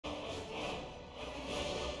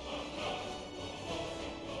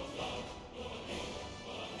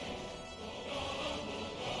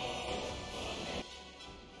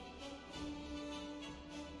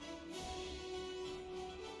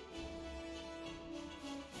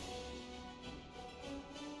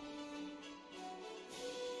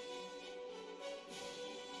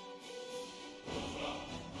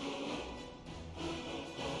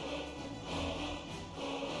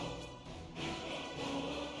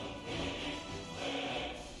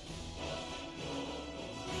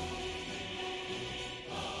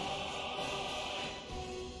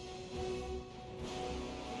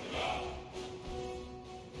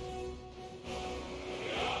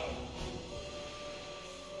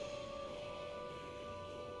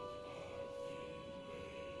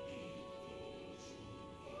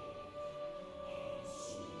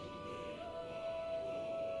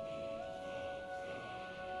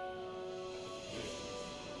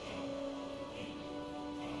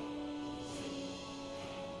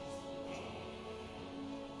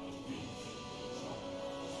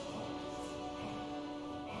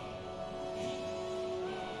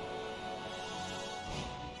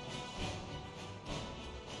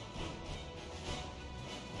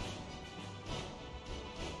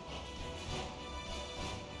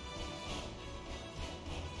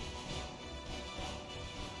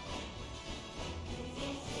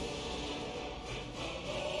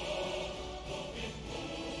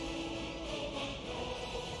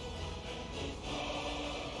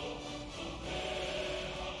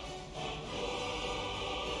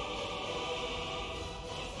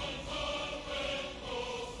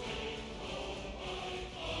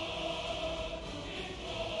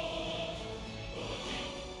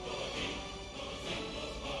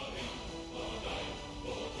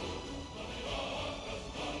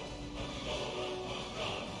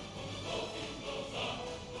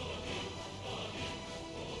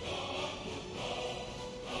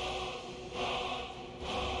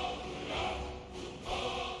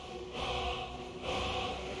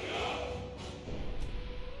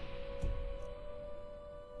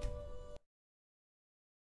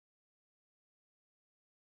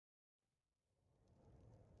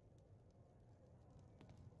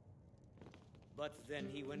But then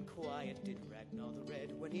he went quiet, did Ragnar the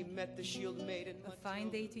Red, when he met the shield maiden. A fine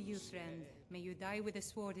day to you, friend. May you die with a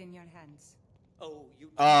sword in your hands. Oh, you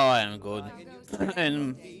I am good.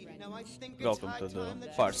 And now I think it's welcome high to the time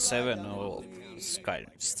that part you 7 lied of down to me. Skyrim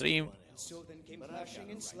stream. So then came clashing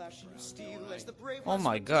and slashing of steel as the brave Oh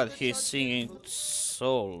my husband god, of the he's judge singing faithful.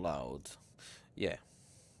 so loud. Yeah.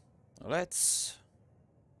 Let's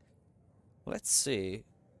see.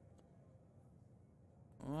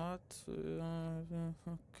 What?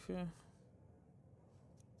 Okay.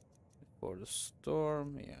 For the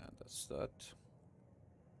storm, yeah, that's that.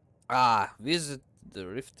 Ah, visit the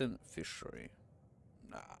Riften fishery.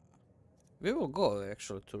 Nah. We will go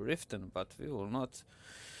actually to Riften, but we will not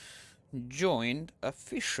join a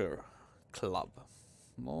fisher club.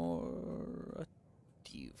 More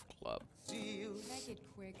active club. Make it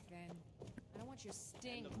quick then. I don't want your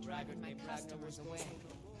stink driving my customers away.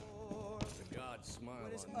 The gods smile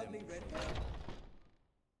on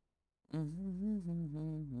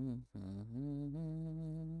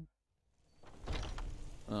them.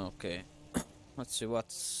 Okay. Let's see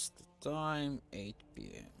what's the time. 8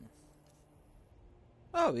 p.m.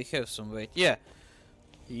 Oh, we have some weight. Yeah.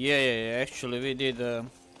 Yeah. Actually, we did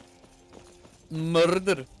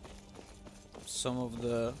murder some of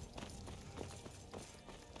the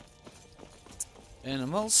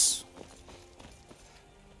animals.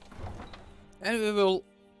 And we will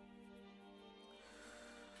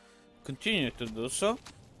continue to do so.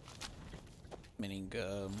 Meaning,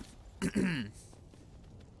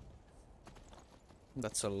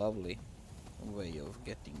 that's a lovely way of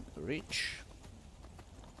getting rich.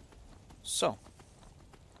 So.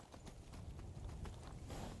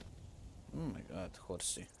 Oh my god,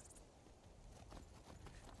 horsey.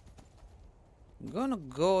 Gonna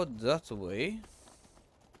go that way.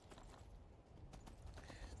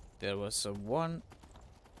 There was a one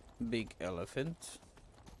big elephant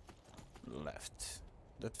left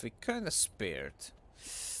that we kinda spared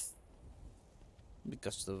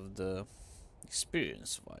because of the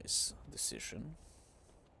experience-wise decision.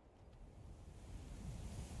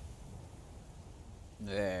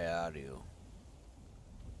 Where are you?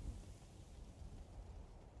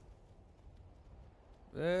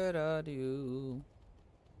 Where are you?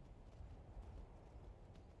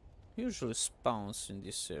 Usually spawns in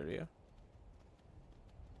this area.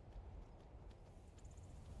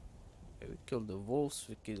 Okay, we killed the wolves,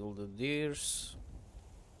 we killed the deers.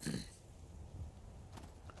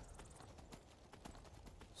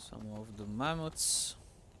 Some of the mammoths.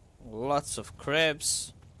 Lots of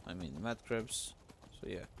crabs. I mean mad crabs. So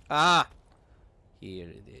yeah. Ah! Here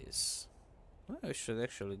it is. Well, I should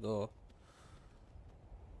actually go.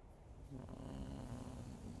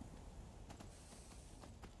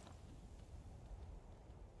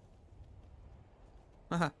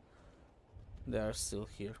 Haha. They are still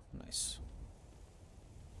here. Nice.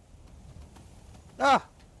 Ah!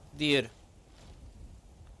 Deer.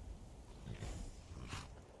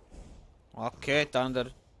 Okay,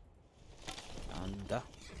 thunder. Thunder.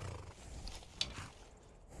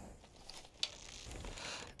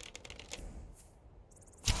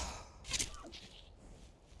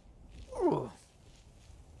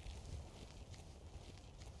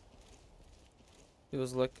 He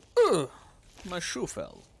was like, ugh, my shoe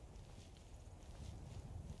fell.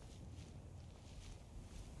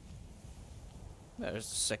 There's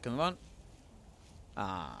the second one.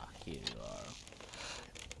 Ah, here you are.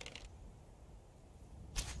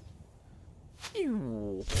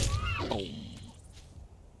 Ew. Oh.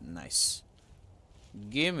 Nice.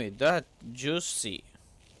 Give me that juicy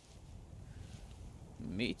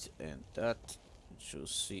meat and that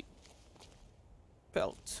juicy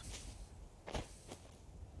pelt.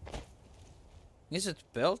 Is it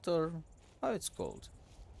pelt or how it's called?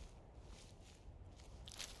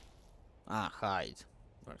 Ah, hide.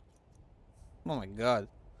 Right. Oh my god.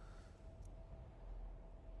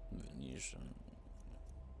 Venetian.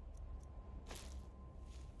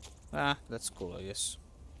 Ah, that's cool, I guess.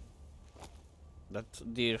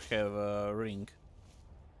 That deer have a ring.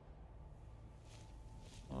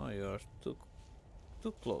 Oh, you're too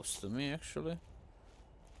close to me, actually.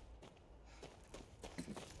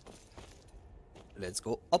 Let's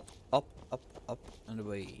go up, up, up, up, and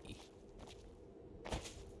away.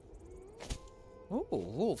 Oh,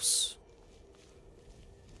 wolves.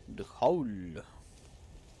 The howl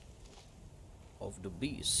of the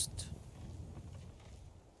beast.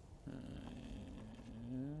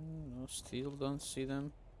 No, still don't see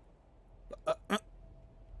them.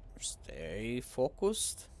 Stay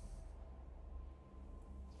focused.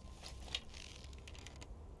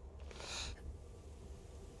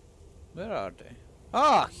 Where are they?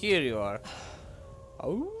 Ah, here you are.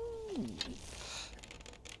 Oh,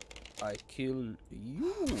 I kill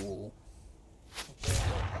you.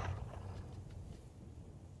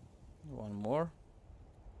 One more.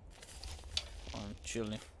 I'm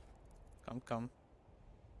chilling. Come.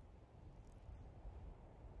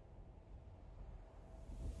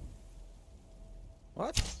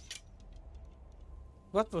 What?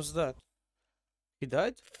 What was that? He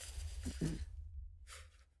died?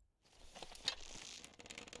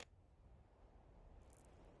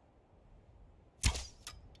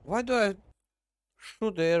 Why do I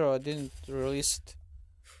shoot the arrow? I didn't release it.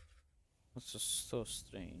 That's just so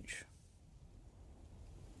strange.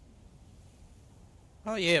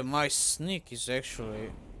 Oh yeah, my sneak is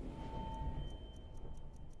actually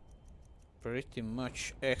pretty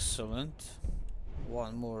much excellent.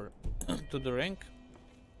 One more to the rank.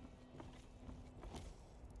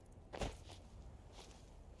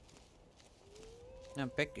 I'm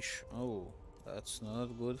peckish. Oh, that's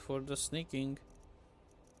not good for the sneaking.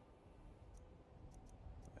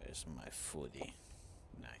 Where's my foodie?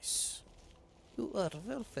 Nice. You are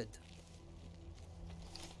well fed.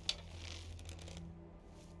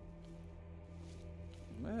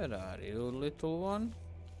 Where are you, little one?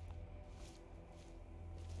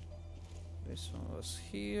 This one was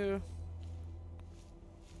here.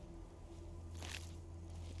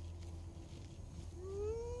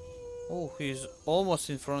 Oh, he's almost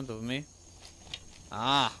in front of me.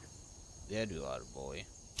 Ah, there you are, boy.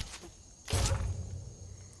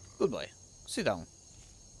 Goodbye. Sit down.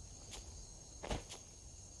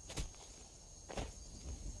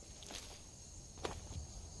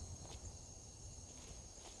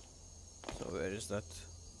 So where is that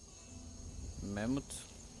mammoth?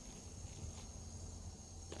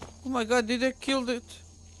 Oh my god, did I kill it?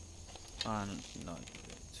 Ah, no, I didn't.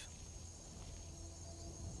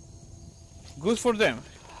 Good for them,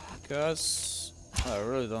 because I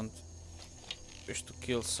really don't wish to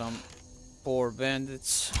kill some poor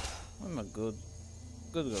bandits. I'm a good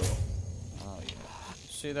girl. Oh yeah,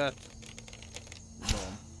 see that?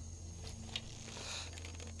 Boom.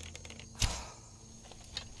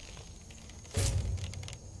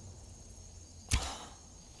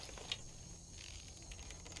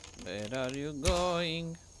 Where are you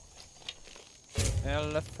going,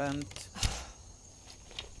 elephant?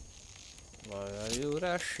 Why are you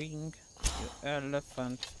rushing, you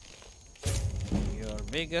elephant? Your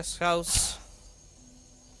biggest house.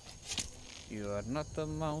 You are not a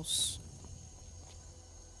mouse.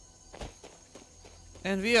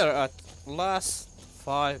 And we are at last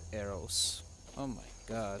 5 arrows. Oh my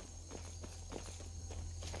god.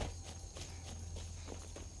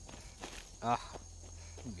 Ah,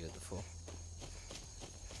 beautiful.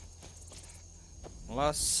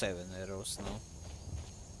 Last 7 arrows now.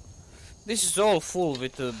 This is all full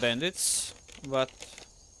with bandits, but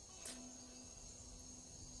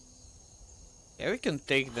yeah, we can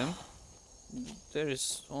take them. There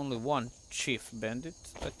is only one chief bandit,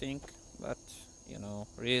 I think, but you know,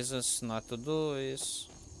 reasons not to do is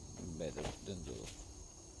better than do.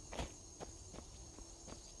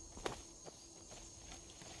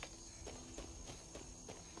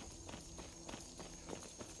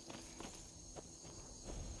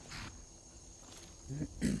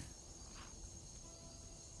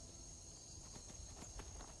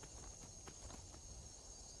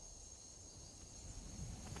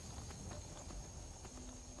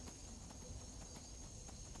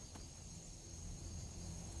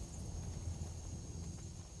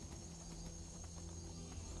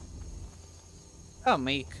 Ah,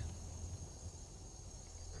 make.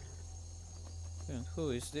 And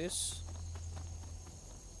who is this?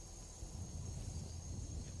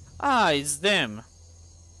 Ah, it's them.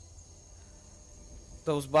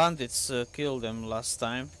 Those bandits killed them last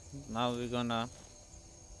time. Now we're gonna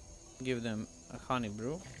give them a honey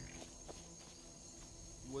brew.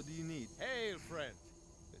 What do you need? Hail, friend.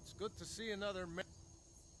 It's good to see another man.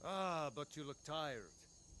 Ah, but you look tired.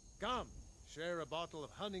 Come, share a bottle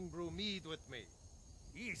of hunting brew mead with me.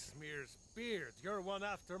 Eastmere's beard, you're one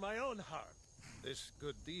after my own heart. This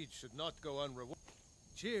good deed should not go unrewarded.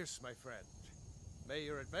 Cheers, my friend. May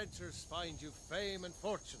your adventures find you fame and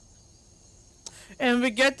fortune. And we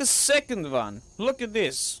get the second one. Look at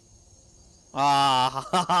this. Ah,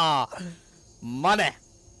 ha, ha. Money.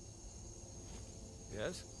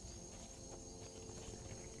 Yes?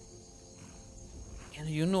 And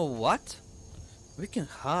you know what? We can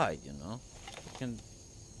hide, you know. We can.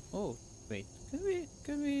 Oh, wait.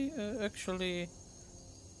 Can we actually,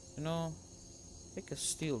 you know, take a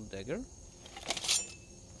steel dagger?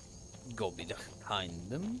 Go behind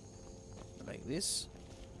them, like this.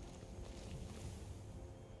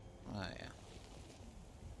 Ah, yeah.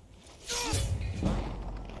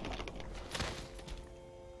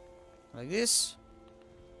 Like this.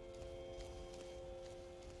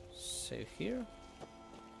 Save here.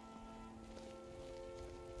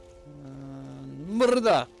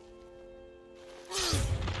 Murder!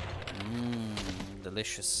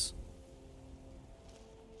 Delicious.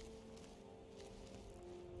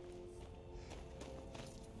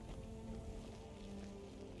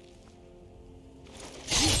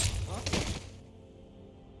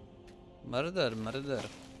 Murder, murder.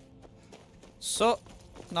 So,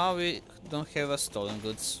 now we don't have a stolen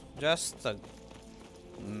goods, just a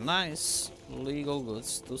nice legal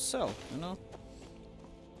goods to sell, you know?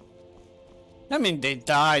 I mean, they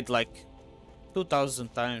died like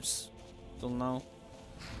 2,000 times till now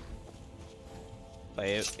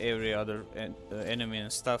by every other enemy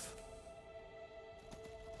and stuff.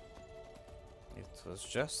 It was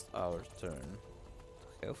just our turn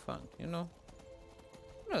to have fun, you know?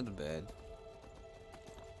 Not bad.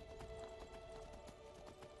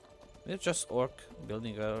 We're just orc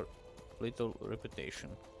building our little reputation.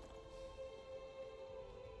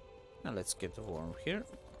 Now let's get warm here.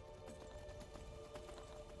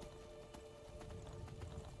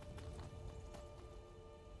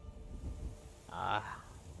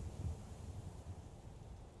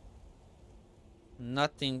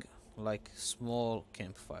 Nothing like small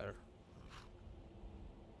campfire.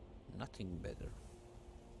 Nothing better.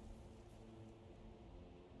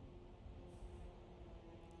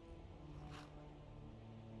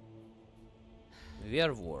 We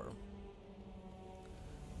are warm.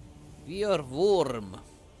 We are warm.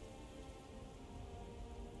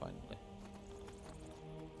 Finally.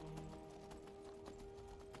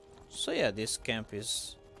 So yeah, this camp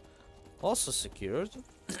is also secured.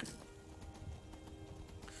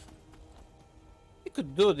 We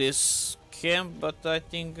could do this camp, but I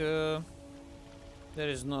think there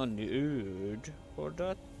is no need for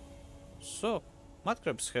that. So,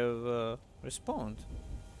 mudcrabs have respawned.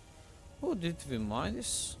 Oh, did we mine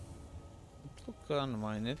this? Look,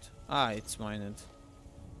 unmine it. Ah, it's mined.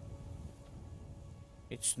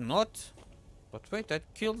 It's not. But wait, I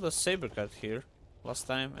killed a saber cat here last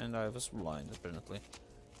time and I was blind apparently.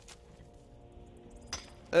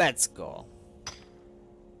 Let's go.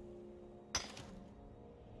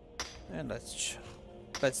 And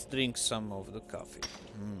let's drink some of the coffee.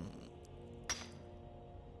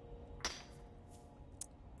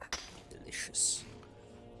 Delicious.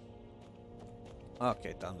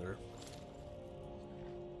 Okay, Thunder.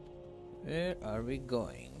 Where are we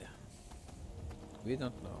going? We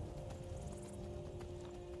don't know.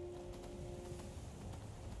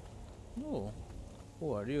 Oh,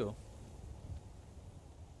 who are you?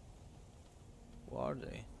 Who are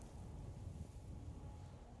they?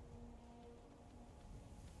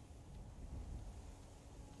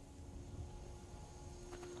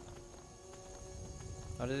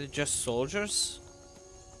 Are they just soldiers?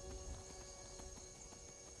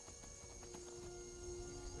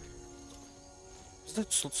 Is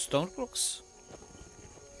that stone blocks?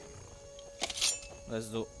 Let's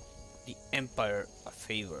do the Empire a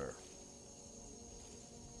favor.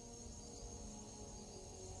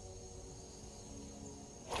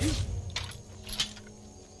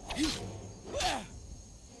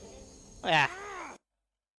 Ah.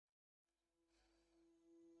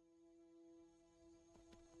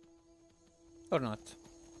 Or not.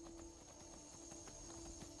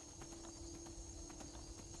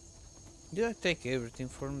 Did I take everything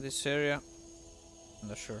from this area? I'm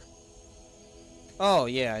not sure. Oh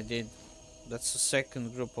yeah, I did. That's the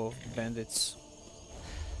second group of bandits.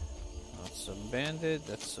 That's a bandit,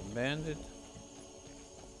 that's a bandit.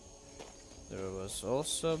 There was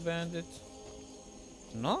also a bandit.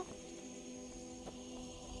 No?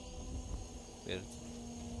 Weird.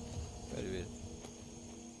 Very weird.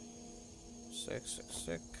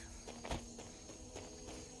 Sec.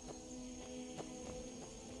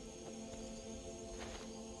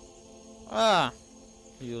 Ah!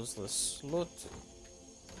 Useless loot.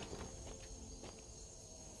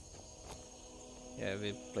 Yeah,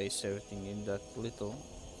 we place everything in that little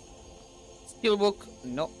skill book.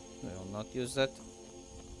 No, we will not use that.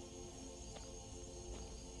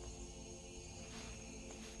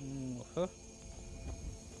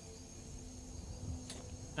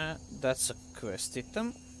 That's a quest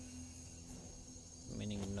item.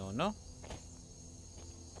 Meaning no.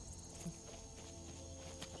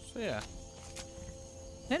 So yeah.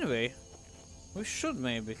 Anyway, we should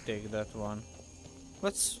maybe take that one.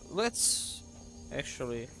 Let's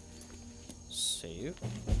actually save.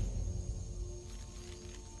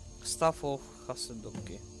 Staff of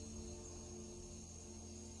Hasedoki.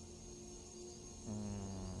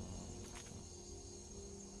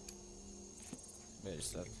 Where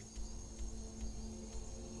is that?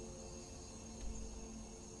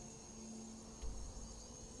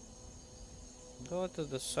 Go to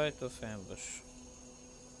the site of ambush.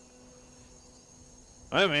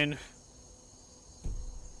 I mean,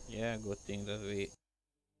 yeah, good thing that we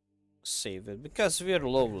save it because we're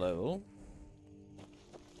low level.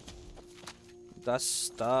 That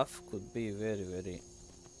stuff could be very, very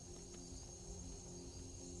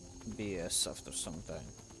BS after some time.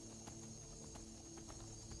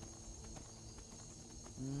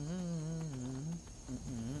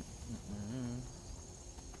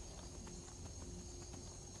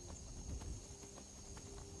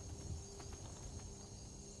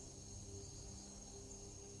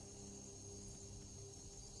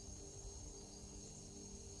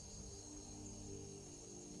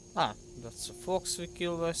 Ah, that's a fox we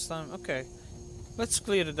killed last time. Okay, let's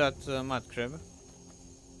clear that mud crab.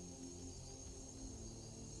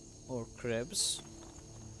 Or crabs.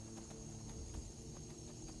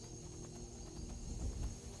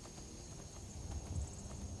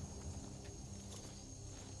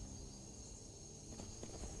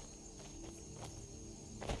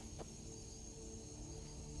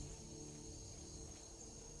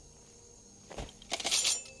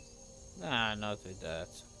 Ah, not with that.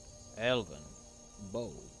 Elven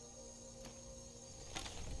bow.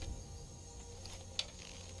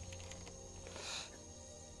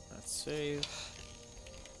 Let's save.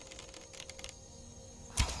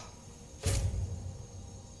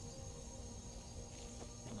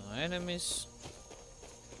 No enemies.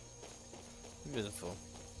 Beautiful.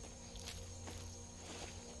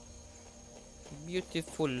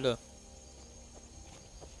 Beautiful.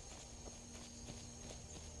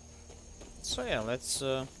 So yeah, let's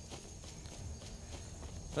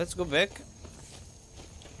go back.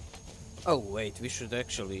 Oh wait, we should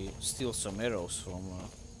actually steal some arrows from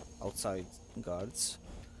outside guards,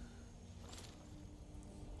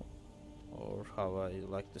 or how I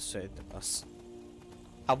like to say it, as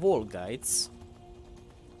wall guides.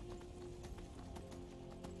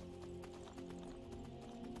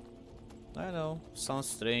 I know, sounds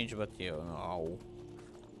strange, but you know,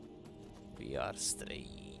 we are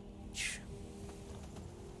strange.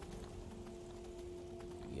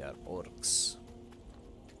 We are orcs.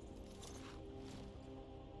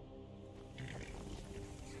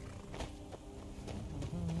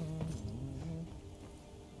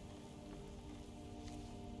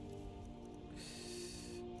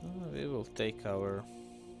 We will take our...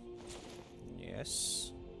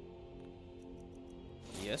 Yes.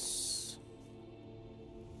 Yes.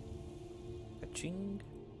 Ka-ching.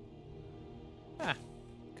 Ah,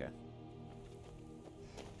 okay.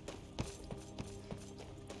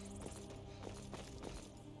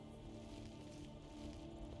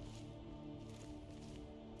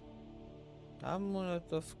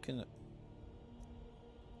 Amulet of Kin...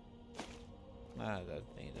 Ah, that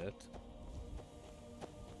need it.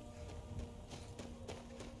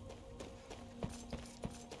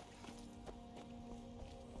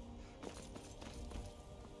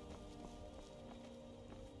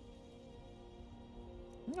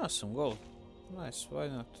 Ah, some gold. Nice, why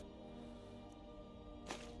not?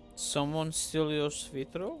 Someone steal your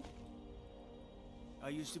Svitro? I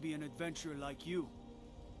used to be an adventurer like you.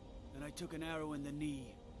 Then I took an arrow in the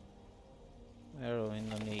knee. Arrow in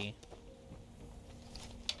the knee.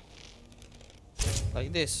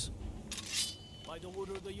 Like this. By the wood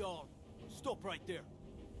of the Jarl. Stop right there.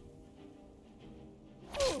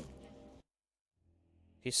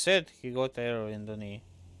 He said he got arrow in the knee.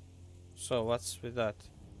 So what's with that?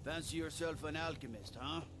 Fancy yourself an alchemist,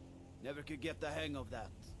 huh? Never could get the hang of that.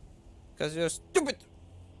 Cause you're stupid!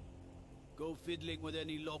 Go fiddling with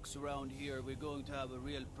any locks around here, we're going to have a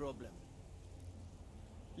real problem.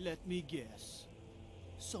 Let me guess.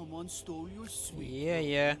 Someone stole your sweet.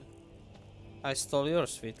 Yeah. I stole your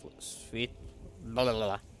sweet... Blah, blah,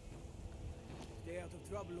 blah. Stay out of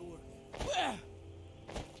trouble,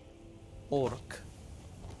 Orc.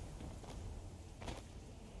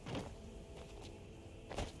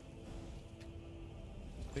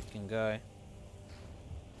 Freaking guy.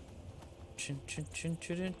 Chin chin chin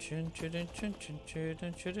chin chin chin chin chin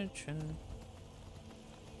chin chin chin.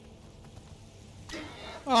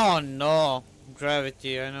 Oh no!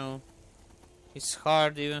 Gravity, I know. It's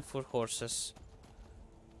hard even for horses.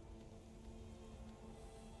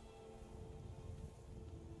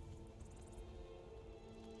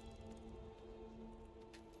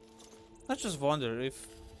 I just wonder if...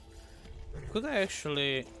 Could I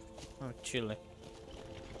actually... Oh, Chile.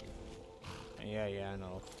 Yeah, I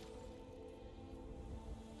know.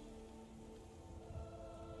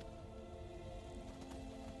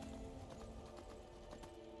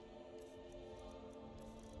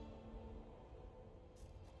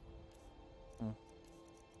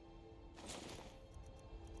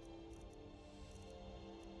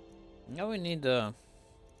 Now we need how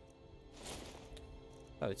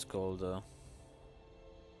it's called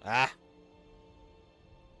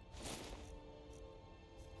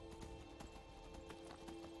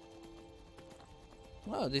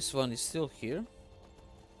well, this one is still here.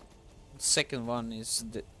 The second one is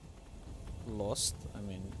lost. I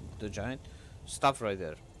mean, the giant. Stop right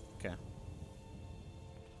there. Okay.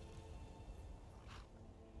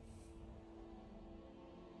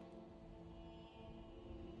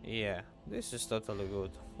 Yeah, this is totally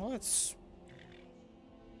good. Let's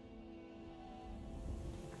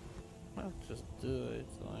just do it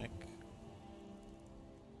like...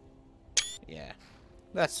 Yeah,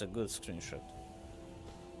 that's a good screenshot.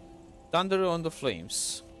 Thunder on the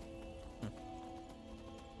flames.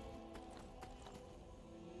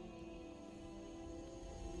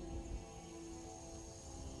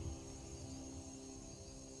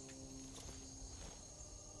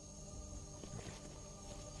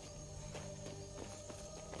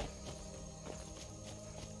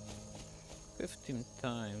 15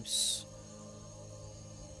 times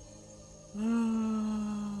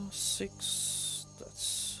 6,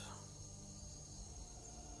 that's...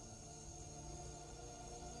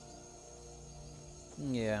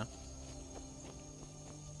 Yeah.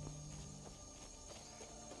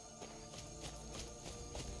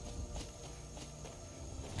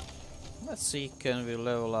 Let's see, can we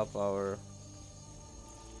level up our...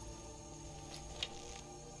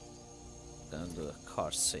 And the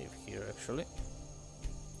car save here actually.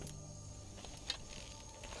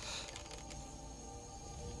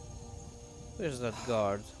 Where's that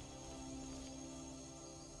guard?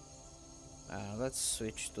 Let's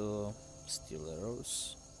switch to steel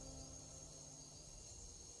arrows.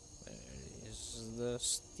 Where is the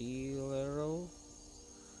steel arrow?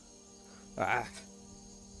 Ah!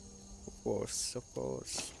 Of course, of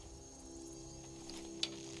course.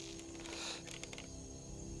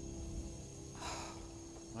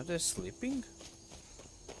 Are they sleeping?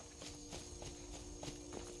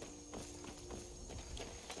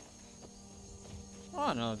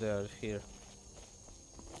 Oh no, they are here.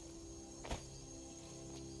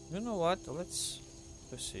 You know what? Let's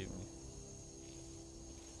receive me.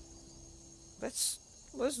 Let's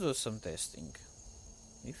do some testing.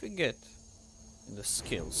 If we get in the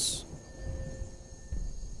skills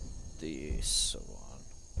this one.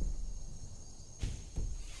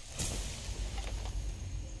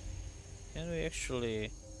 Can we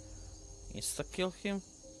actually insta-kill him?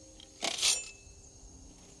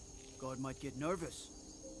 God might get nervous.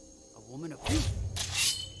 A woman abuse.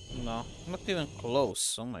 No, not even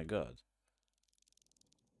close. Oh my god.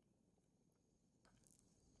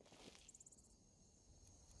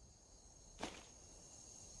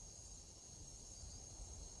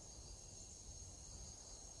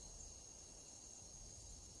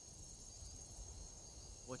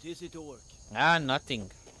 What is it, Orc? Ah, nothing.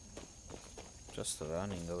 Just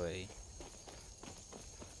running away.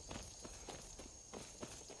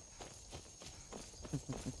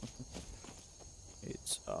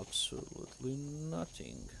 It's absolutely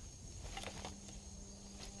nothing.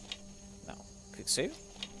 Now, quick save.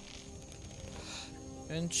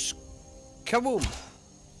 And kaboom!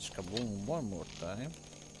 Kaboom one more time.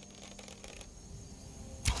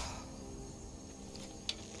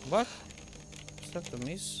 What? Is that a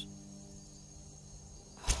miss?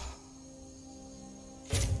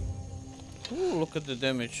 Ooh, look at the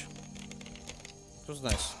damage. It was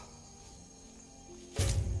nice.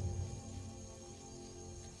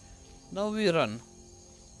 Now we run.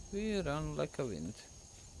 We run like a wind.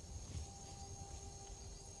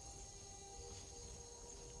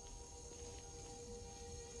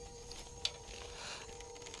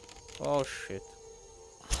 Oh shit.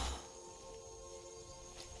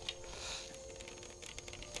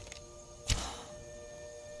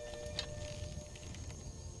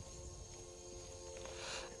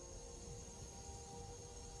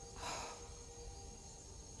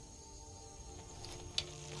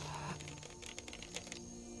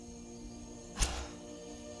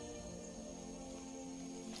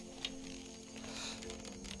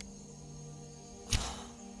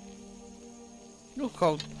 Look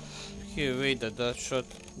how he evaded that shot.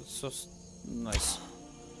 It's so nice.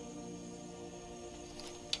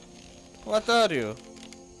 What are you?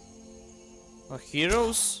 A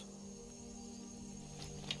heroes?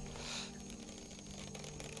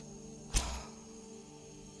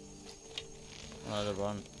 Another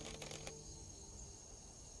one.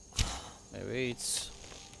 Maybe it's...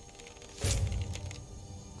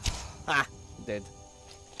 Ah! Dead.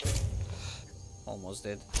 Almost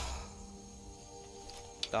dead.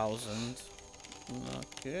 1000.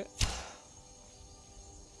 Okay.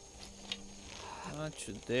 Don't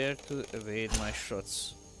you dare to evade my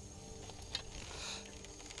shots.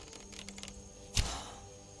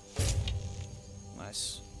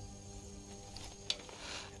 Nice.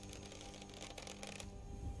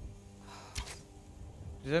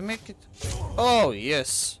 Did I make it? Oh,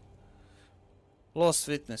 yes. Lost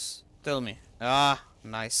witness. Tell me. Ah,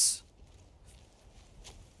 nice.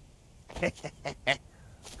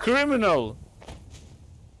 Criminal!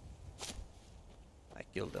 I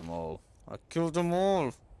killed them all. I killed them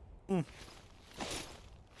all. Mm.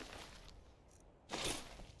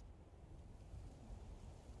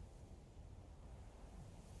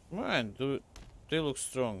 Man, they look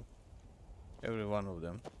strong. Every one of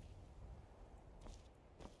them.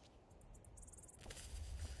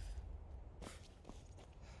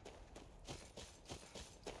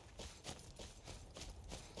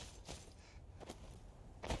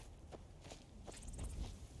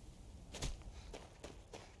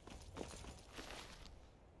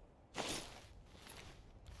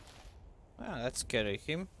 Let's carry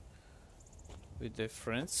him with their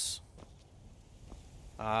friends.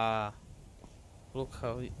 Ah, look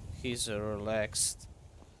how he's relaxed.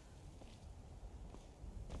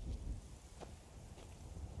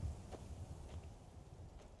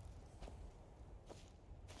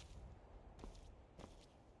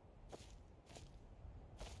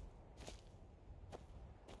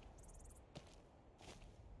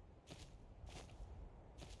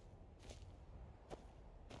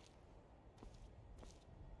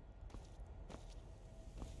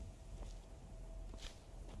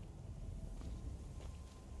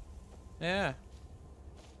 Yeah.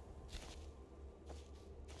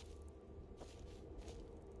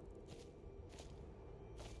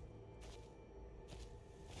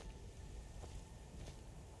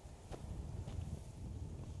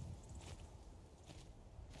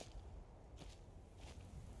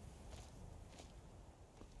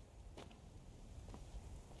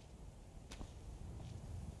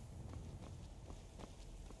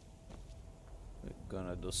 We're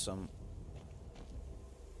gonna do something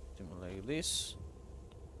like this.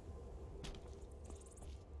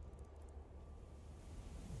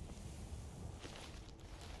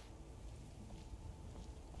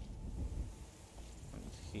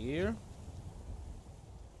 Here.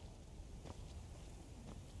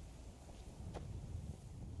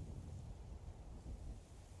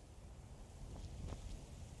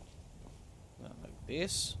 Then like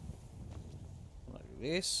this. Like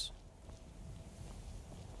this.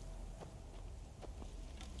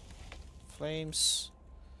 Flames.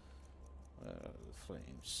 Where are the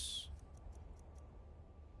flames?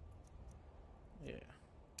 Yeah.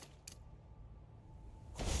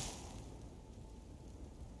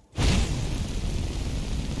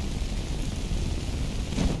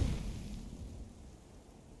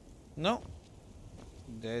 No,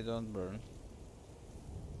 they don't burn.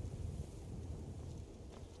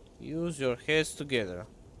 Use your heads together.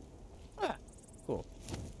 Ah, cool.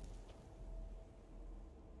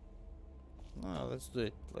 No, let's do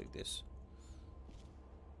it like this.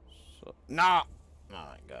 So, no! Oh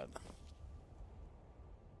my god.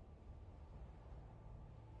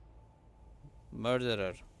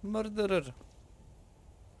 Murderer. Murderer.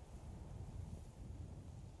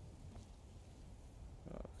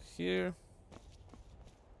 Here.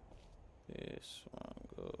 This one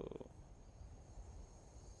go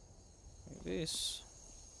like this.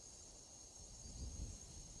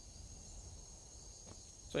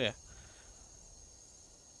 So yeah.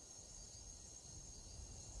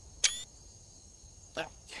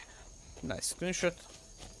 Nice screenshot.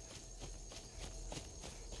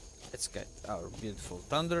 Let's get our beautiful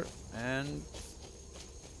thunder and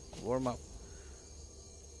warm up.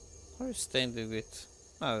 How are you standing with?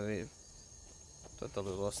 Oh, we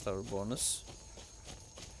totally lost our bonus.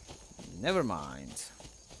 Never mind.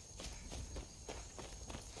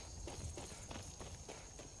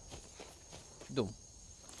 Doom.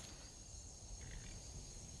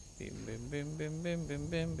 Bim bim bim bim bim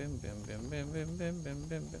bim bim bim bim bim bim bim bim bim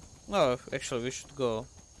bim bim. Oh, actually, we should go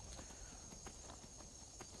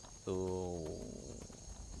to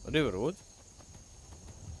Riverwood.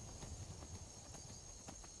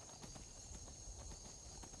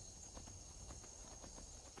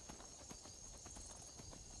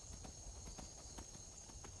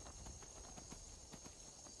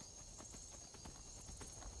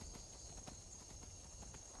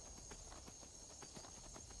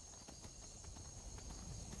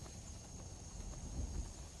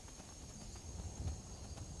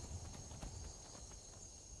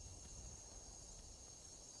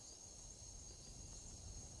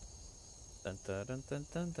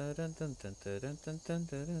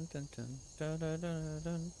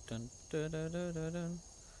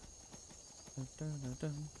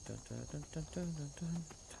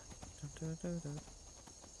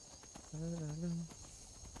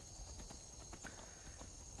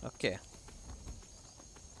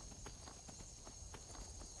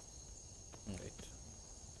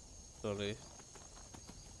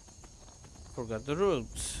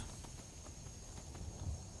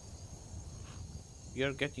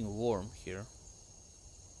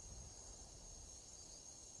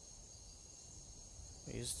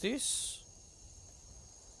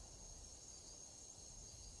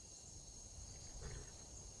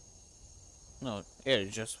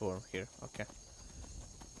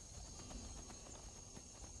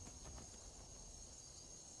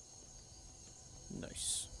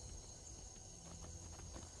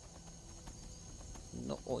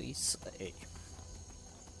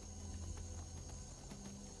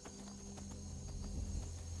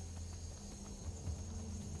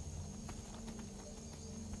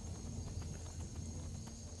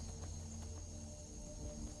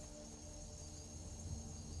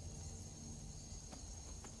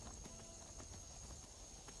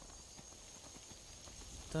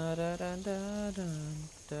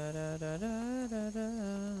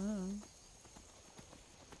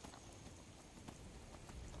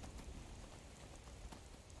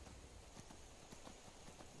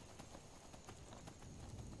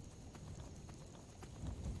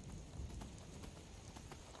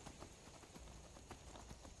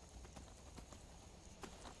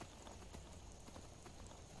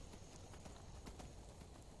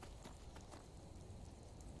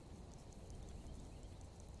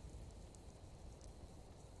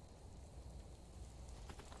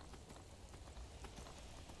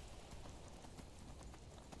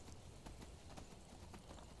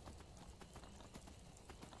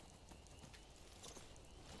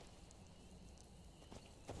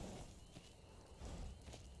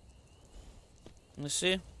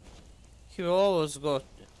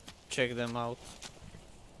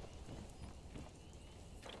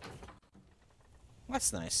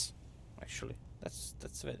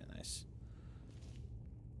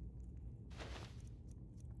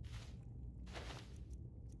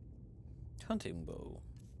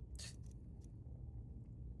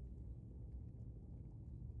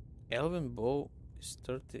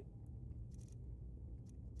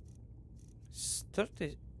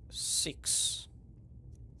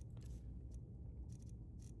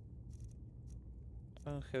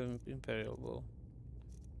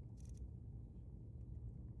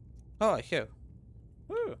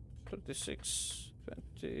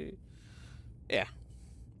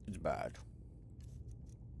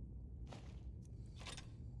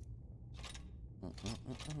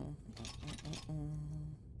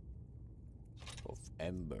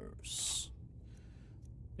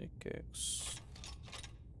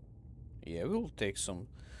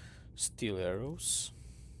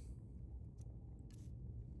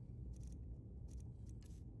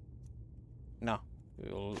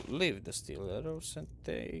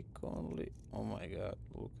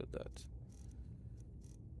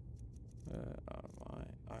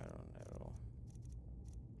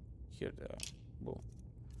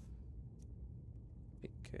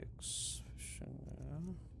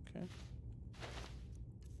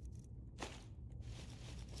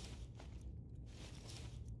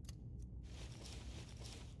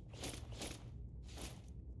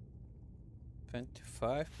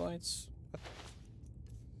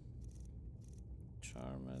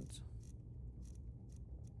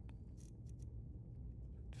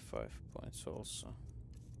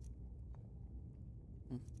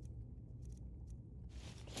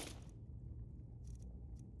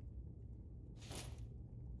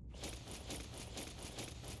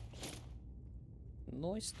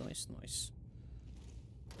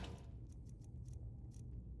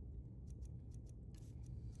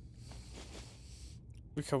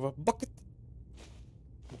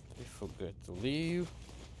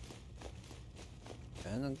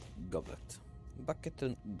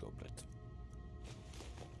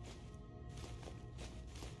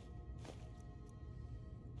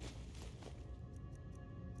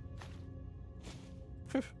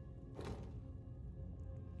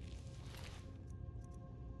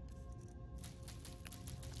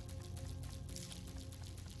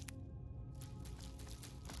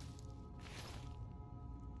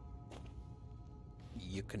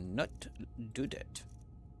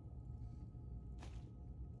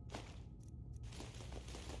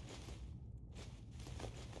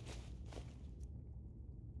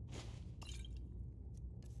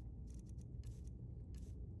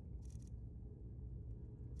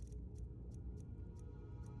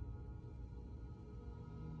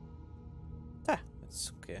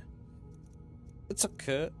 It's okay. It's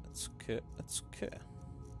okay. It's okay. It's okay.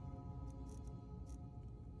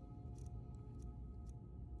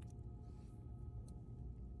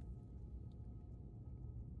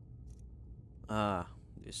 Ah,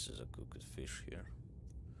 this is a cooked fish here.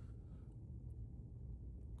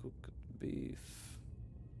 Cooked beef.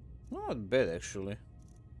 Not bad actually.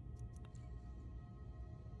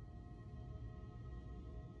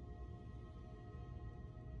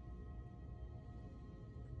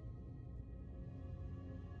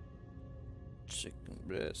 Chicken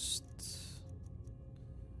breast.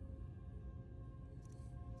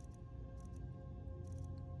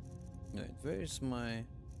 Wait, where is my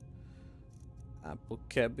apple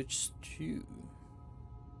cabbage stew?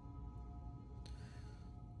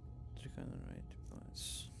 380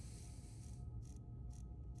 points.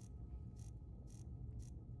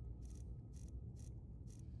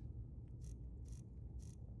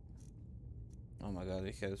 Oh my god,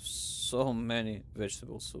 we have so many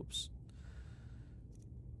vegetable soups.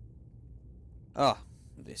 Ah,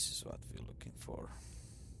 this is what we're looking for.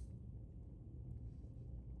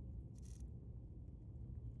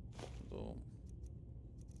 Boom.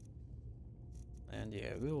 And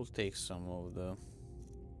yeah, we will take some of the,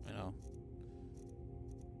 you know,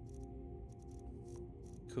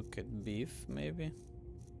 cooked beef, maybe.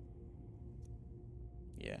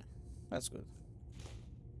 Yeah, that's good.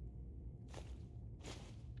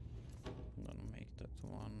 I'm gonna make that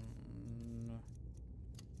one.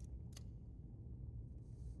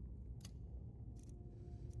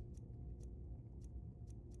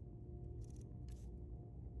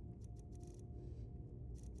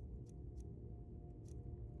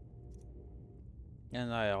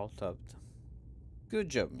 And I alt-tabbed. Good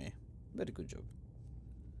job, me. Very good job.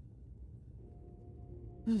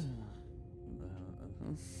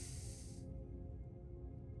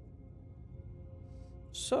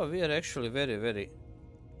 So we are actually very, very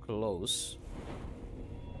close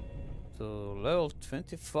to level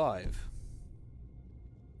 25.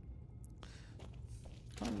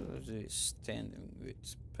 How are they standing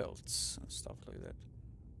with pelts and stuff like that?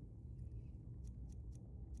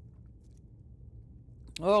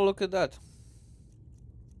 Oh, look at that.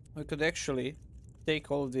 We could actually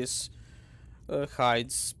take all these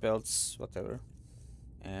hides, pelts, whatever,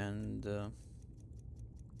 and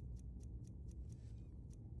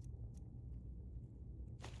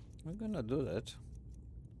we're gonna do that.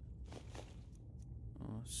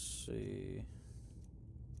 Let's see.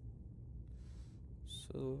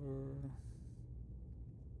 Silver.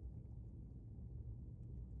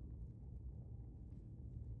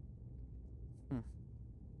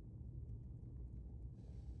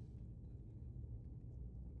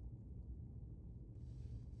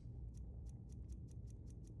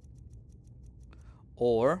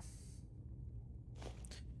 Or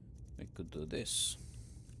we could do this.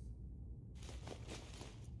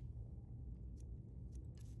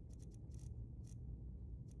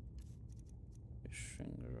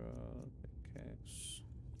 Fishing rod, pickaxe,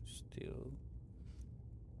 steel.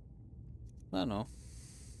 I don't know.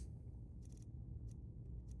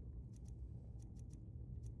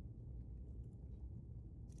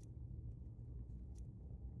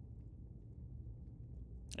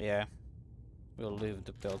 Yeah. We'll leave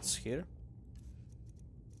the pelts here.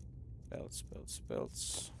 Pelts, pelts,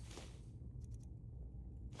 pelts.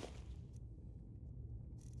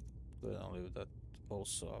 Gonna leave that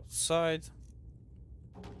also outside.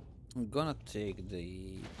 I'm gonna take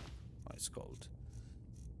the... what it's called?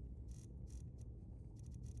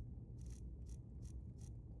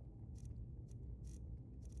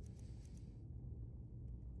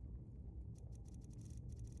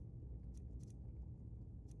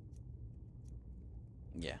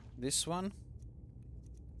 Yeah, this one.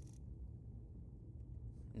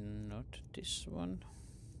 Not this one.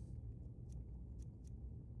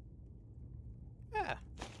 Ah,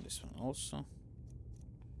 this one also.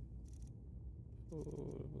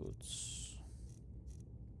 Boots.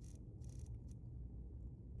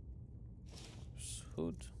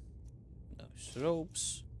 Hood. Nice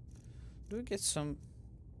ropes. Do we get some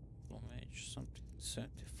damage? Something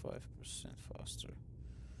 75% faster.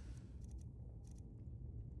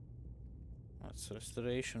 That's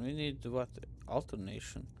restoration. We need what?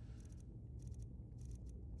 Alternation.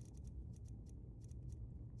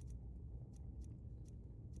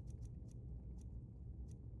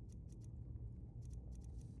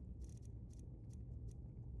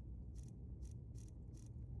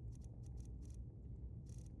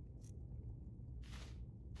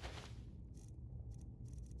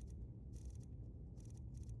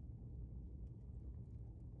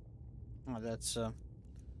 Oh, that's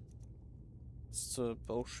last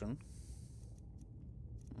potion.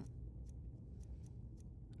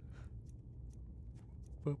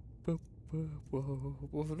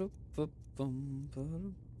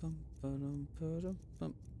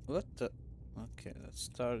 What the? Okay, that's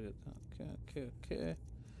target. Okay.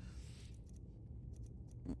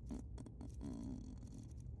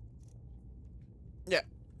 Yeah.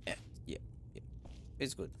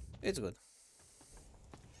 It's good. It's good.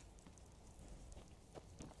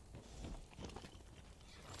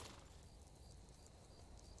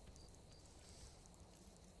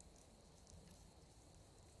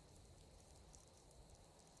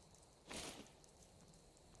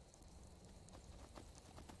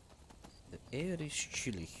 The air is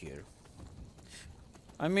chilly here.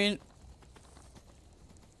 I mean,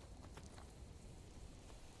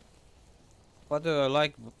 what do I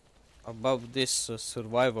like about this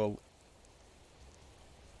survival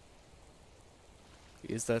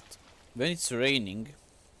is that when it's raining,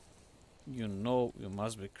 you know you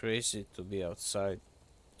must be crazy to be outside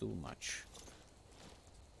too much.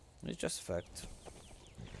 It's just fact.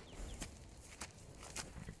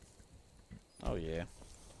 Oh yeah.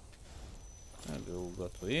 And we'll go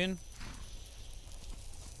to in.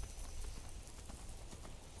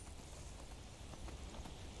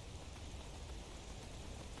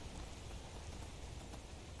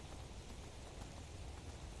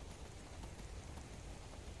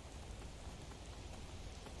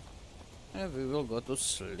 And we will go to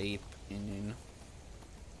sleep in.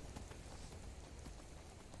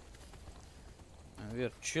 And we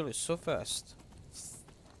are chilly so fast.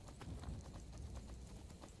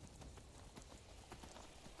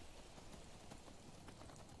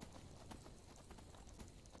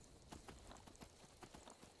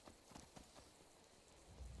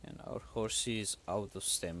 And our horsey is out of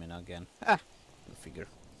stamina again. Ah! Go figure.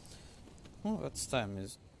 Oh, what time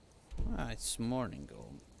is? Ah, it's morning,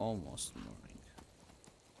 almost morning.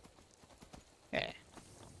 Yeah.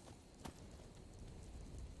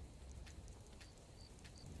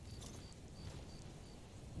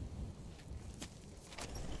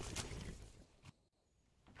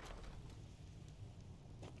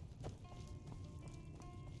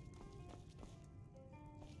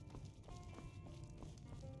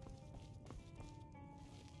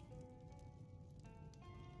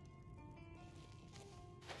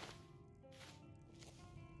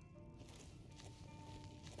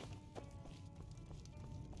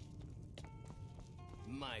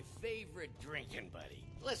 My favorite drinking buddy.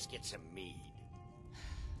 Let's get some mead.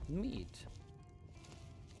 Meat.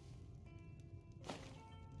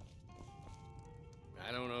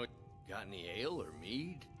 I don't know. Got any ale or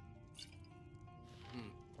mead?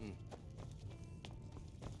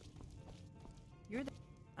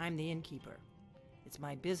 I'm the innkeeper. It's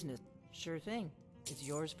my business. Sure thing. It's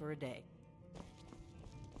yours for a day.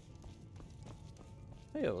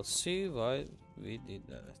 You'll see why we did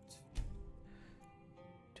that.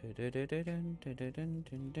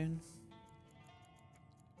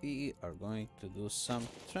 We are going to do some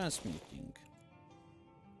transmuting.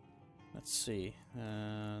 Let's see.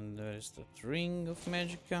 And there is that ring of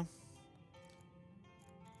magicka.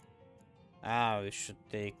 Ah, we should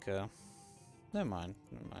take. Never mind.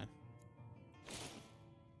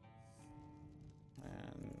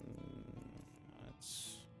 And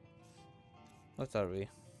let's. What are we?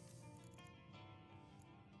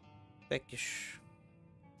 Peckish.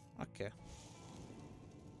 Okay.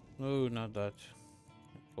 No, not that.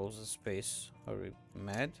 Close the space. Are we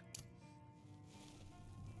mad?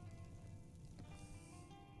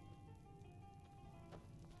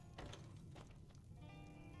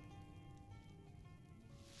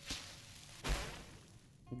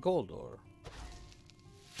 Gold ore.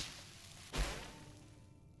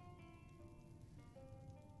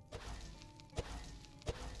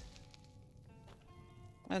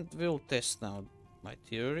 And we'll test now my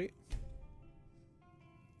theory.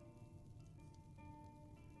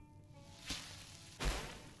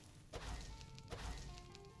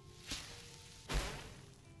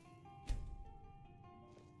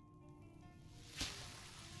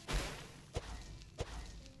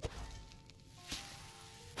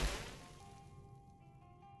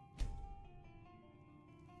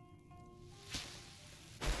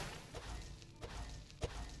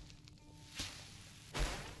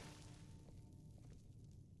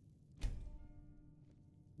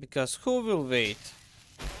 Because who will wait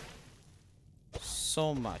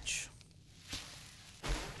so much?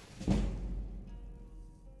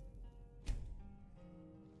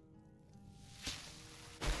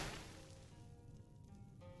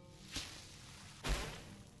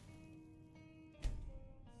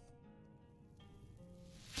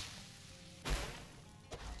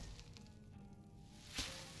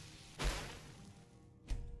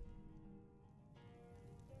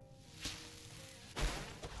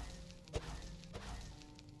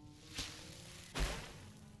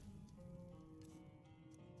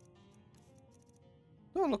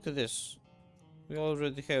 Oh, look at this. We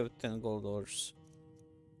already have 10 gold ores.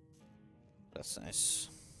 That's nice.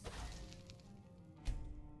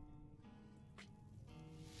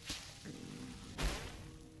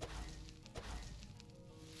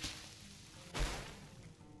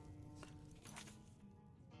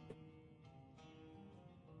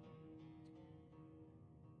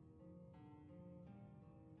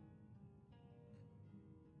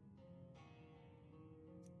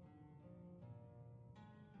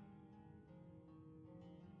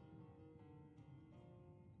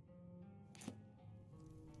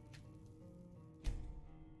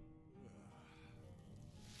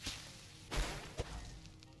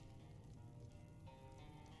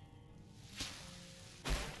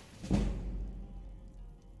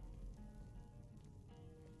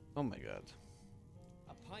 Oh my god.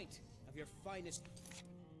 A pint of your finest.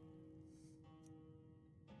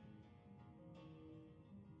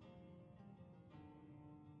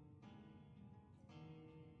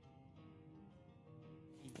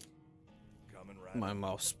 My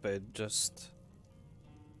mouse pad just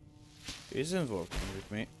isn't working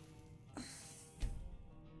with me.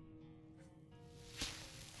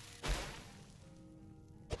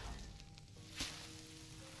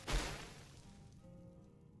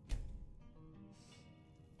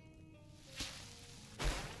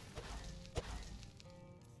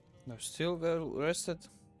 I'm still well rested.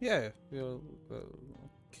 Yeah, well,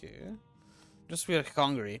 okay. Just really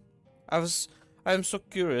hungry. I'm so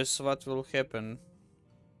curious what will happen.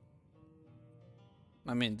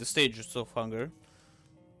 I mean, the stages of hunger.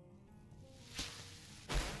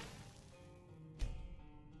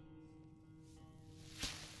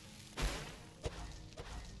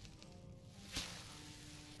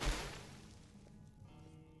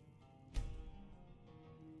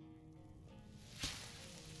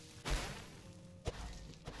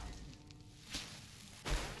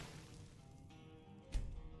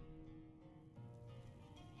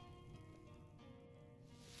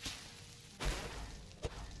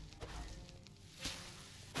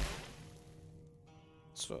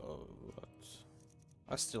 So, what?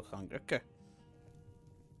 I'm still hungry. Okay.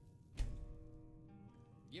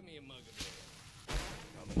 Give me a mug of ale.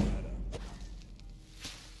 Coming right up.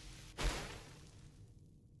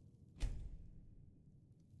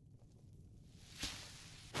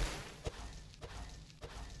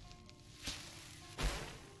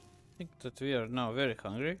 I think that we are now very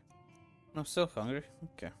hungry. No, still hungry.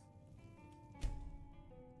 Okay.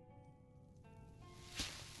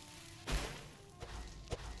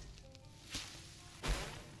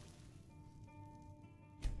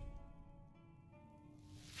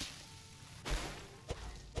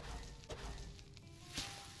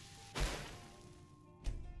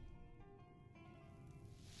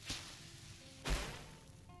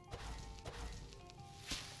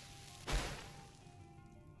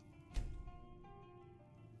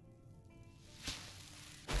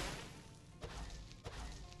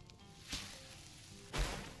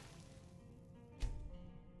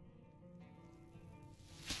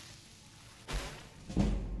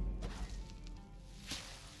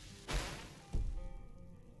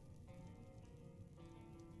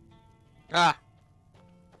 Ah!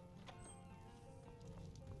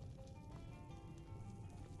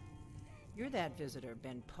 You're that visitor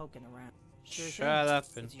been poking around. Sure Shut thing. up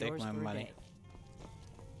and It's take yours my for a money.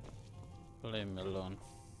 day. Leave me alone.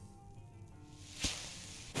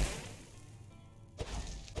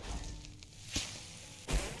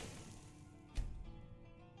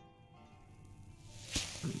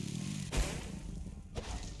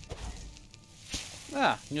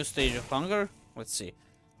 Ah, new stage of hunger. Let's see.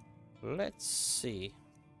 Let's see.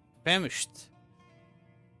 Famished.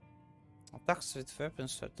 Attacks with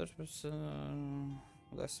weapons, fetters,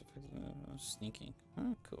 less sneaking.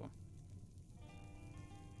 Oh, cool.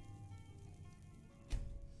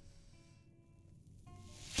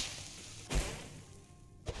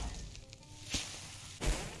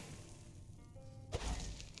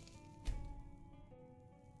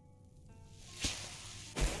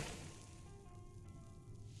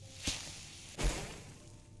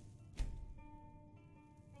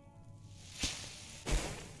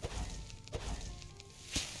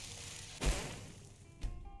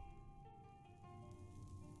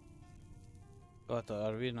 What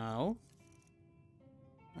are we now?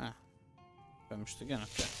 Ah, famished again.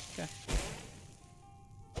 Okay, okay.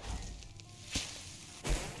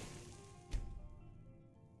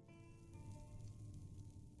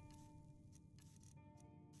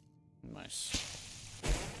 Nice.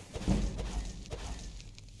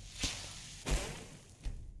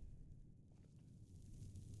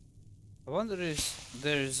 I wonder if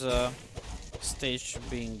there is a stage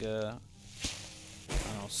being, I don't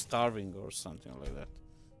know, starving or something like that.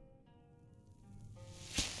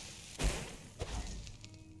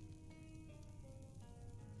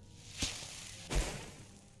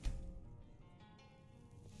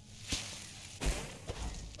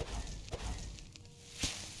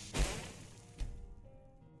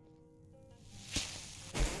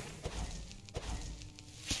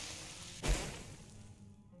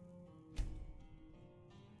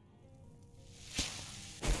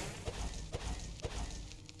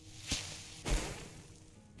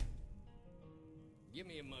 Give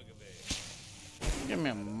me a mug of ale. Give me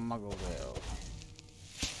a mug of ale.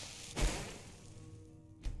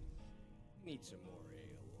 Need some more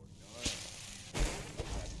ale, Ordnar.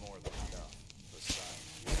 You've had more than enough. Besides,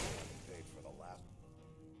 you still haven't paid for the last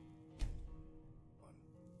one.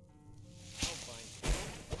 I'll find you.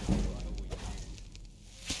 I owe you.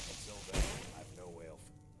 Until then, I've no ale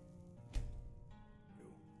for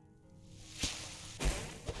you.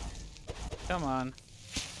 Come on.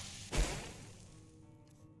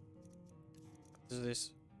 What is this?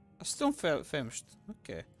 I still famished.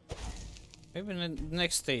 Okay. Maybe the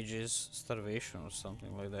next stage is starvation or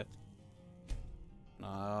something like that.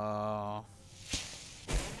 No.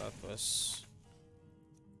 That was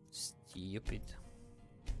stupid.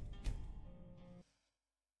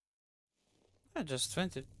 Just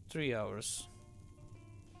 23 hours.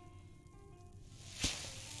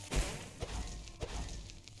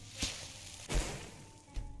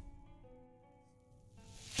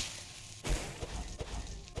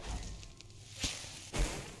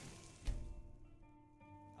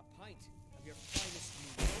 Of your finest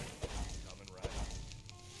meat. Coming right up.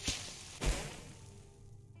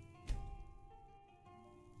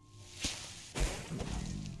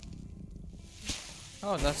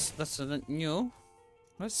 Oh, that's a new.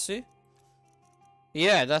 Let's see.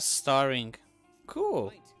 Yeah, that's starring. Cool.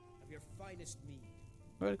 Pint of your finest meat.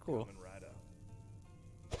 Very cool. Coming right up.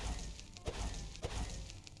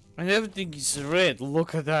 And everything is red.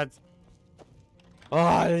 Look at that.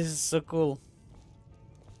 Oh, this is so cool.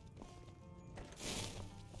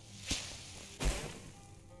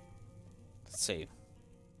 Let's save.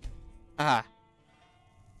 Ah.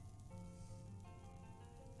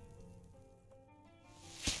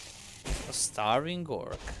 A starving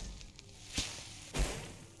orc.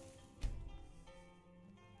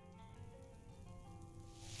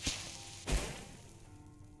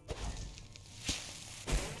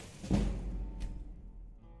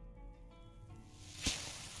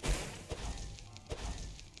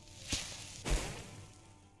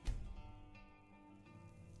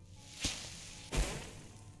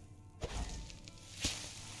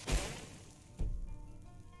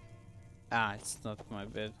 Ah, it's not my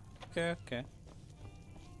bed. Okay, okay.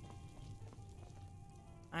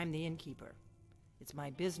 I'm the innkeeper. It's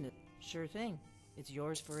my business. Sure thing. It's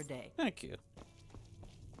yours for a day. Thank you.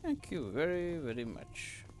 Thank you very, very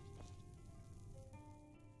much.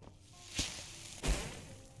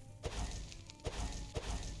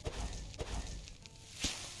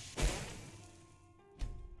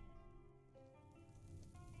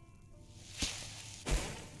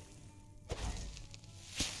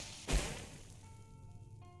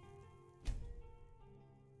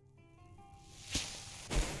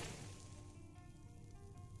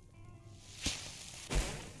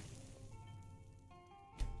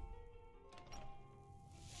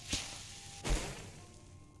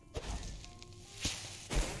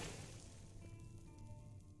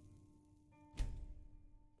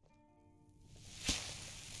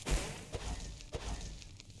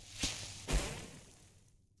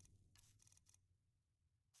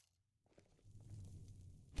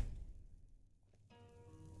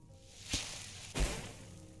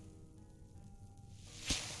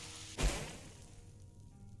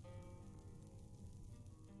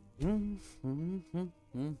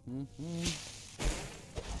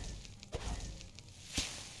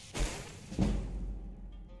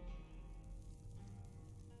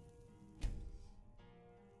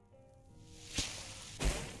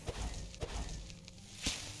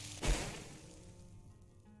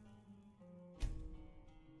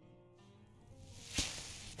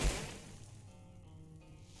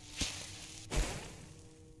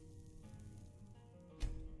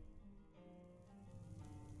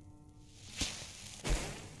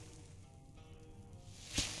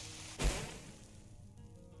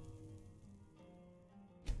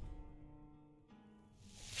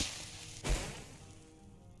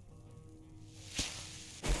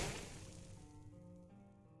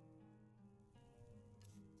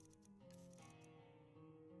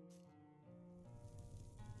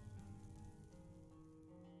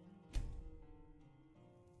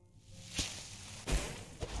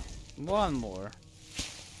 One more.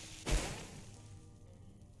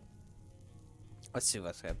 Let's see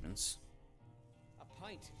what happens. A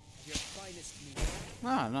pint of your finest meat.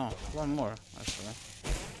 Ah, no. One more, actually.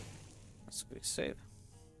 Let's quick save.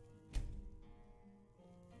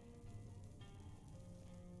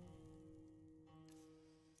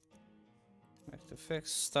 Act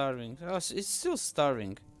effects, starving. Oh, it's still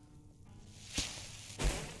starving.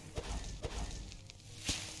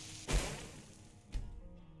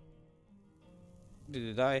 Did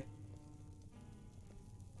he die?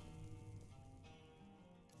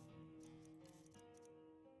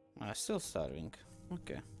 Ah, still starving.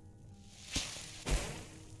 Okay.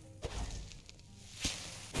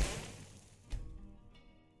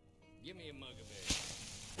 Give me a mug of ale.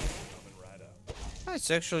 Coming right up. Ah, it's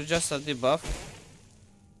actually just a debuff.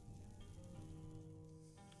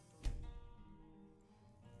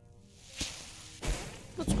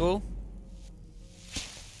 That's cool.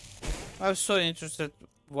 I was so interested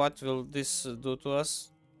what will this do to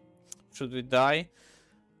us. Should we die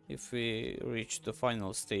if we reach the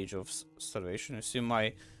final stage of starvation? You see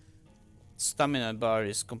my stamina bar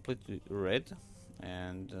is completely red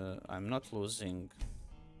and I'm not losing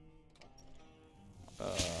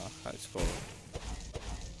how it's called,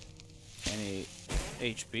 any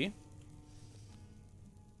HP.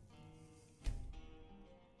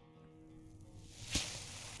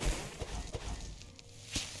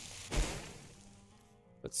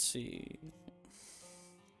 Let's see.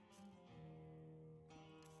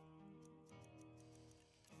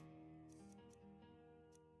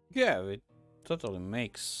 Yeah, it totally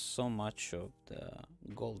makes so much of the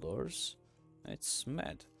gold ores. It's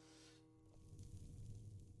mad.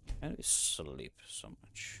 And we sleep so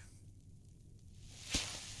much.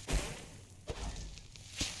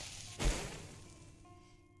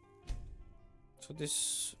 So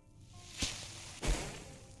this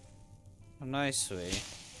a nice way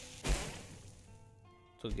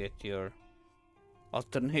to get your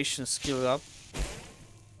alternation skill up.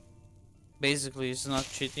 Basically it's not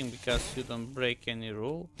cheating because you don't break any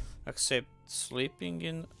rule except sleeping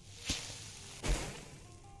in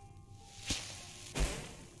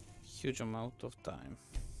huge amount of time.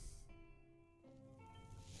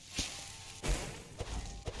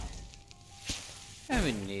 And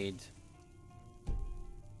we need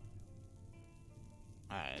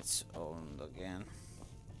it's owned again.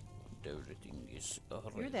 Everything is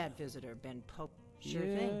You're that visitor, Ben Pope. Sure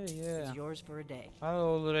Yeah, thing. yeah. It's yours for a day. I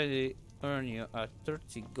already earn you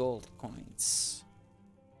 30 gold coins.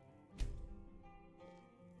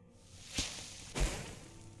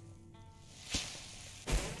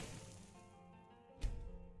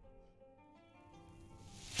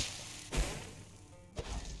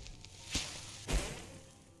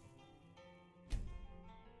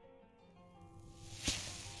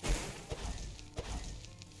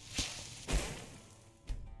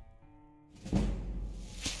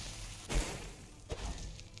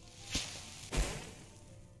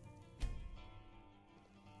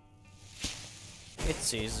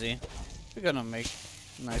 It's easy. We're gonna make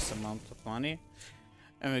a nice amount of money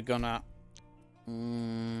and we're gonna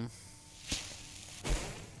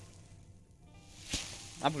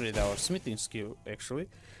upgrade our smithing skill actually.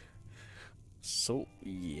 So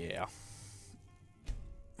yeah,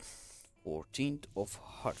 14th of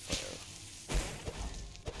Heartfire.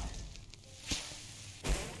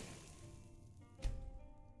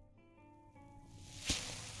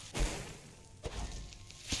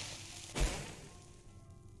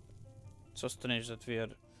 So strange that we are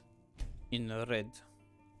in red.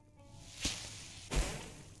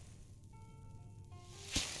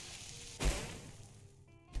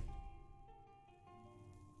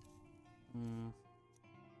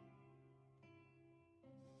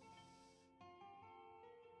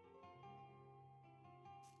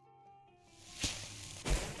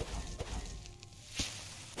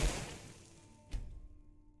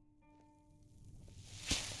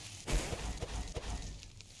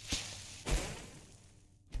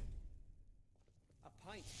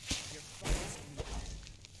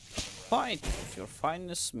 Pint of your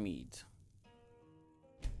finest mead.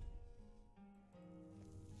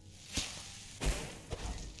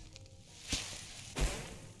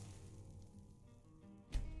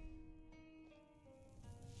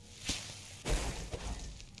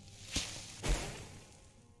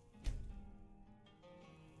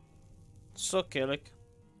 So Kellic,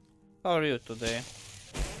 how are you today?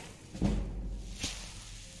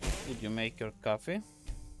 Did you make your coffee?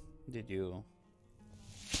 Did you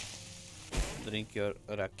drink your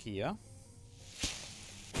rakia?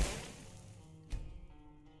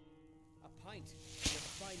 A pint of your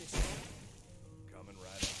finest meat. Coming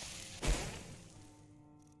right up.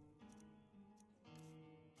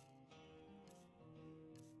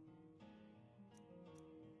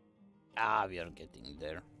 Ah, we are getting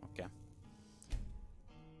there. Okay.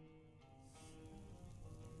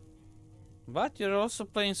 But you're also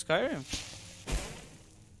playing Skyrim.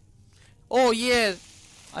 Oh yeah,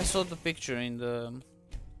 I saw the picture in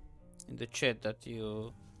the chat that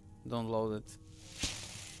you downloaded.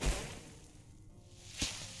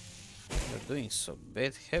 You're doing so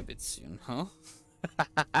bad habits, you know.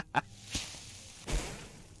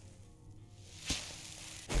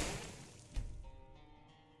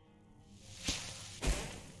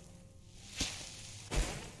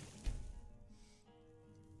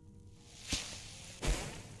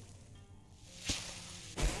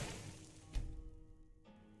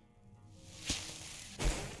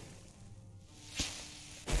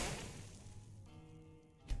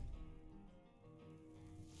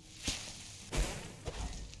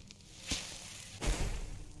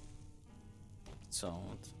 So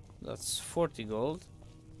that's 40 gold.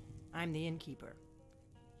 I'm the innkeeper.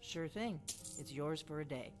 Sure thing. It's yours for a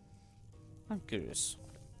day. I'm curious.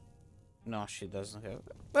 No, she doesn't have.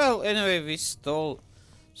 Well, anyway, we stole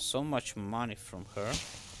so much money from her.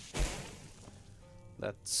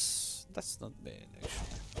 That's not bad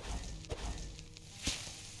actually.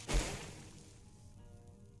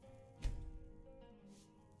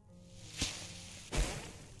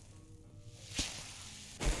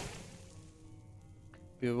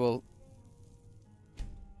 We will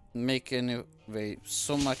make anyway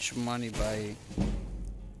so much money by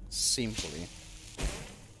simply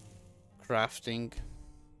crafting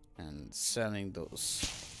and selling those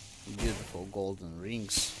beautiful golden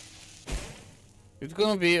rings. It's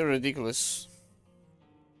gonna be ridiculous.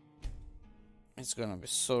 It's gonna be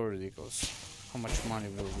so ridiculous. How much money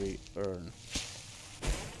will we earn?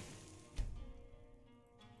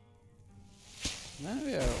 Now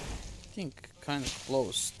we are, I think, kind of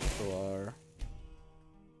close to our...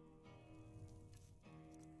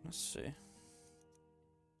 Let's see.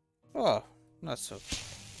 Oh, not so.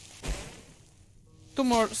 2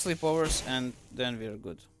 more sleepovers and then we're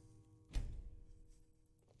good.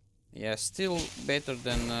 Yeah, still better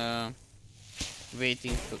than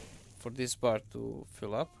waiting for this bar to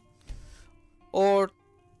fill up. Or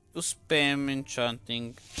to spam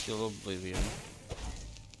enchanting till oblivion.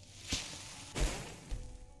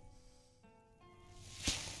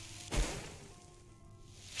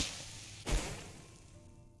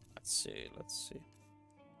 Let's see.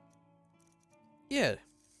 Yeah,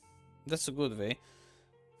 that's a good way.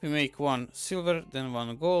 We make 1 silver, then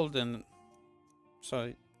 1 gold, and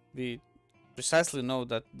so we precisely know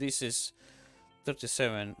that this is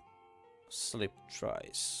 37 sleep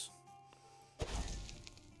tries.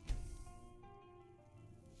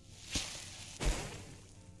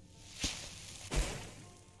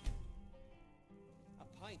 A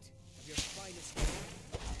pint of your finest.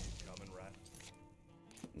 Coming, rat.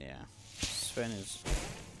 Yeah, Sven is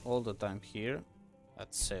all the time here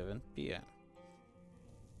at 7 p.m.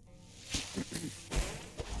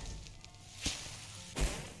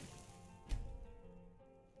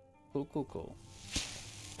 Cool.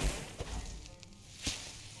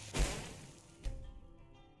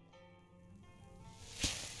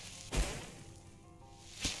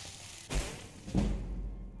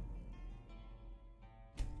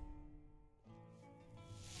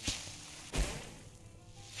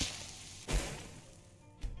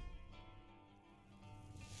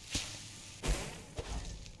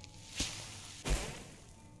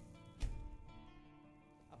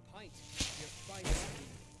 A pint of your finest.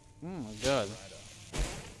 Oh my god.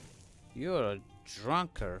 You're a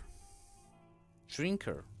drunker.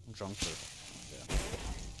 Drinker. Yeah.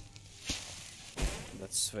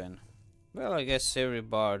 That's Sven. Well, I guess every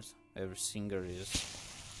bard, every singer is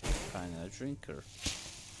kinda a drinker.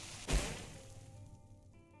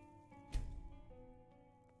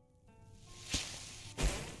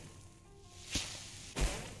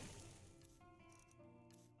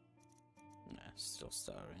 Nah, still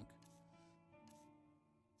starving.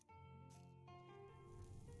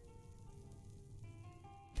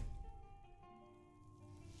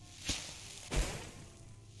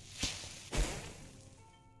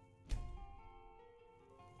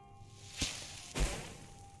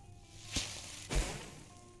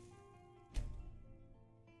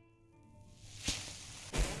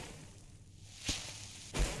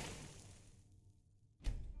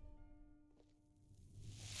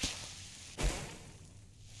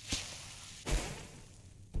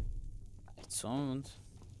 It's owned.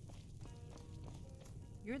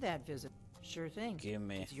 You're that visit. Sure thing. Give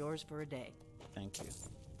me. It's yours for a day. Thank you.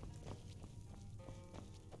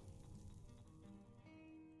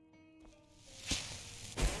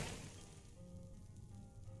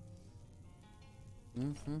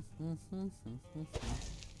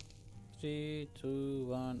 3, 2,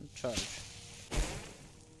 1, charge.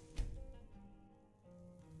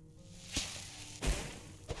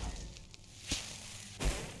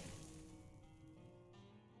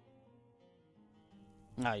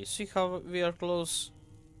 Ah, you see how we are close?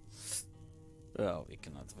 Oh, we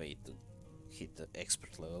cannot wait to hit the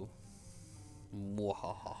expert level.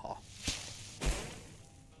 Mwahaha.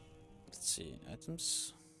 Let's see,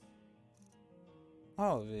 items.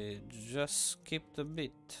 Oh, we just skipped a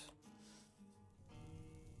bit.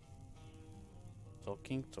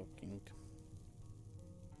 Talking.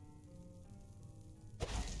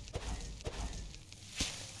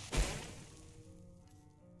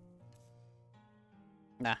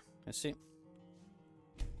 Nah, I see.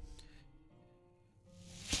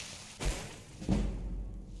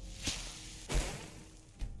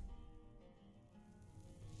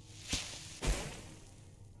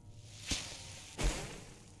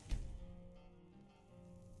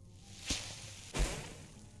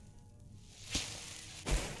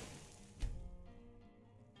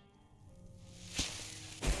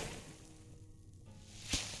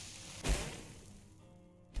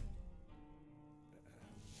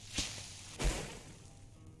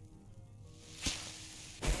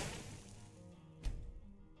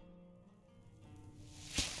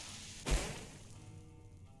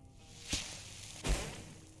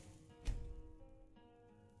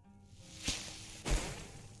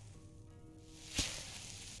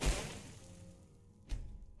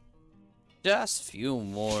 Just few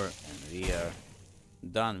more and we are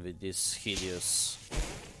done with this hideous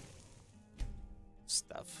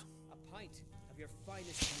stuff. A pint of your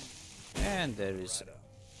finest mead. And there is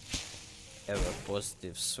ever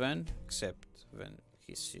positive Sven, except when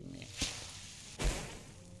he see me.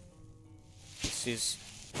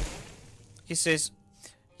 He says,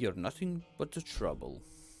 "You're nothing but a trouble."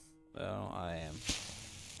 Well, I am.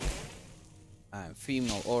 I am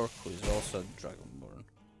female orc who is also dragonborn.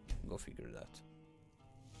 Go figure that.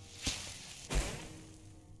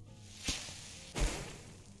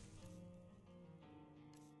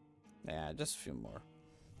 Yeah, just a few more.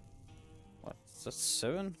 What? That's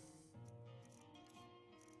 7?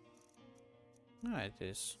 Ah, it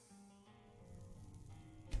is.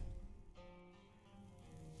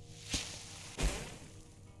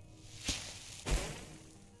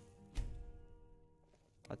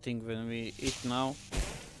 I think when we eat now,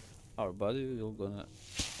 our body will gonna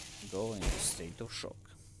go in a state of shock.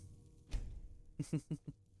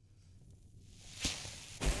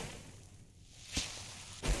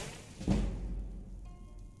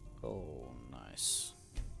 Oh, nice.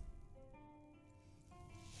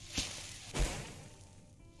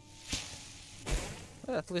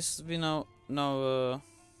 Well, at least we now are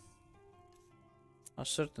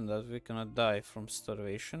certain that we cannot die from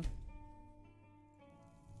starvation.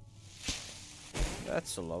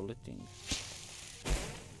 That's a lovely thing.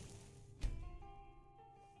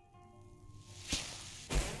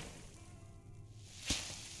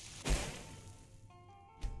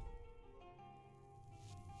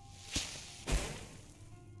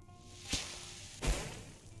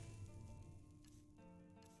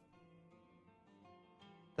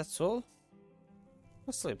 That's all?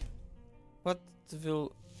 Asleep. What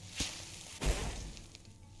will...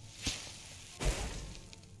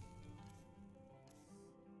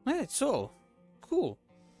 Yeah, it's all. Cool.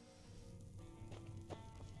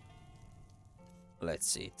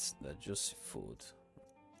 Let's eat the juicy food.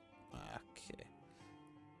 Okay.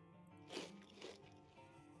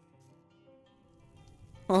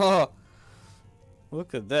 Oh!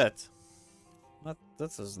 Look at that. That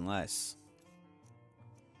was nice.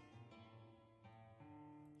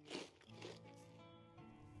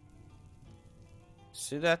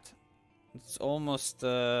 See that? It's almost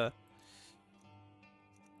full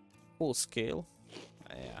scale.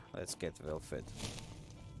 Yeah, let's get well fed.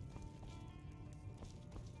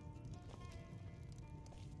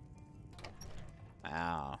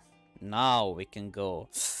 Ah, now we can go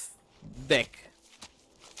back.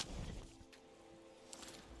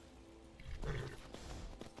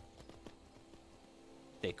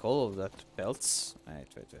 Take all of that pelts.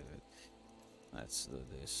 Wait. Let's do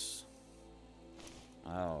this.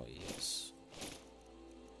 Oh, yes.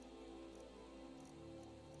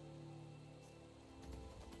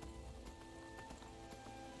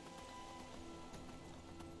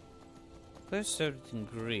 Where's everything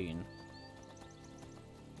green?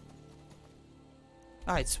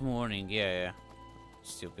 Ah, it's morning. Yeah.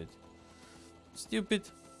 Stupid.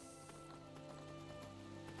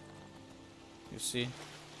 You see?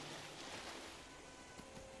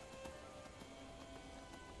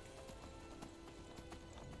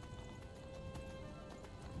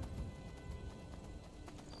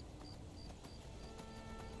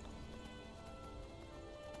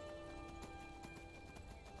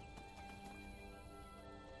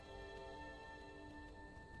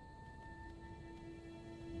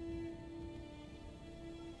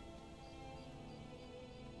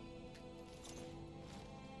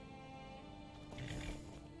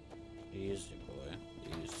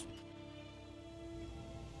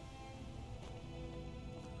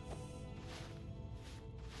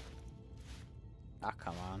 Ah,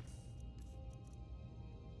 come on.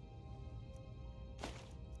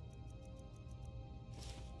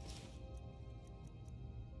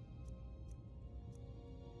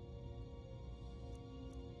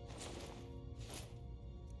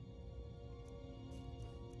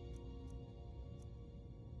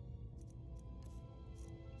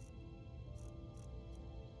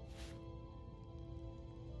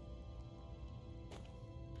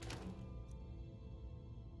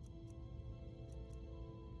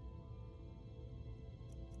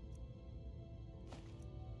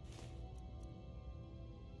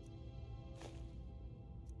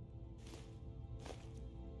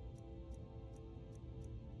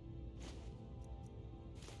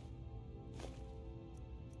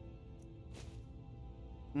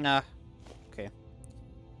 Nah. Okay.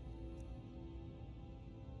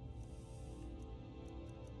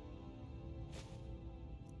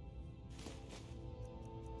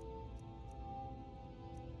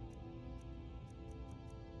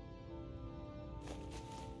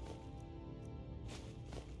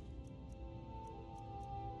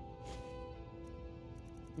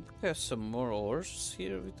 We have some more ores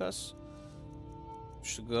here with us. We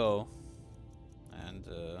should go and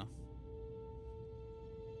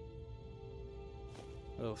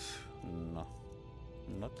oof, no,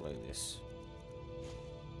 not like this.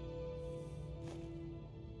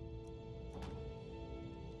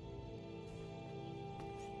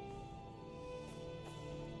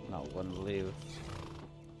 Now I'm gonna leave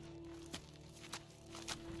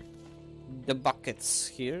the buckets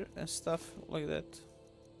here and stuff like that.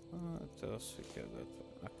 Tell us we can that.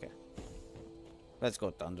 Okay, let's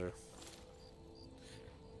go, Thunder.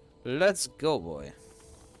 Let's go, boy.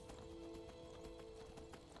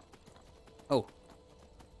 Oh,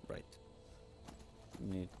 right.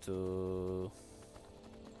 Need to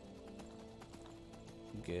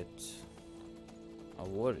get a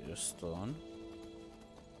warrior stone.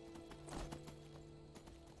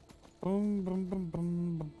 Boom, boom, boom,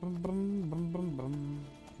 boom, boom, boom, boom, boom, boom, boom.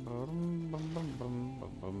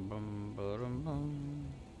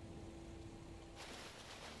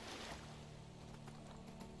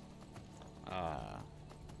 Ah,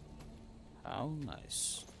 how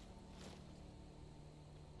nice.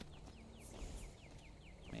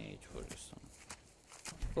 Mage warrior stone.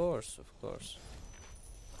 Of course, of course.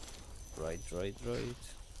 Right.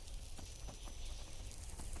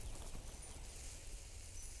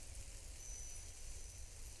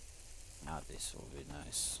 Now this will be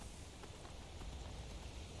nice.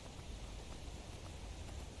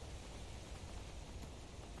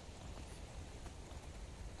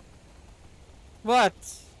 What?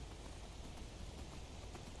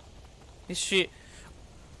 Is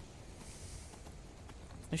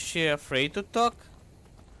she afraid to talk?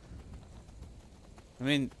 I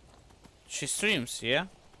mean, she streams, yeah?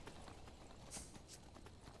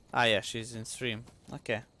 Ah, yeah, she's in stream.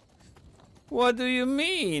 Okay. What do you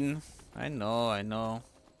mean? I know.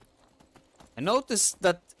 I noticed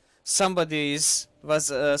that somebody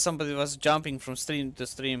was jumping from stream to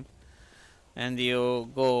stream, and you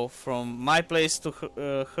go from my place to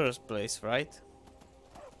her place, right?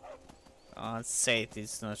 Say it,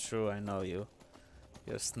 it's not true. I know you.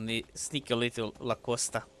 You're sneaky little La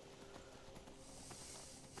Costa.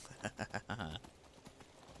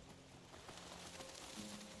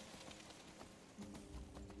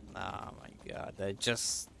 Oh my god, I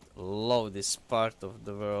just love this part of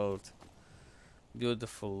the world.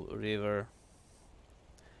 Beautiful river.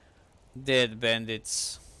 Dead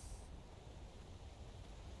bandits.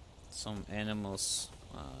 Some animals.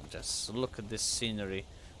 Just look at this scenery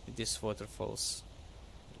with these waterfalls.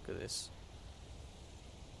 Look at this.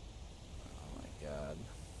 Oh my god.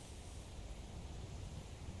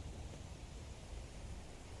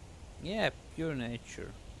 Yeah, pure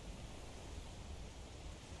nature.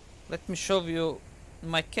 Let me show you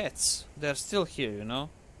my cats. They're still here, you know.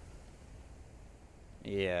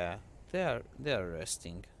 Yeah, they are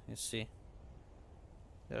resting. You see,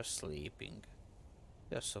 they're sleeping.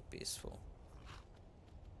 They're so peaceful.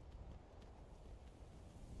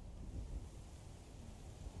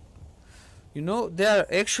 You know, there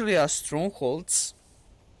actually are strongholds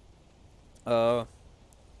in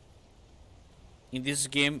this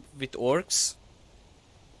game with orcs.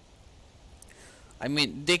 I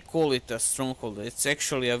mean, they call it a stronghold. It's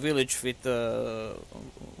actually a village with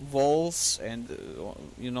walls and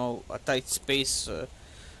you know, a tight space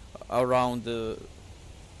around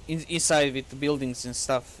inside with buildings and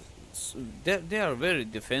stuff. So they are very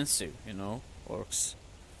defensive, you know, orcs.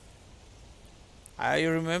 I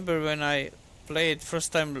remember when I played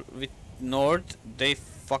first time with Nord, they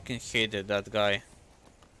fucking hated that guy.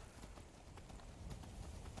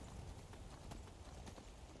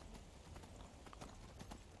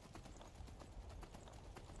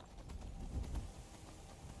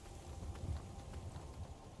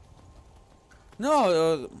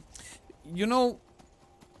 No, you know,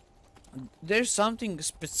 there's something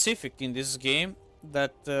specific in this game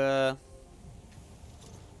that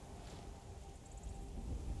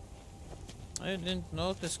I didn't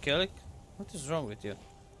notice, Kellic. What is wrong with you?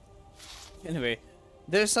 Anyway,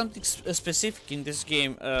 there's something specific in this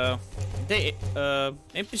game. They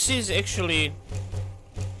NPCs actually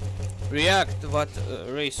react what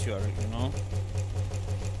race you are, you know.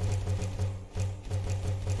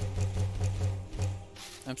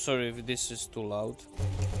 I'm sorry if this is too loud.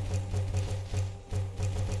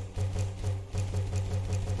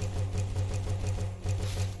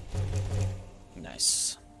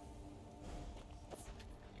 Nice.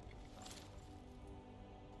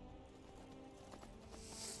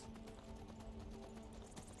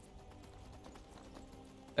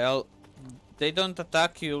 Well, they don't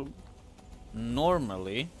attack you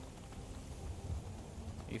normally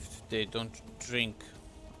if they don't drink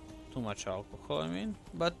too much alcohol, I mean,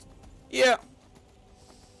 but yeah.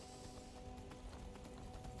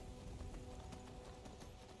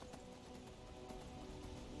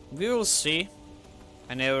 We will see.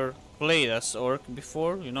 I never played as orc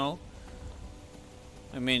before, you know.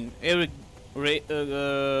 I mean, every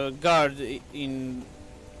guard in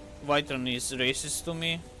Whiterun is racist to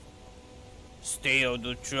me. Stay out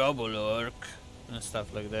of trouble, orc, and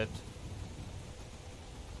stuff like that.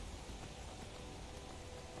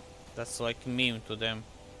 That's like a meme to them.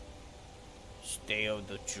 Stay out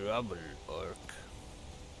of trouble, orc.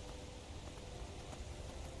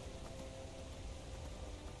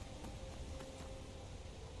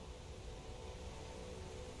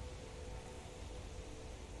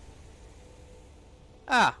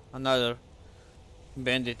 Ah, another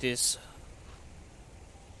bandit is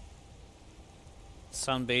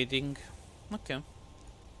sunbathing. Okay.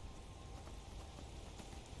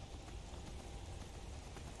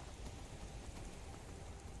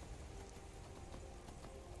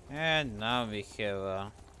 And now we have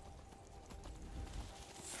a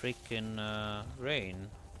freaking rain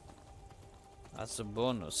as a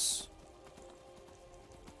bonus.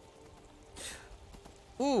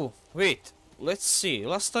 Ooh, wait. Let's see.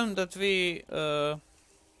 Last time that we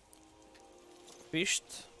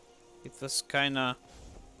fished, it was kinda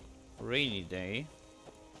rainy day.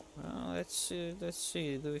 Let's see. Let's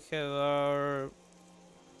see. Do we have our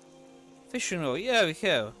fishing rod? Yeah, we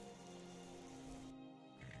have.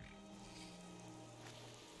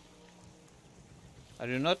 Are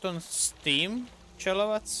you not on Steam,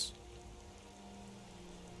 Chelovats?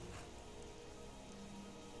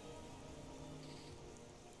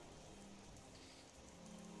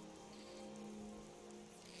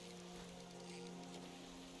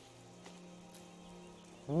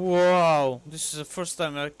 Wow, this is the first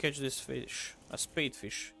time I catch this fish, a spade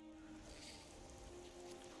fish.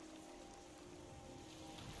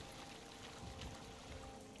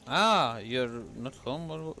 Ah, you're not home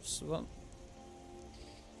or what?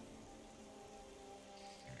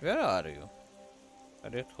 Where are you? Are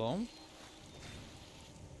you at home?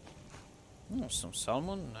 Oh, some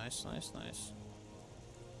salmon. Nice, nice, nice.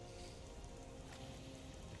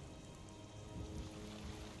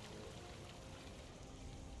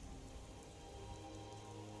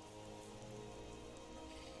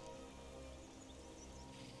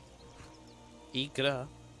 Igra,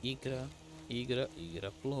 igra, igra,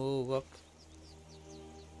 igra, plovak.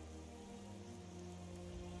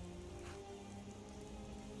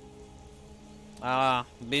 Ah,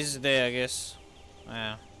 busy day, I guess.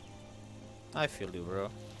 Yeah. I feel you, bro.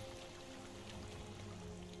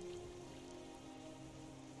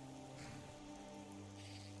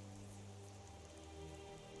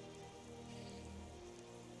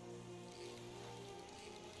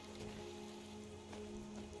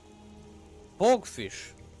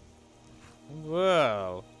 Bogfish.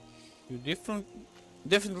 Wow. You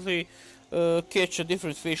definitely catch a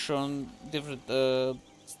different fish on different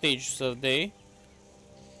stages of day.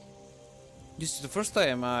 This is the first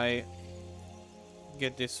time I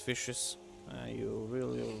get these fishes. You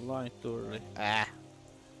really line too early. Ah.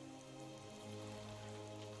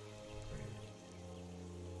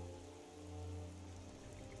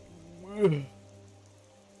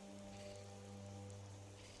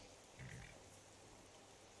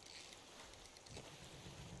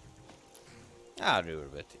 Ah, River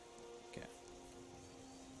Betty. Okay.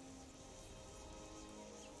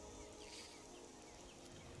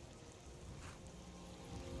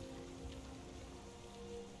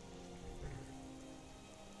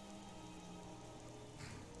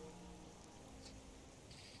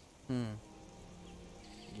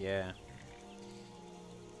 Yeah.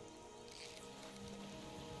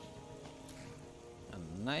 A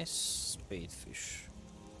nice bait fish.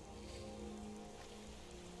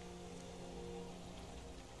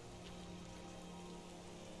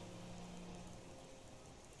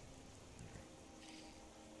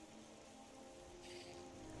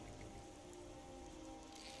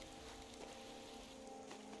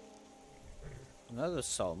 Another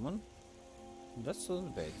salmon. That's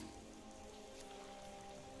not bad.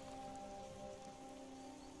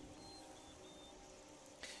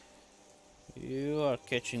 You are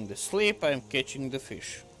catching the sleep, I'm catching the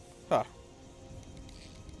fish. Ha.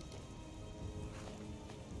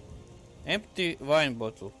 Empty wine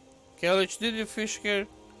bottle. Kellage, did you fish here?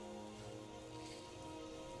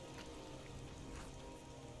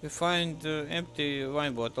 We find empty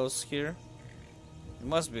wine bottles here. You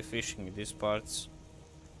must be fishing in these parts.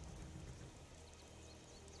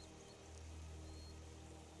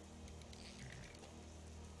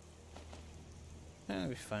 And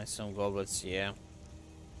we find some goblets, yeah.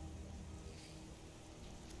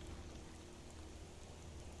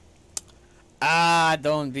 Ah,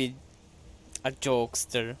 don't be a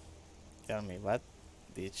jokester. Tell me, what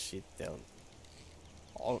did she tell?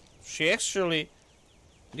 Oh, she actually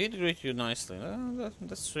did greet you nicely.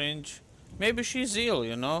 That's strange. Maybe she's ill,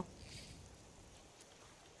 you know?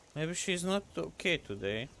 Maybe she's not okay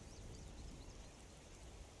today.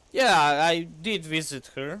 Yeah, I did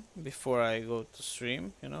visit her before I go to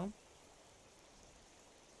stream, you know?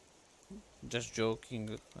 Just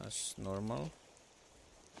joking as normal.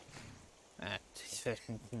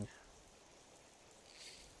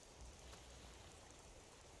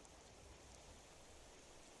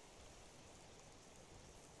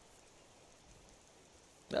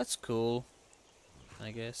 That's cool,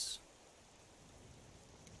 I guess.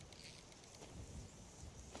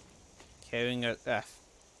 Having a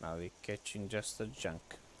now we're catching just the junk.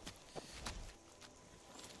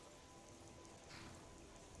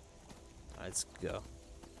 Let's go.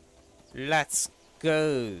 Let's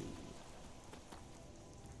go.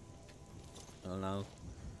 Oh no.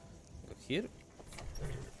 Go here.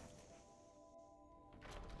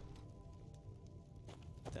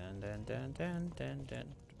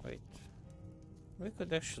 Dun. Wait. We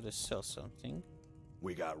could actually sell something.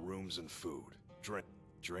 We got rooms and food.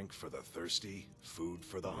 Drink for the thirsty, food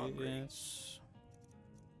for the hungry. Yes.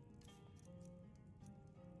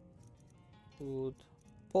 Food.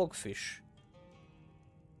 Pogfish.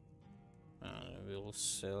 We'll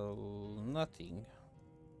sell nothing.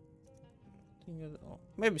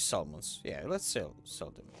 Maybe salmons. Yeah, let's sell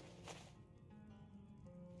them.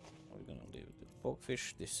 We're gonna leave the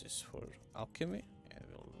pogfish. This is for alchemy. Yeah,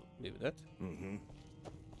 we'll leave that.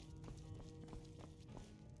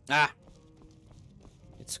 Ah!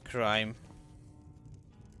 It's a crime.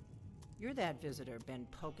 You're that visitor been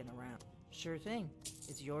poking around. Sure thing.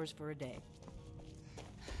 It's yours for a day.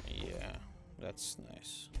 Yeah, that's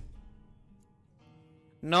nice.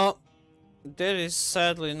 No, there is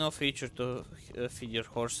sadly no feature to feed your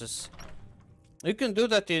horses. You can do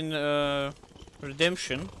that in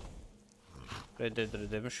Redemption. Red Dead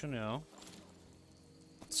Redemption, you know.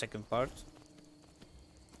 Second part.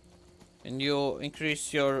 And you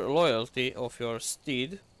increase your loyalty of your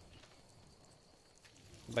steed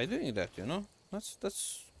by doing that, you know.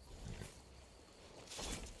 That's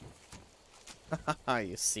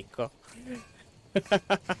you sicko.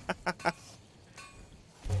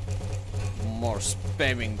 More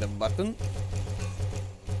spamming the button.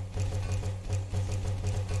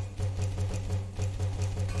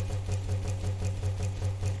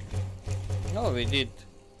 Oh, we did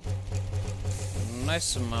a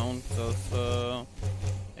nice amount of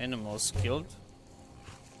animals killed.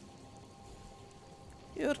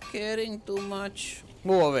 You're caring too much.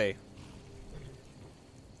 Move away.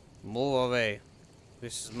 Move away.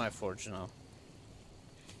 This is my forge now.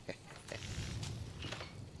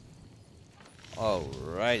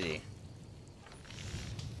 Alrighty.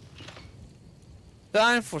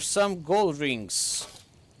 Time for some gold rings.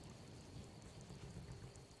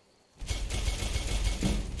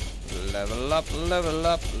 Level up, level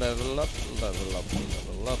up, level up, level up,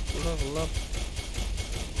 level up, level up.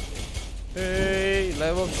 Hey,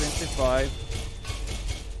 level 25.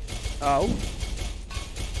 Ow.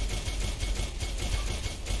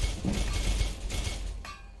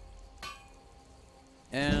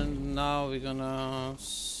 And now we're gonna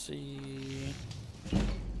see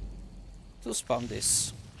to spam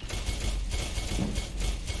this.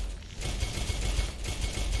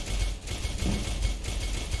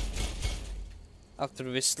 After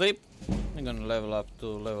we sleep, we're gonna level up to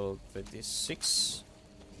level 26.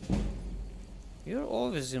 You're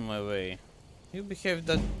always in my way. You behave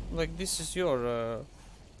that like this is your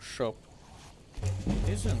shop. It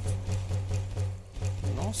isn't.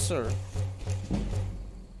 No, sir.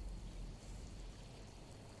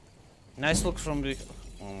 Nice look from the...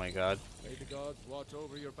 Oh my god. May the gods watch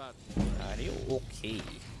over your battle. Are you okay?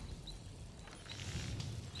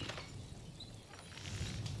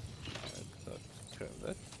 I got to grab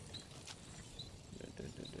that.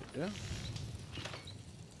 Da.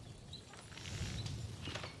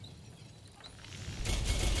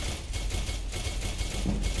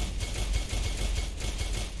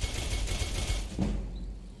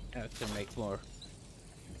 I have to make more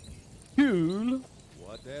fuel.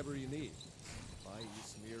 Whatever you need. Buy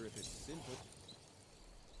Ysmir if it's simple.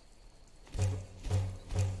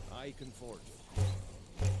 I can forge it.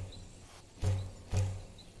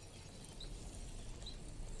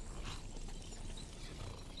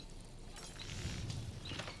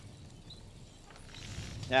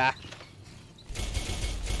 Ah.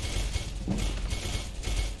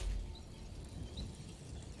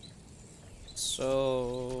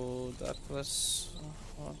 So that was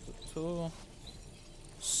 1, 2,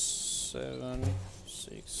 7,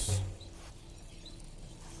 6.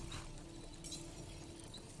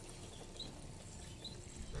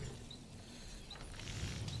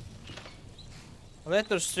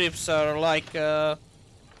 Letter strips are like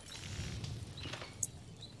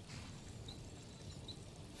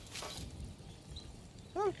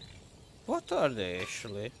what are they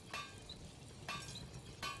actually?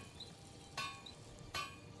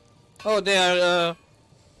 Oh, they are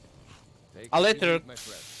Take a what you letter need, my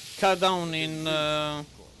friend. cut down in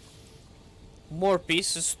more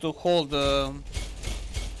pieces to hold the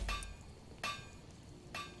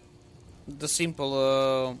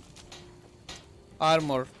simple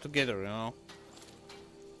armor together, you know.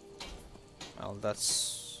 Well,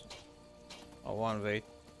 that's one way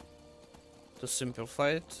to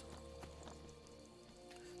simplify it.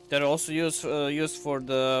 They're also used for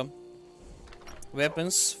the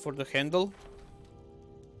weapons, for the handle.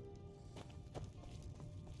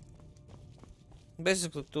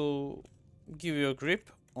 Basically to give you a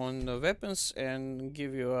grip on the weapons and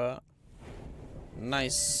give you a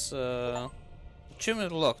nice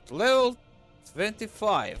achievement locked. Level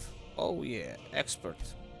 25. Oh yeah, expert.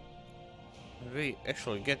 We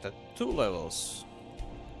actually get 2 levels.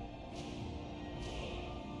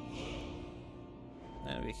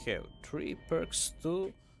 And we have 3 perks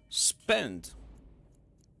to spend.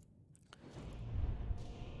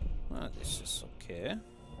 This is okay.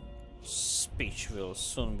 Speech will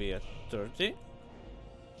soon be at 30.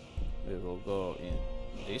 We will go in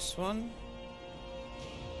this one.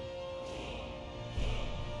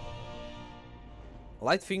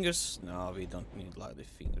 Light fingers? No, we don't need light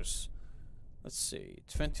fingers. Let's see,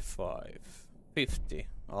 25, 50.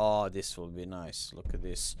 Oh, this will be nice. Look at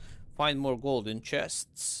this. Find more gold in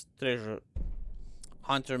chests. Treasure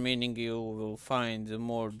hunter, meaning you will find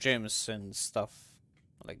more gems and stuff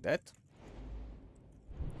like that.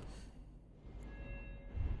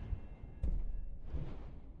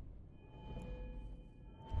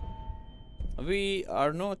 We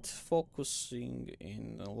are not focusing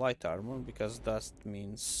in light armor because that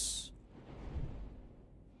means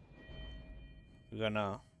we're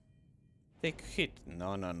gonna take a hit.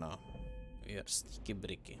 No, no, no. We are sticky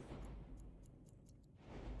bricky.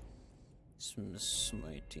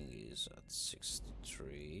 Smiting is at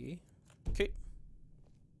 63. Okay.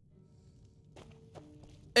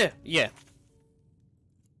 Yeah.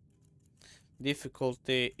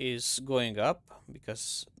 Difficulty is going up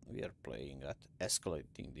because we are playing at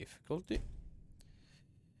escalating difficulty.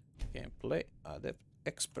 Can play adept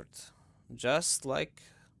expert, just like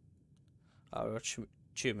our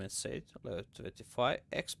achievement said, level 25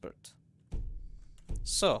 expert.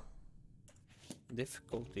 So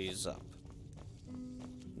difficulty is up,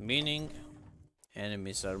 meaning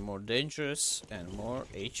enemies are more dangerous and more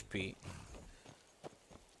HP.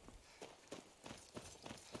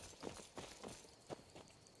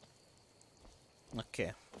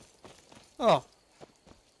 Okay. Oh,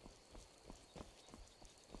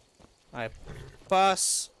 I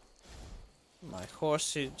pass my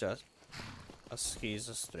horsey just as he's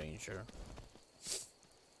a stranger.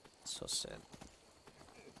 So sad.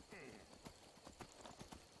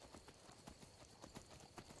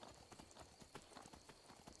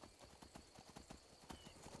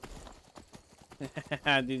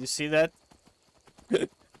 Did you see that?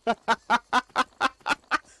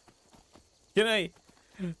 Can I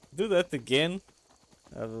do that again?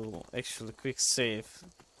 I will actually quick save.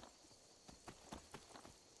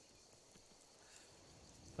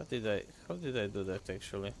 How did I do that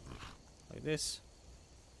actually? Like this?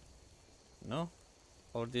 No?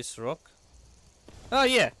 Or this rock? Oh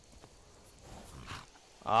yeah!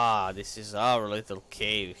 Ah, this is our little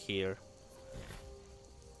cave here.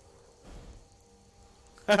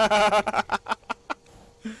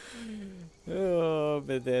 Oh,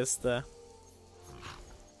 Bethesda.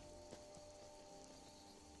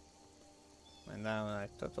 And now I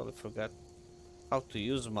totally forgot how to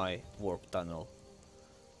use my warp tunnel.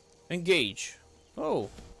 Engage! Oh!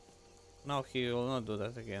 Now he will not do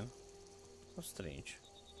that again. So strange.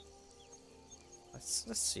 Let's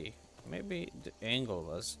see. Maybe the angle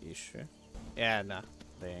was issue. Yeah, nah,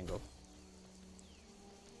 the angle.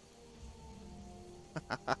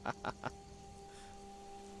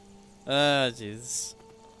 Ah, jeez.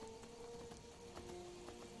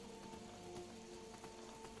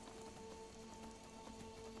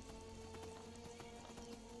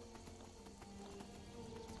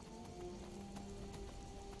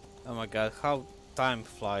 Oh my god, how time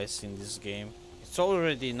flies in this game. It's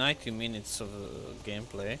already 90 minutes of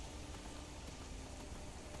gameplay.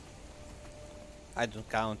 I don't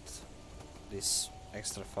count this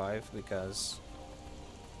extra 5 because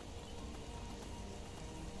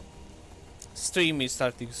stream is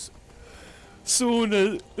starting soon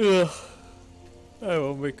and I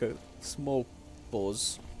will make a small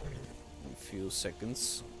pause in a few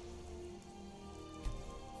seconds.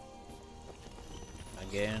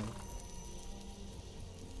 Again.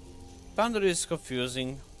 Thunder is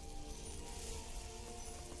confusing.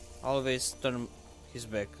 Always turn his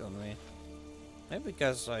back on me. Maybe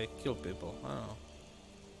because I kill people, I don't know.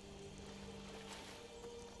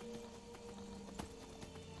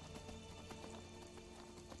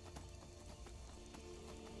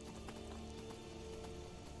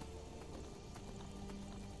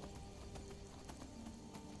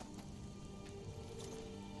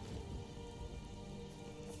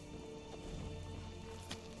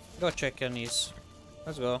 Go check your knees.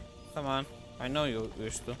 Let's go. Come on. I know you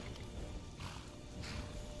wish to.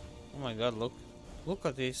 Oh my god, look. Look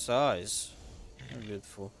at his eyes. They're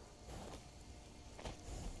beautiful.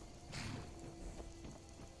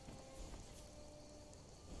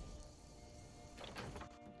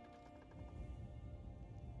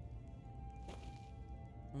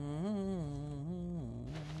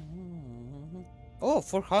 Oh,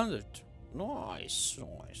 400. Nice,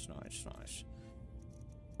 nice, nice, nice.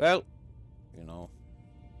 Well, you know.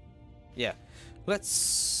 Yeah. Let's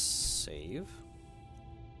save.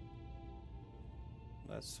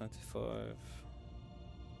 That's 25.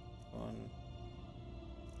 1.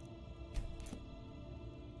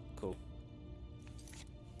 Cool.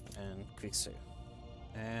 And quick save.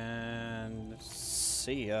 And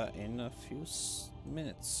see ya in a few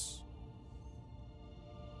minutes.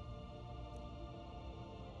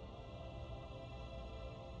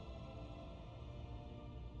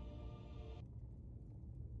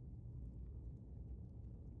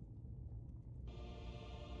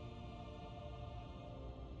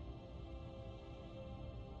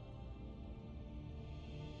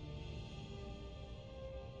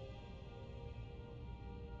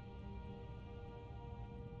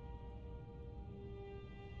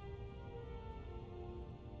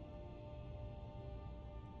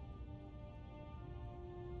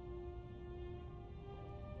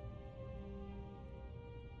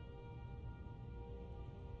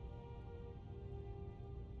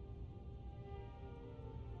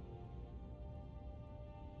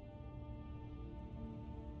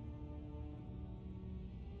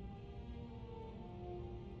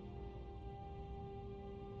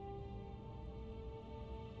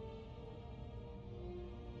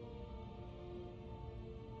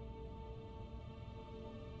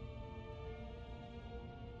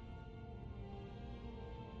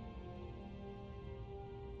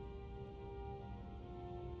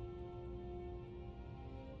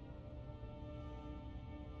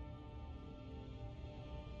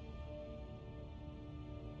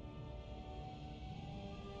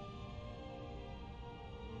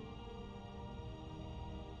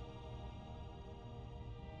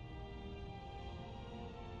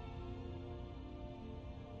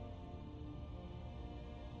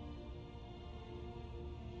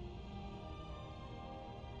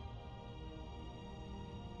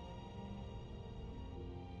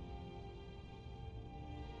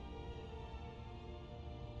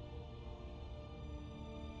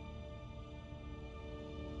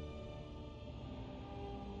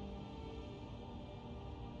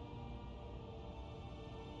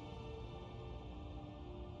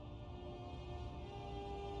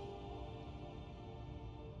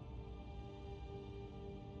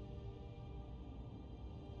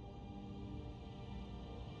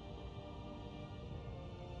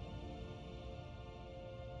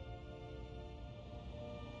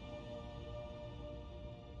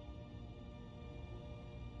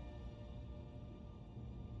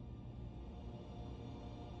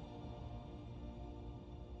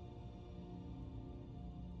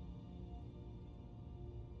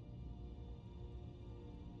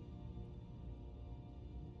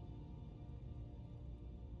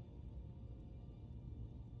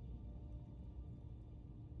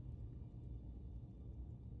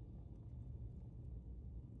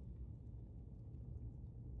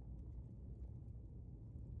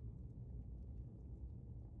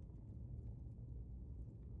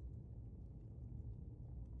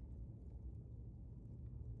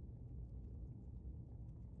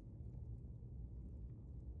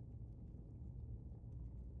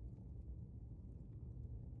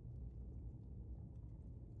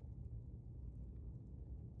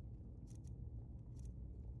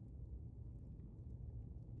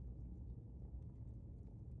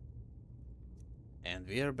 And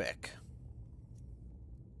we are back.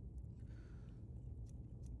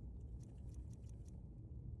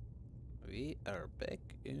 We are back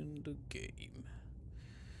in the game.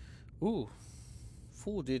 Ooh,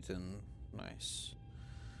 food eaten. Nice.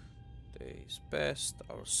 Days passed,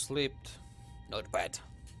 hours slipped. Not bad.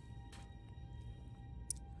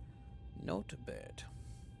 Not bad.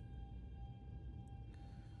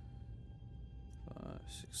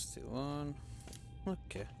 561.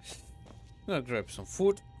 Okay. Gonna grab some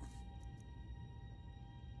food.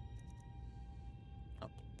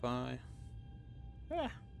 Apple pie.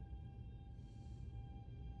 Ah.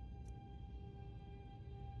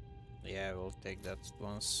 Yeah, we'll take that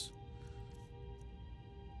once.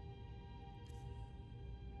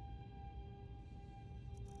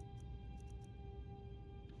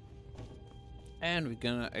 And we're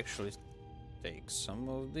gonna actually take some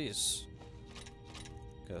of this.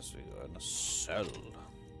 Because we're gonna sell.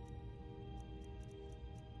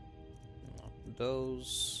 Not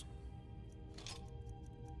those.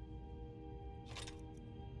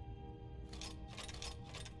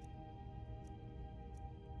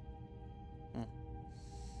 Am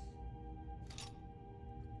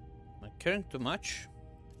I carrying too much?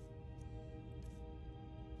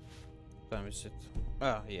 What time is it?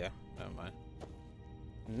 Ah, yeah, never mind.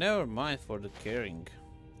 Never mind for the carrying.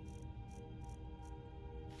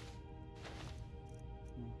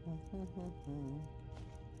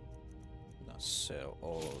 Now sell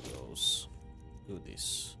all of those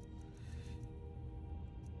goodies.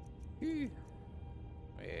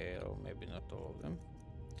 Well, maybe not all of them.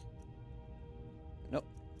 Nope,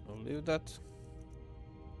 I'll leave that.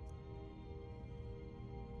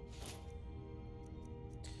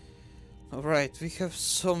 Alright, we have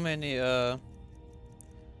so many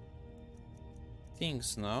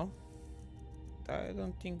things now. I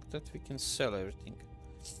don't think that we can sell everything.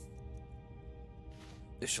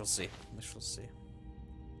 We shall see. We shall see.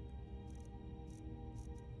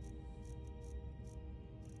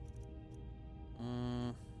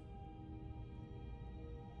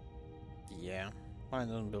 Yeah, I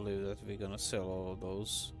don't believe that we're gonna sell all of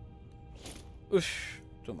those. Oof,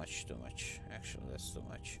 too much, too much. Actually, that's too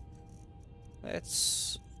much.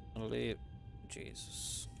 Let's leave.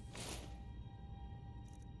 Jesus.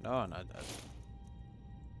 No, not that.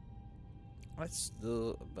 Let's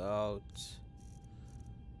do about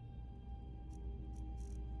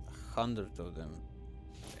 100 of them.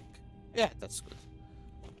 Yeah, that's good.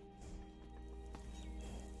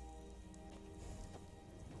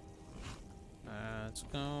 Let's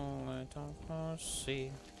go. Let us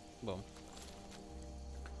see. Boom.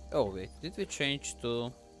 Oh wait, did we change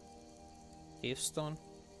to Heavestone?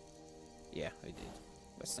 Yeah, we did.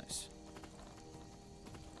 That's nice.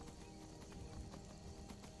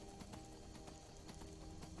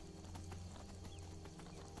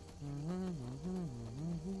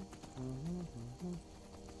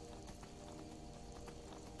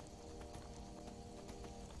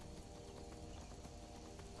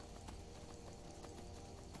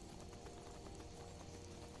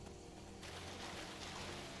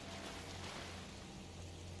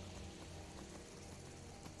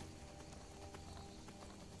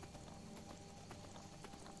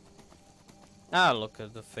 Ah, look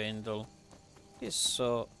at the Fendel. He's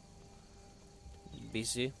so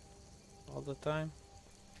busy all the time.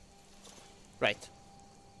 Right.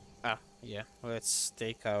 Ah, yeah. Let's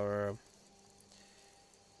take our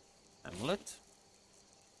amulet.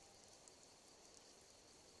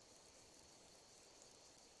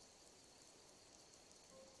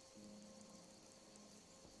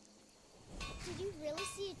 Did you really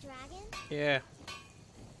see a dragon? Yeah.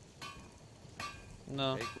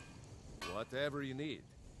 No. Take whatever you need.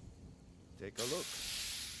 Take a look.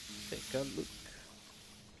 Take a look.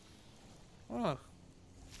 Oh,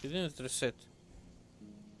 he didn't reset.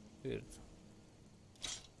 Weird.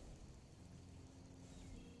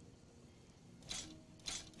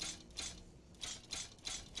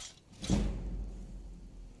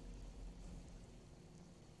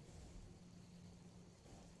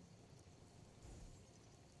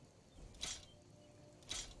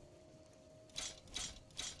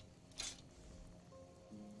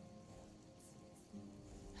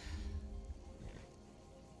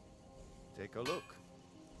 Take a look.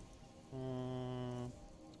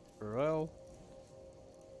 Royal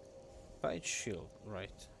Fight Shield,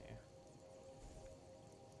 right? Yeah.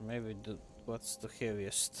 Maybe what's the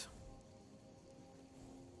heaviest?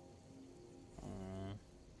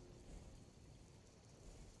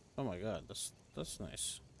 Oh my god, that's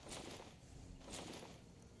nice.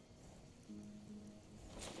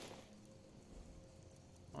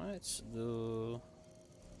 Let's do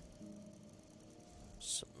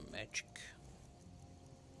Some magic.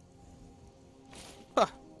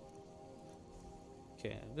 Ha!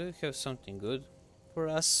 Okay, do we have something good for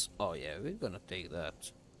us? Oh yeah, we're gonna take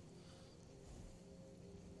that.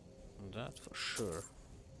 That for sure.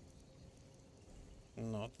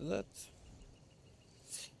 Not that.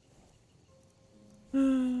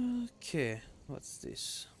 Okay, what's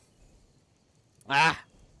this? Ah!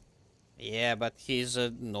 Yeah, but he's a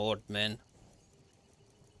Northman.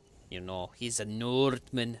 You know, he's a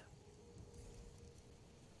Northman.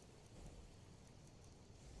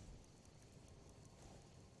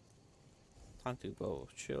 Hunting bow,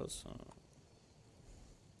 chills.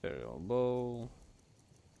 Imperial bow.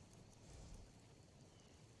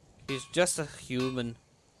 He's just a human.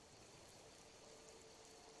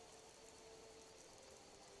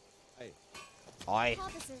 Oi.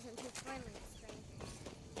 Papas isn't too friendly with strangers.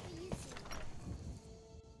 But you seem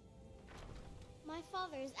My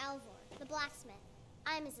father is Alvor, the blacksmith.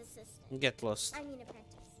 I'm his assistant. Get lost. I mean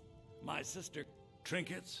apprentice. My sister.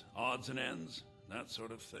 Trinkets, odds and ends, that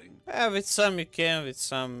sort of thing. Yeah, with some you can, with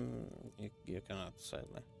some you cannot,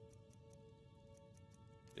 sadly.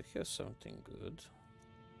 Do you have something good?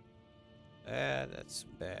 That's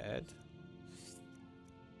bad.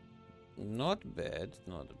 Not bad,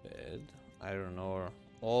 not bad. Iron ore,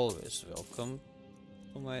 always welcome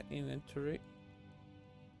to my inventory.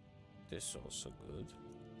 This also good.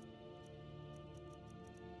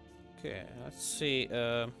 Okay, let's see.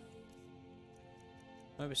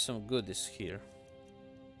 Maybe some goodies here.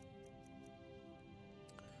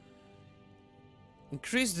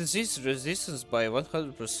 Increase disease resistance by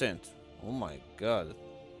 100%. Oh my god.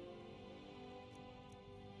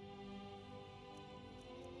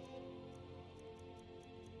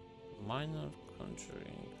 Minor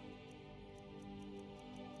conjuring.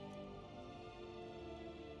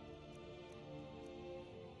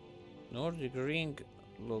 Nordic ring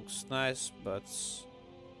looks nice, but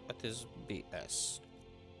that is BS.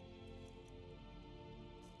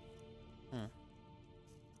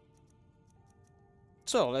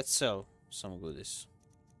 So let's sell some goodies.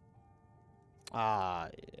 Ah,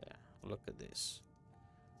 yeah. Look at this.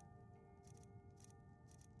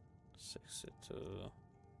 62.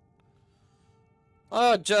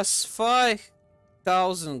 Oh, just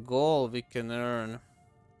 5,000 gold we can earn.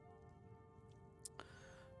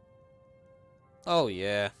 Oh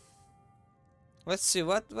yeah. Let's see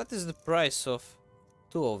what is the price of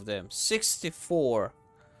two of them. 64.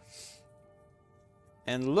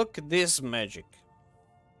 And look at this magic.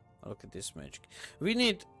 Look at this magic. We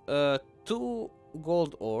need 2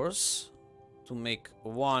 gold ores to make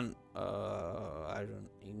 1 iron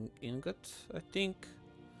ingot, I think.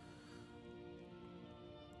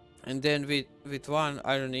 And then with 1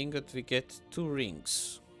 iron ingot we get 2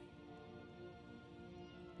 rings.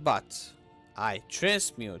 But I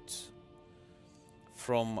transmute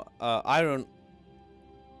from iron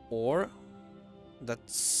ore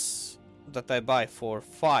that I buy for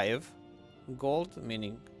 5 gold,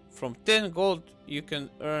 meaning from 10 gold you can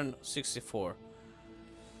earn 64.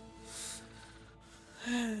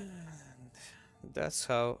 That's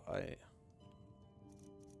how I...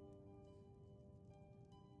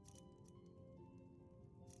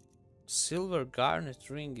 Silver garnet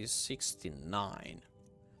ring is 69.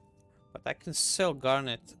 But I can sell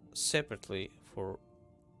garnet separately for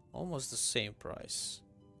almost the same price.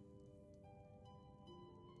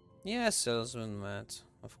 Yeah, salesman, Matt,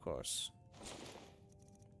 of course.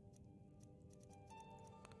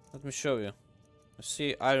 Let me show you. You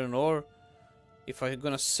see iron ore, if I'm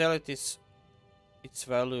gonna sell it, its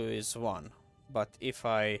value is 1. But if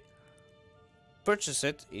I purchase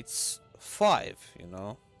it, it's 5, you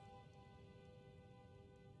know.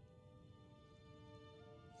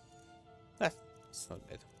 That's not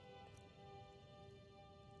bad.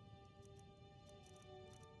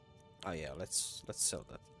 Oh yeah, let's sell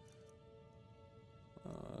that.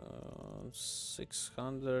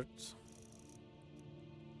 600.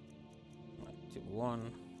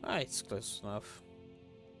 91. Ah, it's close enough.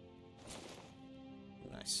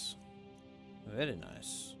 Nice. Very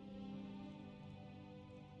nice.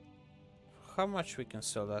 How much we can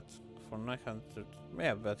sell that? For 900.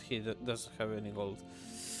 Yeah, but he doesn't have any gold.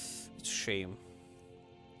 It's a shame.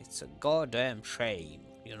 It's a goddamn shame,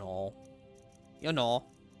 you know. You know.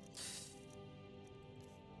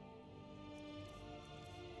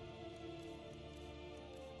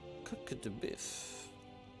 Cook the beef.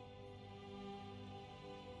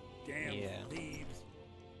 Damn Yeah. thieves.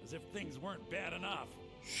 As if things weren't bad enough.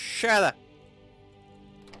 Shut up.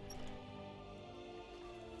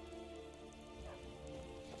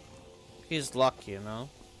 He's lucky, you know.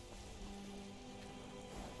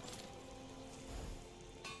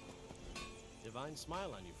 fine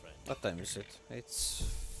smile on you, friend. What time is it? It's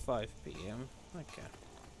 5 p.m. Okay.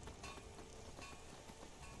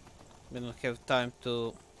 We don't have time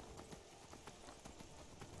to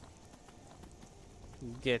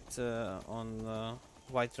get on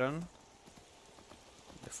White Run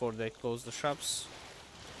before they close the shops.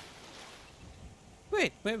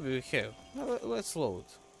 Wait, maybe we have. Let's load.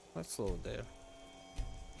 Let's load there.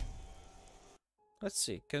 Let's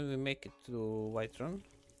see, can we make it to White Run?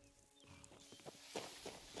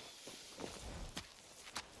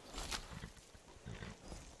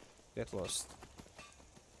 Get lost,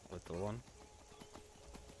 little one.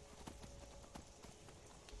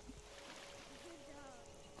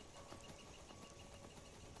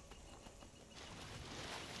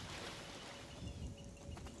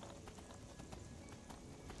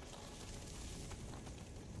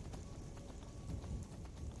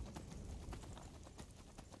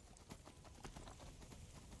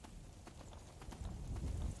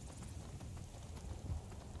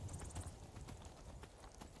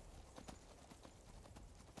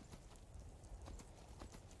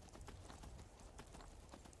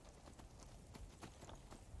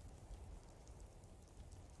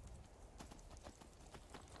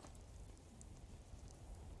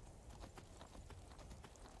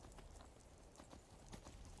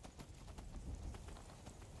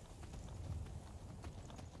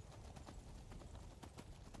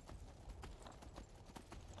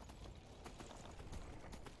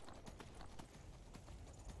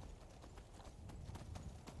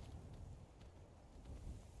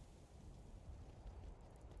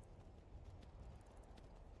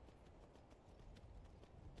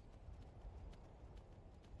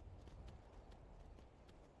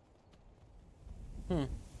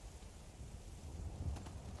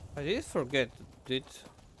 I did forget, did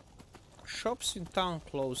shops in town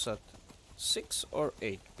close at 6 or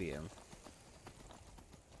 8 p.m?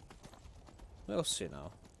 We'll see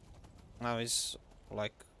now. Now it's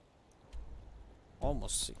like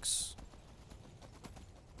almost 6.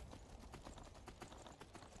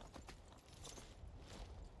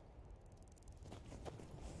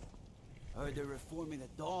 Heard they're reforming the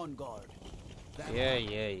Dawn Guard.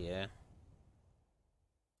 Yeah.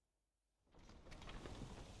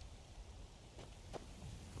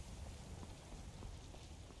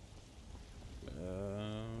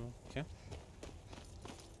 Okay.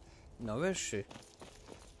 Now where's she?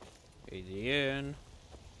 ADN.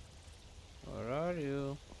 Where are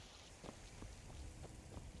you?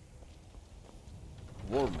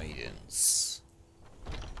 War Maidens.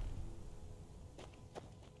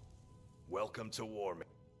 Welcome to War.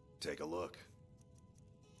 Take a look.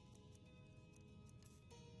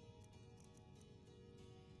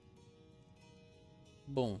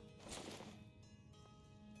 Boom.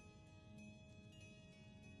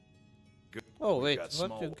 Good. Oh We've wait, got what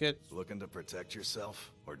small. you get? Looking to protect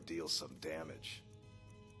yourself or deal some damage?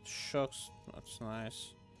 Shocks, that's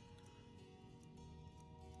nice.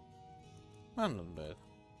 I'm not bad.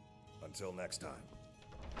 Until next time.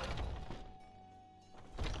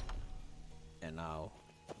 And now,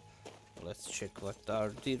 let's check what our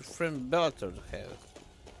dear friend Bellator have.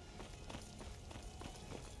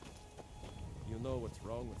 You know what's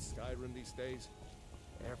wrong with Skyrim these days?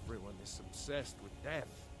 Everyone is obsessed with death.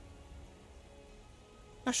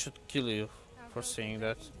 I should kill you for saying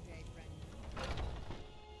that.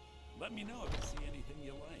 Let me know if you see anything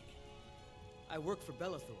you like. I work for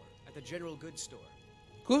Bellator at the general goods store.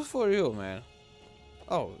 Good for you, man.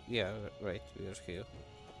 Oh, yeah, right, we're here.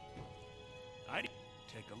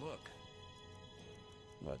 Take a look.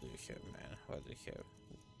 What do you have, man? What do you have?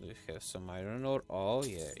 Do you have some iron ore? Oh,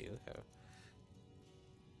 yeah, you have.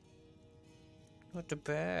 Not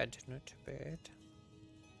bad, not bad.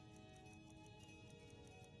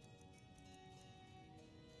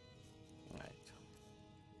 Right.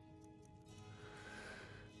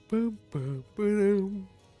 Bum bum ba-dum.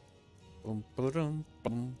 Bum ba-dum,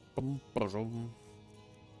 bum bum ba-dum.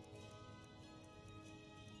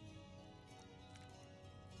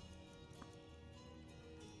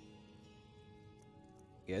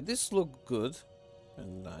 Yeah, this looked good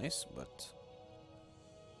and nice, but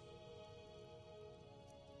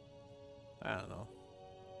I don't know.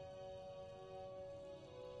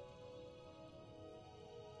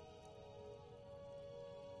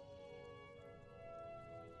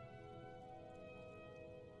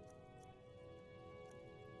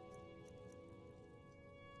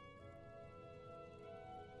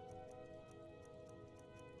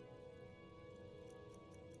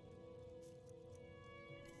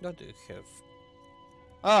 What do you have?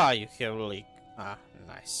 Ah, you have leak. Ah,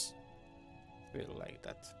 nice. We like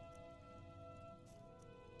that.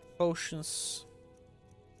 Potions.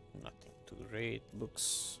 Nothing to read.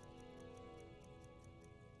 Books.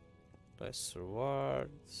 Less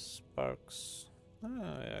rewards. Sparks.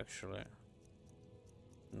 Actually,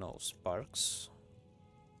 no sparks.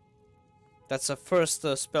 That's a first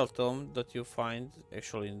spell tome that you find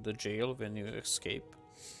actually in the jail when you escape.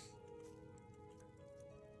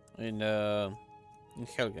 In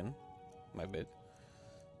Helgen, my bad.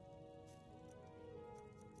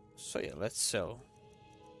 So yeah, let's sell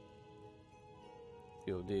a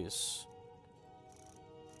few of these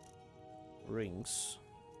rings.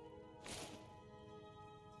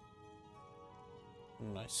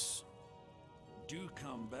 Nice. Do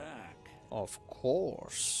come back. Of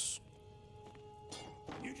course.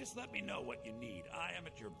 You just let me know what you need. I am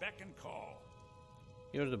at your beck and call.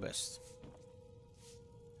 You're the best.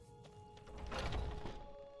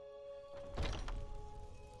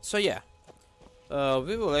 So yeah,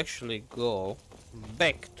 we will actually go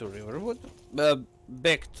back to Riverwood,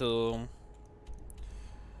 back to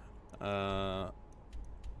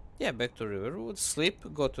back to Riverwood, sleep,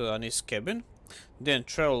 go to Annie's cabin, then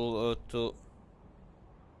travel to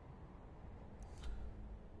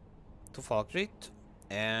Falkreath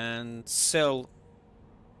and sell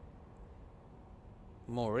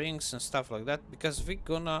more rings and stuff like that, because we're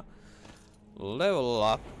gonna level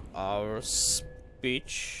up our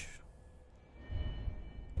speech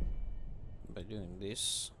by doing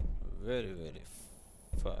this very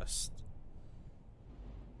fast.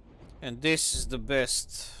 And this is the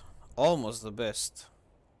best, almost the best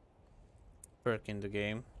perk in the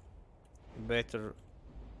game. Better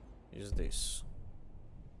is this.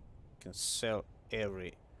 You can sell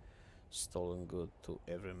every stolen good to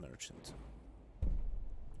every merchant.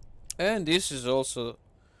 And this is also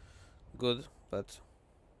good, but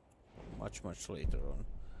much later on.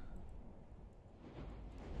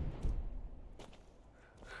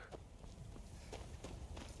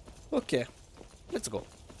 Okay, let's go.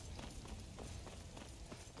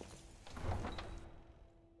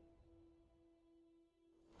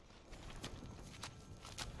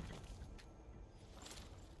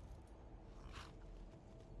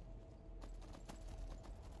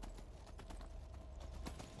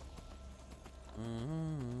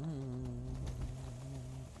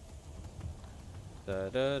 Da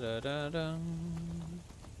da da da da.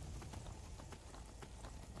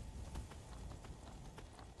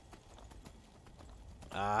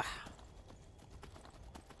 Ah,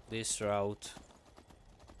 this route,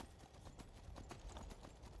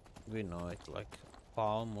 we know it like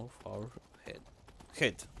palm of our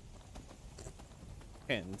hand.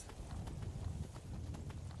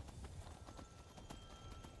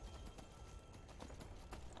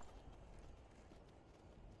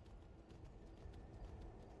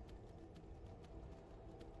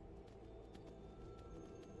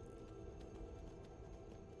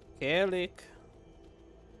 Kellic.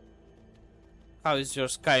 How is your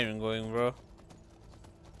Skyrim going, bro?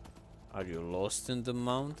 Are you lost in the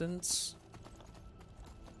mountains?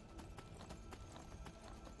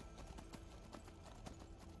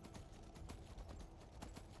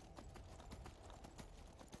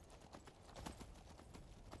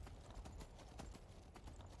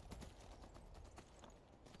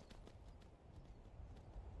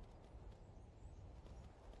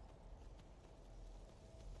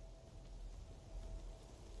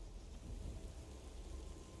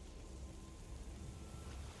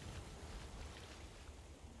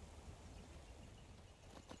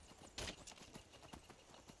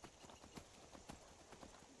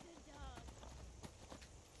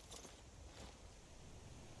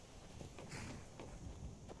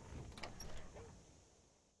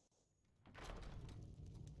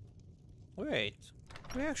 Wait,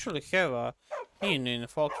 we actually have a inn in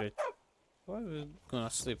Falkreath. Why are we gonna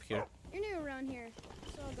sleep here? You're new around here,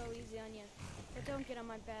 so I'll go easy on you. But don't get on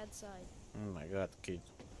my bad side. Oh my god, kid.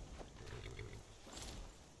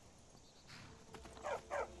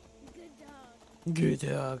 Good dog. Good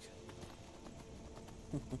dog.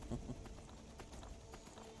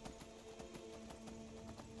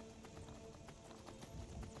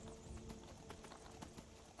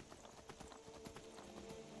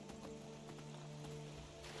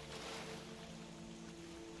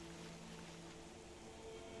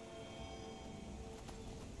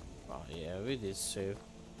 Oh yeah, we did save.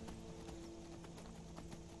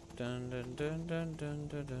 Dun dun dun dun dun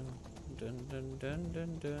dun dun dun dun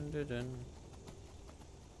dun dun dun dun.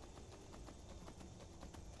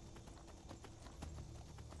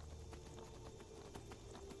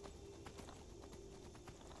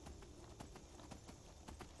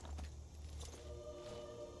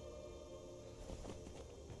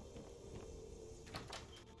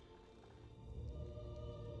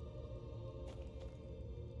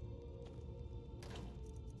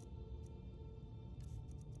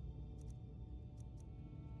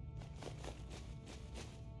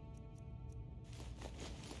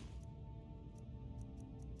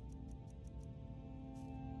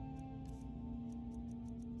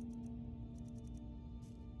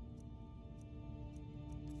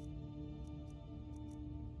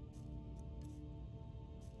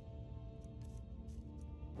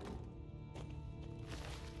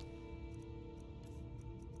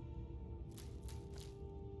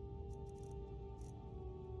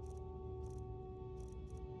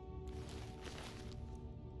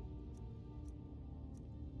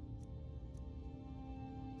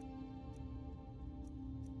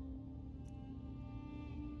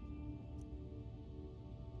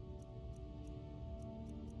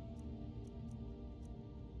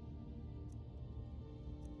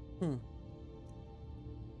 Hmm.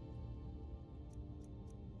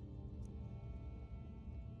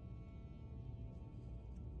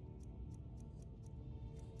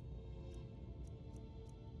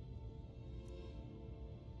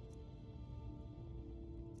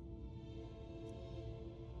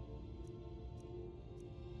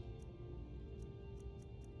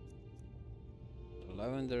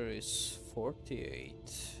 Lavender is 48.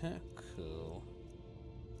 Cool.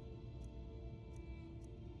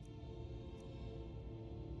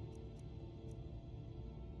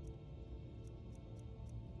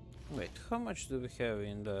 Wait, how much do we have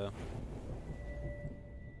in the...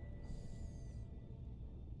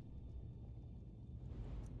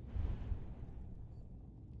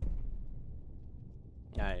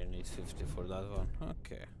 I need 50 for that one.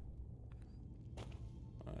 Okay.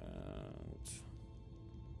 And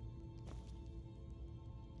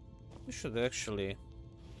we should actually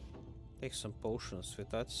take some potions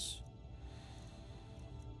with us.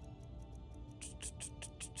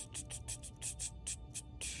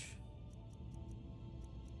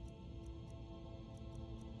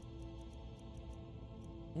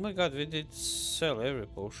 Oh my god, we did sell every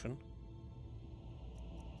potion.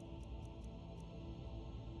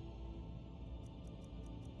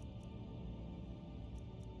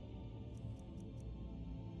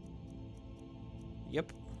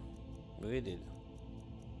 Yep, we did.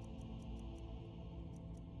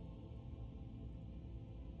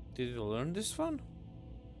 Did we learn this one?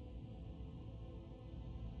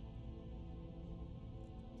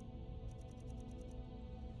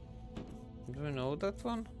 Do we know that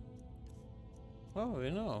one? Oh, we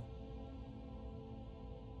know.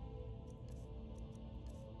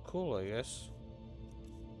 Cool, I guess.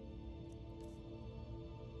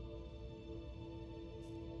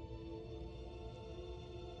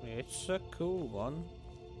 It's a cool one.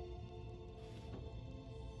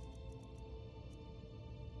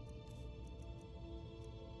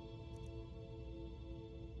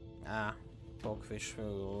 Ah, dogfish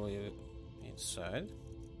will live inside.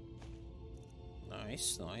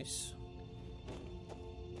 Nice, nice.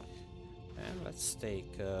 And let's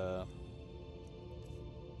take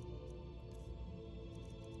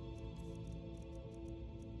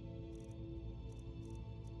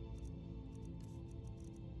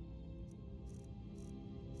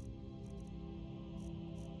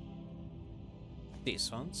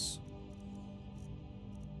these ones.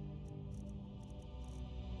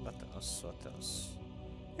 What else? What else?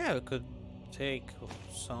 Yeah, we could take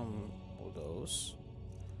some of those.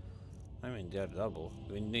 I mean, they're double.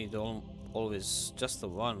 We need always just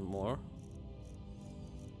one more.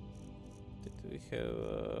 Did we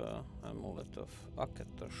have amulet of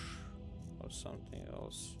Akatosh or something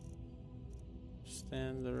else?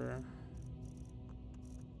 Standard.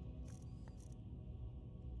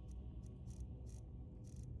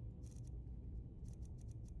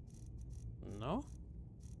 No?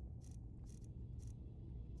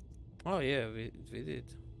 Oh yeah, we did.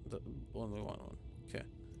 The only one. Okay.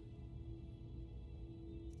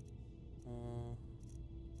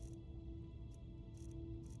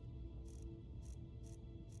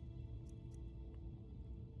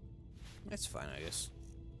 It's fine, I guess.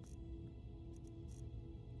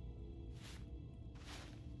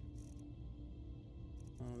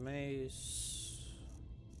 Maze.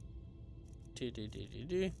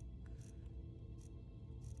 D.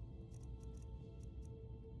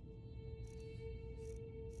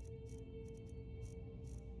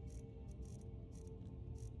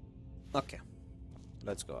 Okay,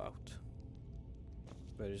 let's go out.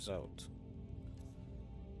 Where is out?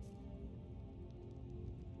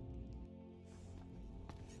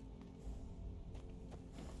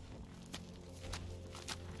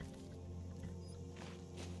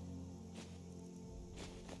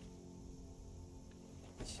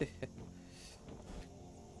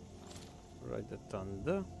 Right, the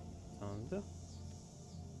thunder.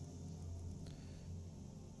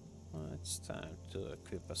 It's time to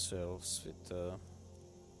equip ourselves with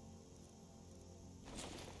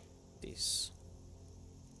this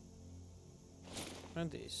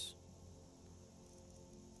and this.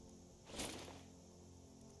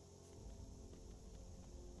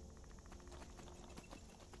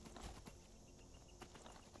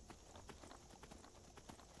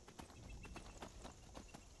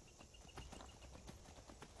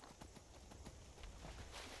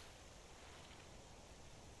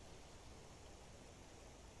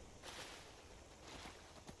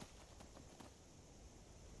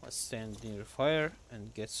 Stand near fire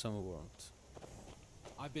and get some warmth.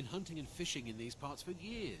 I've been hunting and fishing in these parts for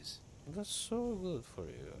years. That's so good for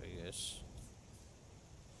you, I guess.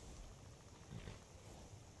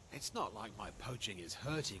 It's not like my poaching is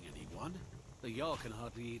hurting anyone. The Jarl can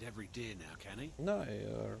hardly eat every deer now, can he? No,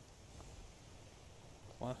 you're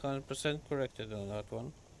 100% corrected on that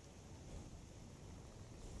one.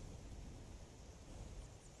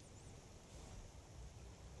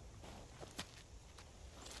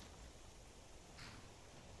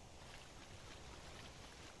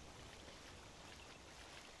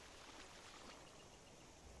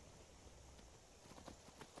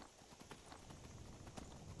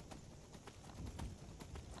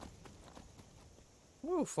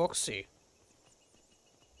 Ooh, Foxy.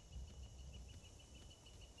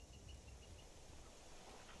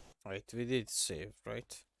 Right, we did save,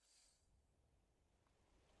 right?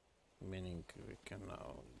 Meaning we can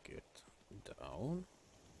now get down.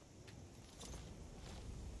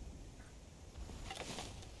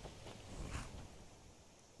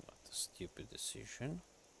 What a stupid decision.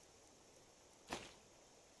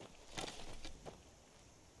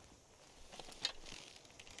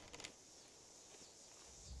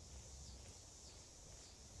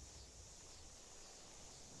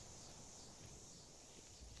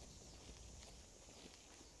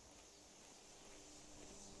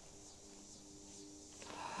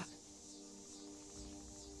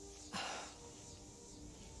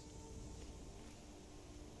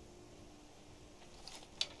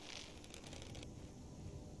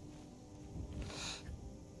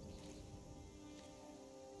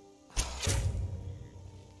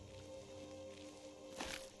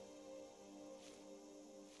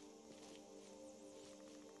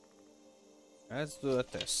 Let's do a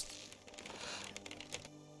test.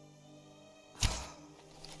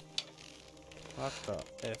 What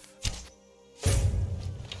the F?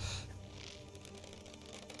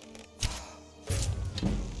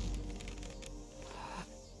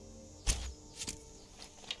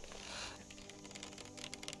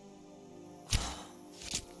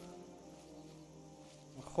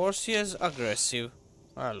 Horsey is aggressive.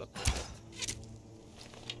 Ah, look at that.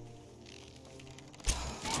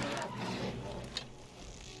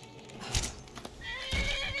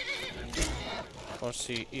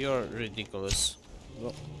 Horsey, you're ridiculous.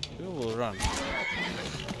 Well, you will run.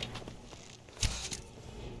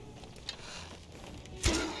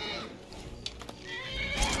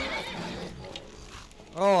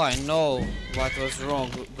 Oh, I know what was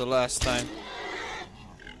wrong the last time.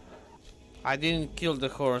 I didn't kill the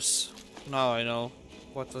horse. Now I know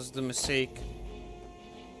what was the mistake.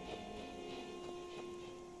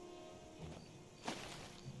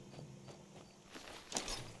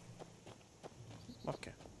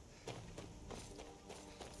 Okay.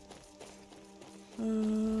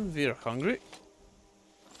 We're hungry.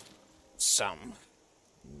 Some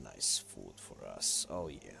nice food for us. Oh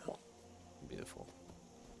yeah. Beautiful.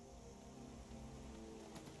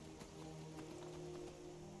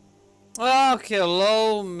 Okay,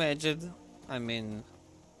 hello, Majid. I mean,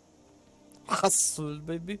 hustle,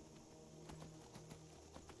 baby.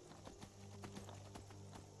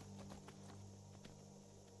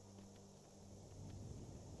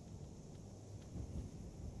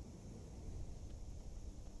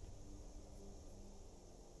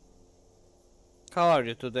 How are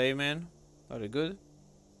you today, man? Are you good?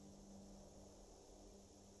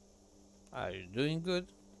 Are you doing good?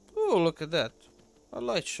 Oh, look at that. A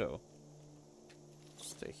light show.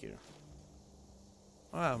 Stay here.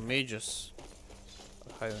 Ah, mages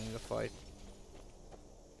are having a fight.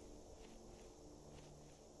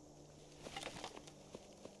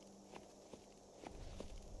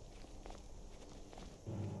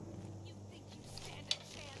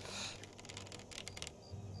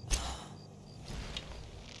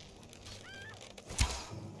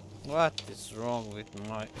 What is wrong with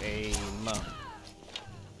my aim?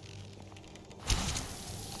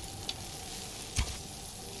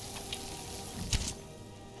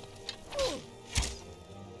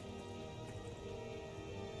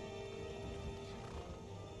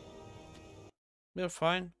 You're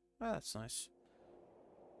fine. Ah, that's nice.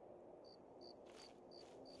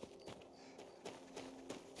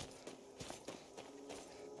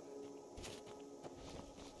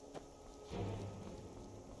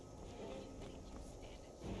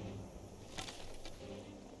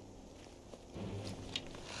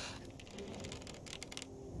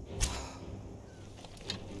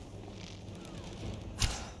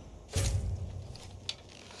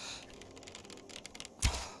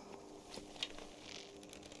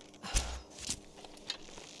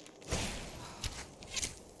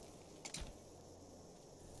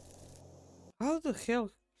 How the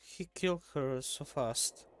hell he killed her so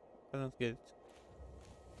fast? I don't get it.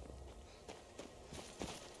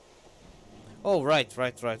 Oh, right.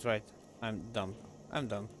 I'm dumb.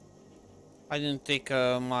 I didn't take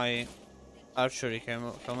my archery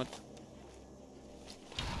helmet.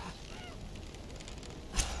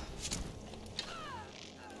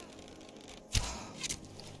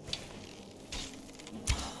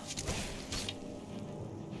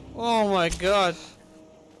 Oh my god!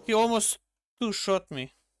 He almost two-shot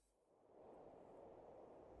me.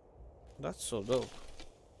 That's so dope.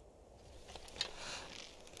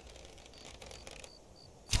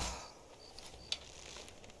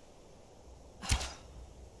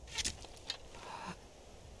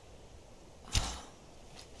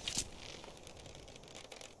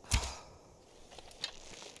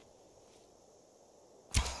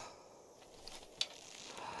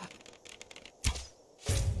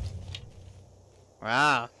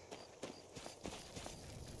 Ah.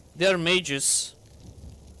 They're mages.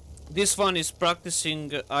 This one is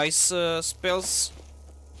practicing ice spells.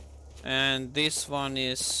 And this one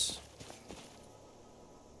is...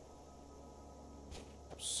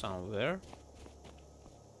 somewhere.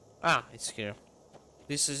 Ah, it's here.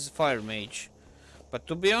 This is fire mage. But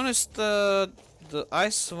to be honest, the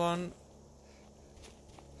ice one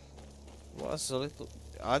was a little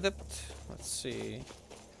adept. Let's see.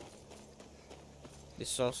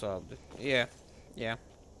 This also adept. Yeah, yeah.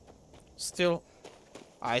 Still,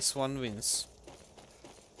 ice one wins.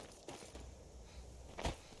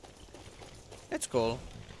 It's cool,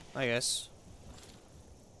 I guess.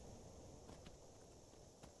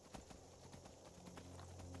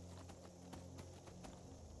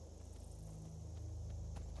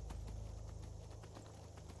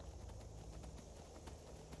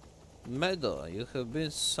 Middas, you have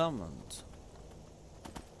been summoned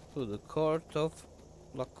to the court of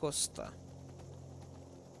La Costa.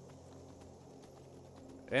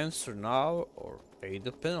 Answer now or pay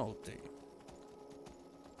the penalty.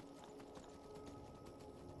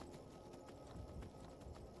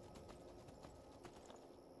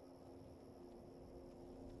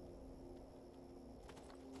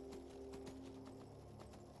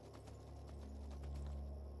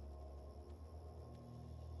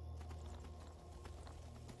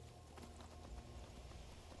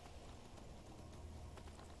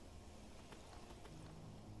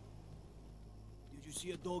 Did you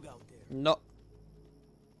see a dog out there? No.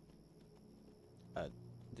 I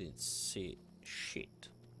didn't see shit.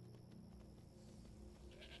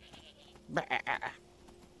 Bah.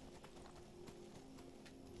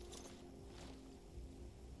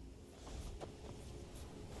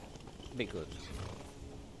 Be good.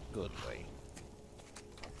 Good way.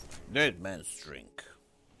 Dead man's drink.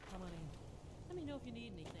 Come on in. Let me know if you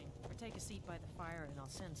need anything, or take a seat by the fire, and I'll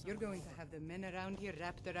send some. You're going to have the men around here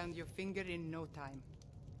wrapped around your finger in no time.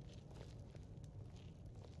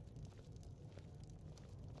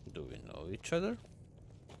 Do we know each other?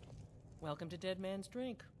 Welcome to Dead Man's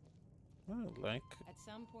Drink. Oh, like. At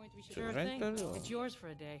some point we should. Sure Right thing. there, or- It's yours for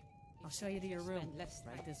a day. I'll show you to your room.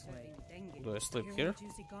 Right this way. Do I sleep Hear here? any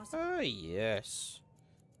juicy gossip? Ah, yes.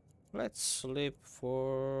 Let's sleep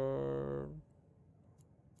for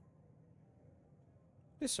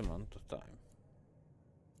this amount of time.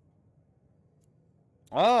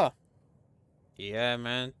 Ah, yeah,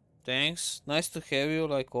 man. Thanks. Nice to have you,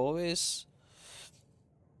 like always.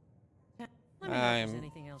 Let me know if there's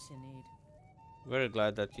anything else you need. Very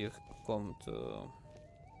glad that you come to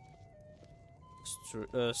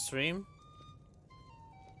stream.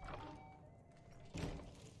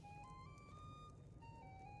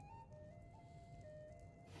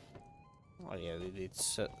 Oh yeah, we did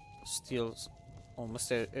steal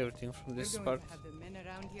almost everything from this You're part. going to have the men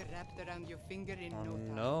around here wrapped around your finger in Oh no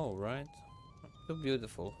time. no, right? Too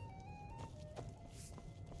beautiful.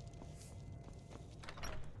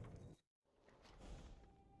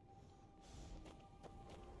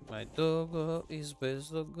 My doggo is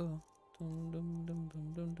best doggo. Dum dum dum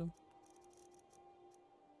dum dum dum.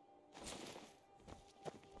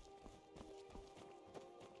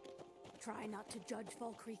 Try not to judge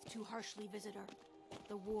Fall Creek too harshly, visitor.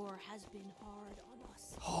 The war has been hard on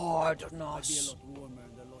us. Hard on I'd be a us. lot warmer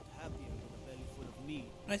and a lot happier with a belly full of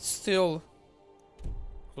meat. It's still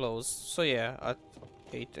closed. So yeah, at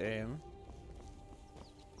 8 AM.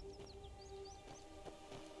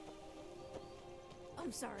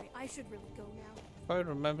 I'm sorry, I should really go now. If I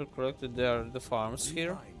remember correctly, there are the farms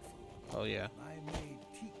here. Oh yeah. My maid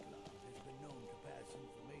Tikla has been known to pass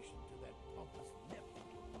information to that pompous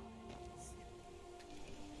nephew of mine.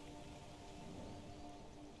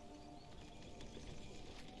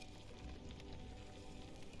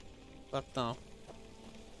 But now.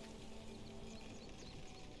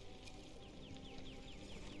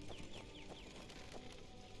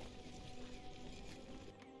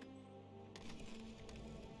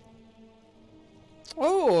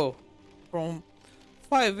 Oh! From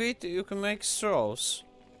 5 wheat you can make straws.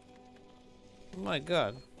 Oh my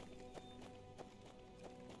god.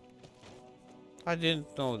 I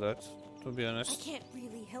didn't know that, to be I honest. can't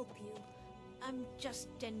really help you. I'm just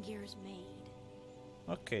Dengir's maid.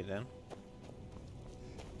 Okay then.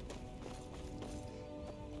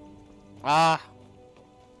 Ah!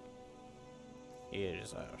 Here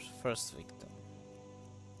is our first victim.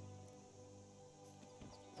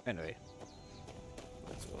 Anyway,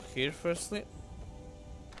 let's go here firstly.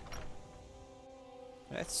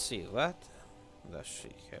 Let's see what does she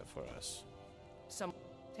have for us.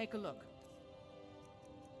 Take a look.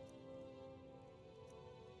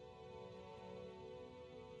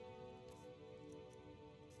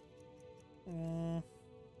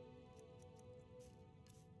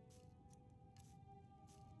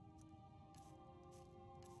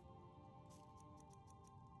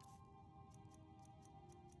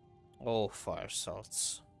 Oh, fire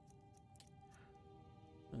salts.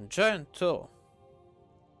 And giant toe.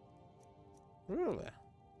 Really?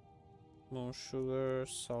 Moon sugar,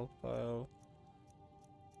 salt pile.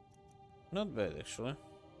 Not bad actually.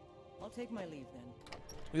 I'll take my leave then.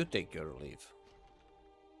 You take your leave.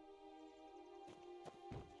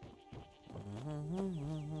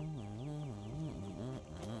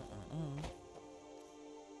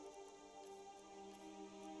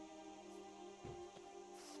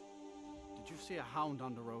 Did you see a hound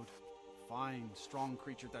on the road? Fine, strong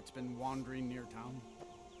creature that's been wandering near town.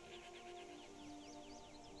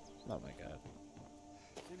 Oh my god.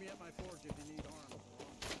 See me at my forge if you need arms.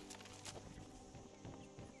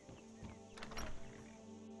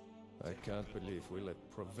 I can't believe we let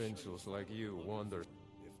provincials like you wander.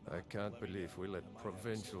 I can't believe we let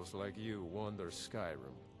provincials like you wander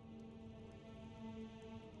Skyrim.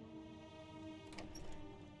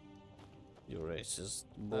 You racist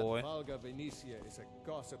boy. That Valga Venetia is a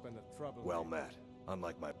gossip and a troublemaker. Well met.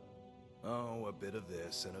 Unlike my... Oh, a bit of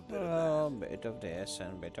this and a bit of Oh, that. bit of this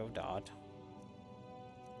and bit of that.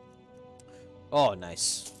 Oh,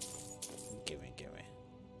 nice. Gimme, gimme.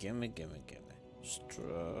 Gimme, gimme, gimme.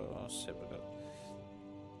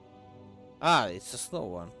 Ah, it's a slow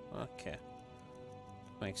one. Okay.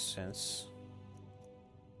 Makes sense.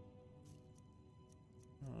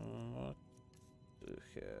 What do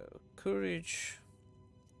we have? Courage.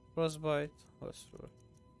 Frostbite. Let's do it.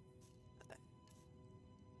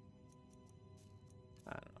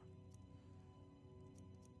 I don't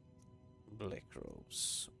know. Black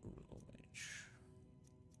Rose. Blue Mage.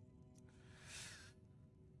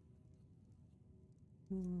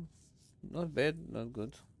 Not bad, not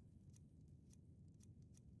good.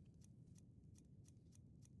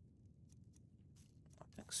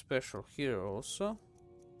 Nothing special here also.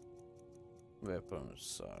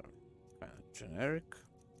 Weapons are kind of generic.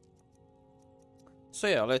 So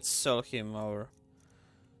yeah, let's sell him our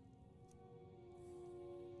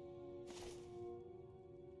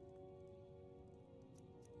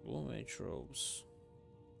Blue Mage robes.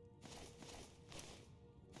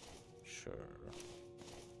 Sure.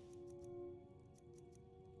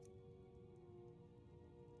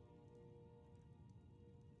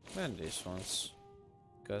 And these ones,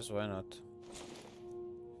 because why not?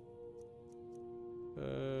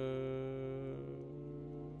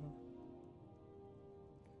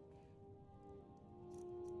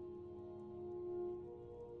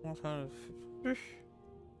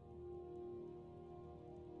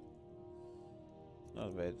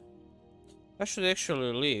 Not bad. I should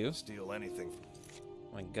actually leave. Steal anything.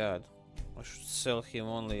 My god. I should sell him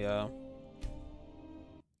only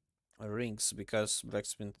rings because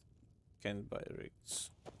blacksmith can't buy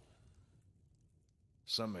rings.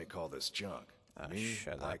 Some may call this junk. Me,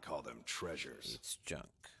 I call them treasures. It's junk.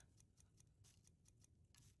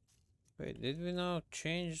 Wait, did we now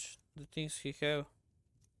change the things he have?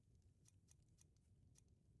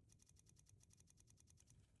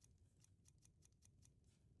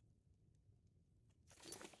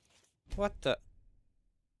 What the?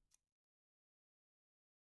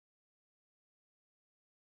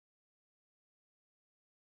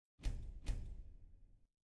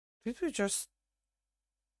 Did we just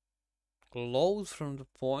load from the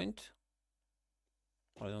point?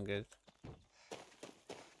 I don't get it.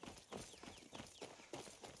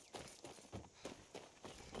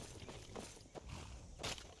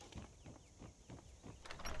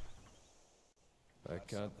 I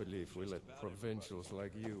can't believe we let provincials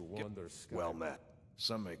like you wander Skyrim. Well met.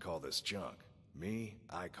 Some may call this junk. Me,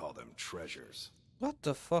 I call them treasures. What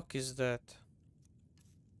the fuck is that?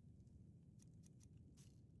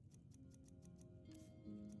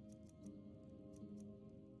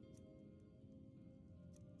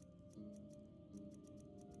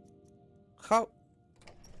 How?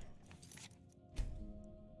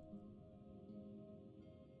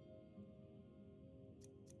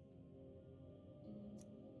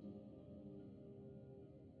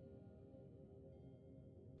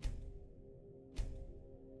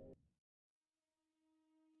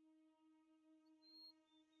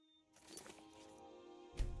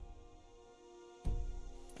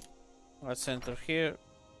 Let's enter here.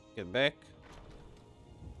 Get back.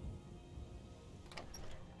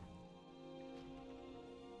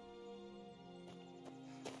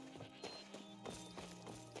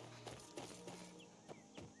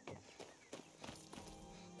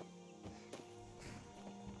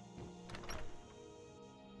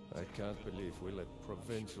 I can't believe we let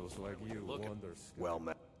provincials like you wander. Well,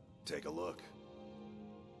 man, take a look.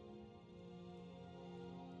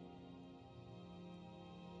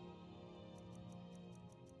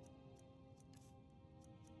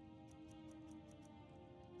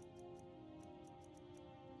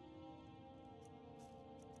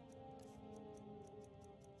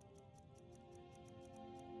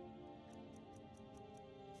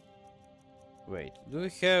 Wait, do we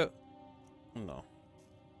have... No.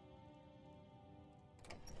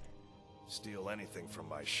 Steal anything from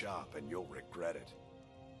my shop and you'll regret it.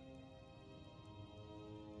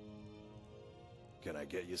 Can I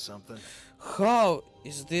get you something? How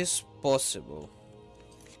is this possible?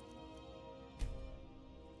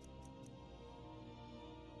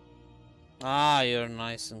 Ah, you're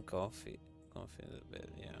nice and comfy in the bed,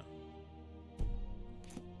 yeah.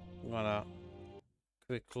 I'm gonna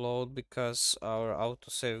quick load because our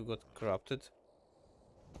autosave got corrupted.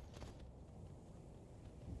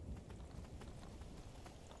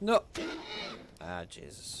 No! Ah,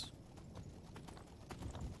 Jesus.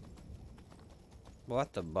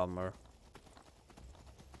 What a bummer.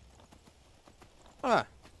 Ah,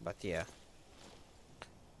 but yeah.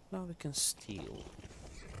 Now we can steal.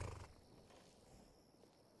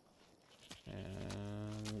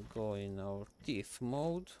 And go in our thief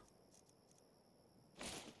mode.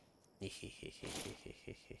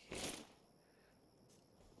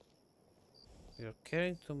 You're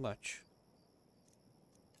carrying too much.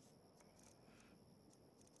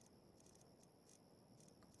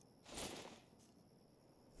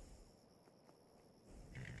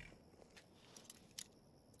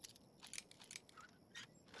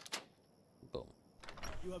 Boom.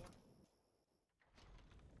 You have...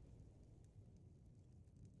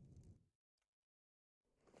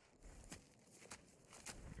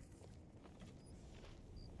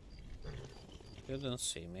 You don't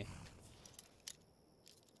see me.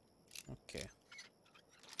 Okay.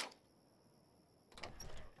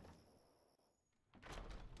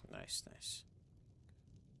 Nice, nice.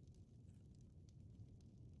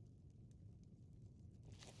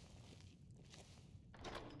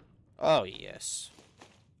 Oh, yes.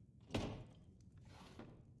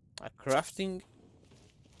 Crafting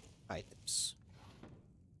items.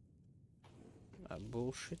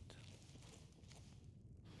 Bullshit.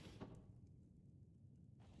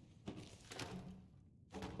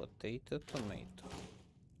 Potato, tomato.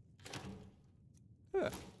 Yeah,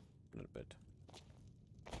 a little bit.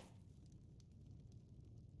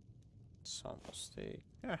 Some steak.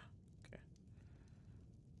 Yeah, okay.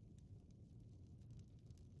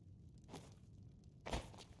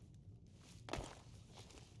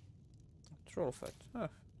 Troll fat. Ah,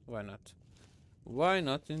 why not? Why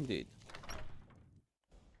not indeed?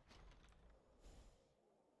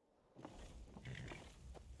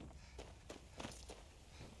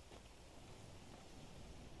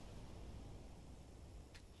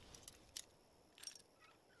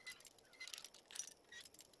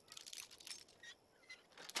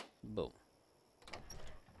 Boom.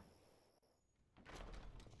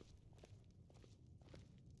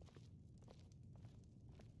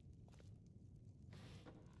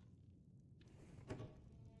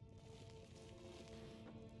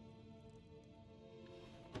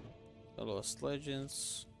 The Lost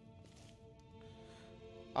Legends.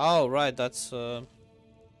 Oh, right, that's a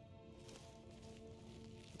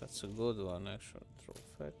good one, actually. Troll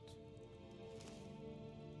fat.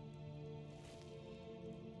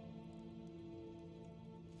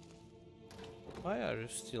 Why are you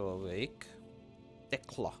still awake?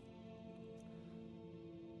 Tekla.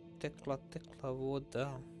 Tekla, Tekla, voda.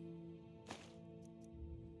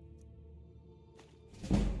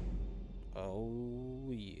 Oh,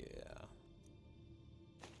 yeah.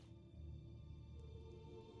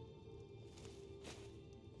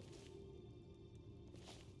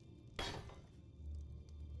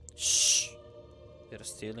 Shh! They're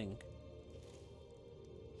stealing.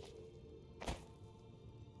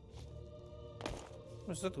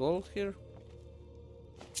 Is that gold here?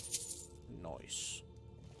 Nice.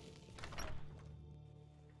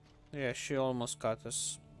 Yeah, she almost got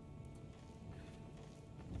us.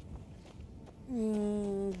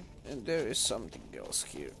 And there is something else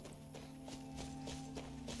here.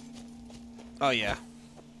 Oh yeah.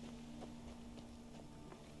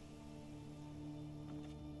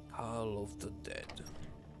 Hall of the Dead.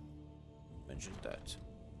 Imagine that.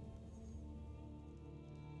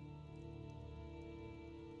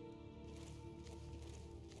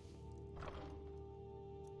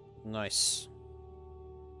 Nice.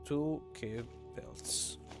 2 cave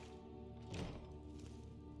belts.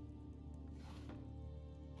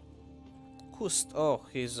 Kust. Oh,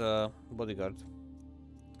 he's a bodyguard.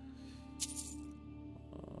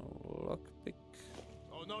 Lockpick.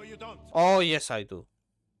 Oh no, you don't. Oh yes, I do.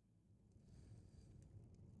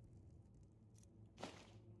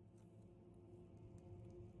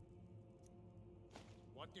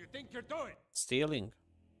 What do you think you're doing? Stealing.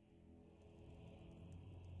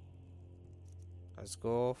 Let's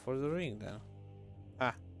go for the ring then.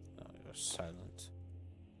 Ah, no, you're silent.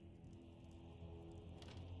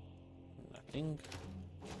 Nothing.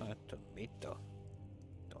 A tomato.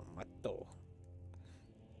 Tomato.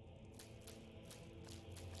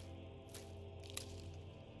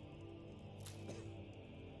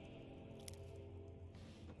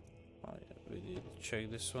 Oh, yeah, we did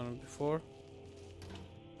check this one before.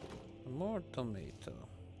 More tomato.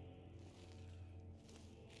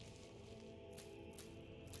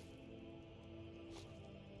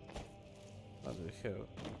 What do we have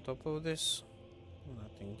on top of this?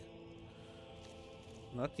 Nothing.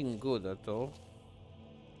 Nothing good at all.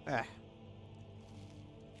 Ah.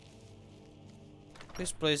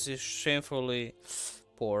 This place is shamefully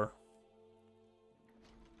poor.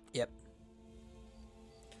 Yep.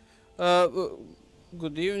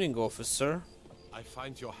 Good evening, officer. I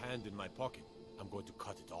find your hand in my pocket. I'm going to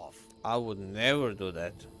cut it off. I would never do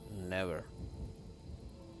that. Never.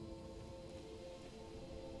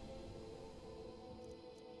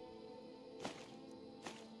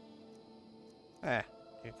 Ah,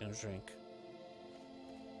 you can drink.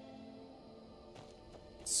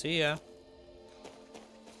 See ya.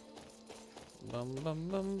 Bum bum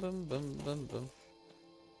bum bum bum bum bum.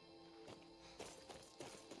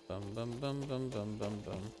 Bum bum bum bum bum bum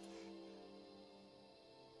bum.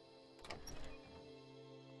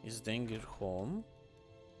 Is Dengir home?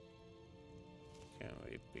 Can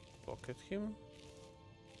we pickpocket him?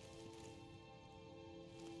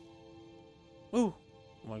 Oh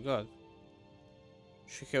my god.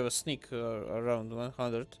 She have a sneak around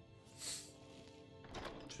 100.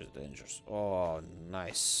 She's dangerous. Oh,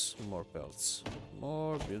 nice. More pelts.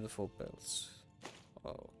 More beautiful pelts.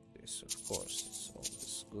 Oh, this of course is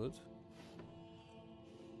always good.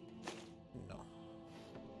 No.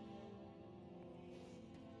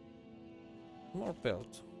 More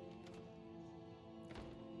pelt.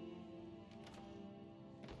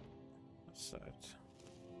 What's that?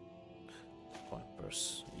 One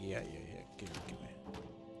purse. Yeah. Give me.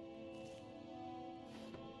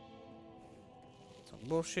 Some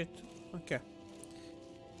bullshit. Okay.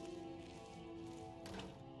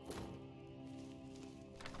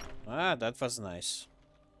 Ah, that was nice.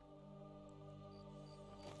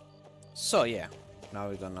 So yeah, now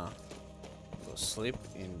we're gonna go sleep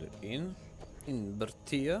in the inn in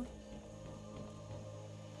Bertia.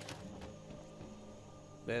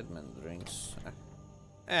 Badman drinks.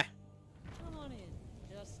 Come on in.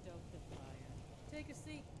 Just stoke the fire. Take a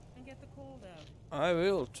seat and get the cold out. I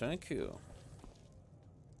will, thank you.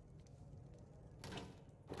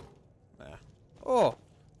 Oh,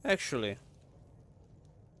 actually.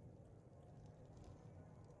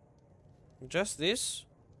 Just this?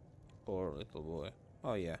 Poor little boy.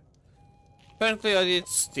 Oh yeah. Apparently I did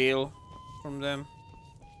steal from them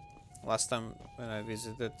last time when I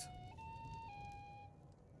visited.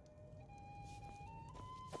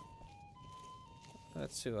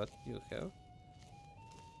 Let's see what you have.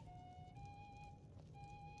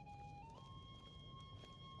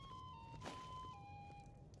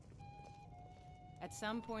 At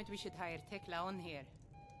some point we should hire Tekla on here.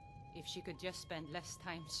 If she could just spend less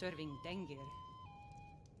time serving Dengir.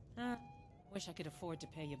 Wish I could afford to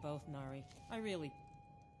pay you both, Nari. I really...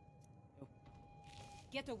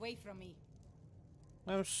 Get away from me.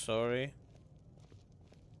 I'm sorry.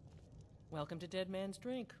 Welcome to Dead Man's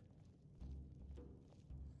Drink.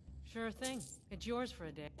 Sure thing. It's yours for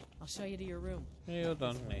a day. I'll show you to your room. You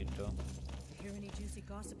don't need to. Hear any juicy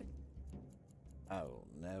gossip? I will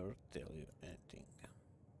never tell you anything.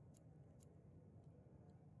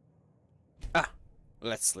 Ah!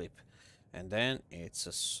 Let's sleep. And then it's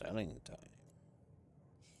a selling time.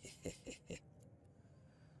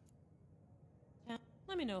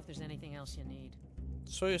 Let me know if there's anything else you need.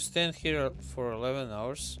 So you stand here for 11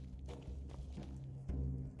 hours?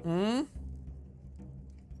 Hmm?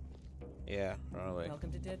 Yeah, run away.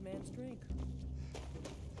 Welcome to Dead Man's Drink.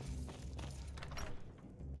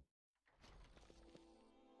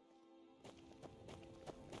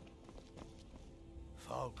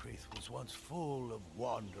 Falkreath was once full of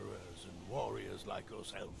wanderers and warriors like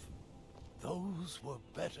yourself. Those were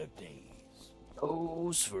better days.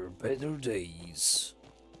 Those were better days.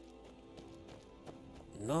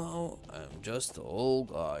 Now I'm just an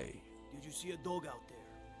old guy. Did you see a dog out there?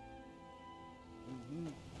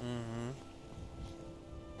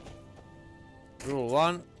 Rule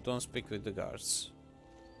 1, don't speak with the guards.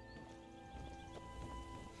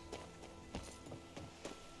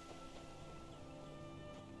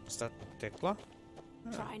 Is that Tekla?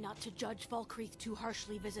 Try not to judge Falkreath too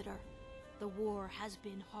harshly, visitor. The war has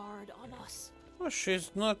been hard on us. Oh,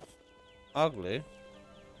 she's not ugly.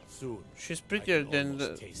 Soon. She's prettier than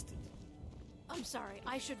the, I'm sorry,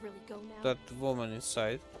 I should really go now. that woman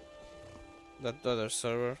inside. That other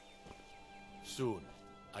server. Soon.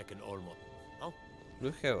 I can almost. Oh? Do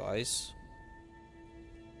you have eyes?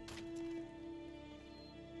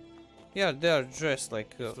 Yeah, they are dressed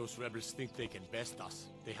like If those rebels think they can best us,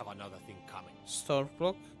 they have another thing coming.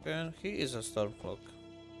 Stormcloak, and he is a Stormcloak.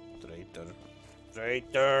 Traitor.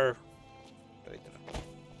 Traitor! Traitor.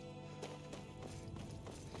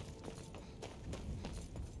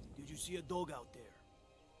 Did you see a dog out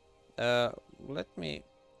there? Let me...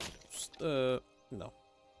 no.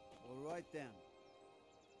 Alright then.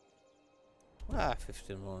 Ah,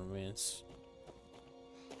 15 more minutes.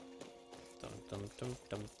 Dum dum dum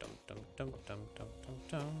dum dum dum dum dum dum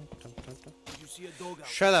dum dum dum dum. Did you see a dog out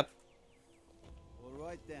Shut up!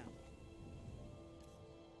 Alright then.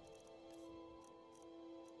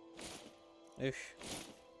 Ish.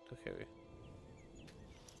 Too heavy.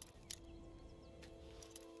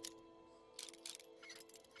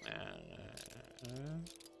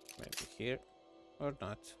 Maybe here or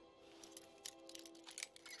not.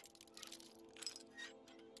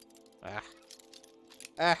 Ah.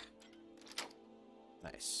 Ah.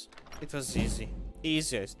 Nice. It was easy.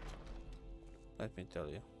 Easiest. Let me tell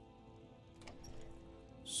you.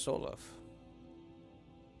 Solov.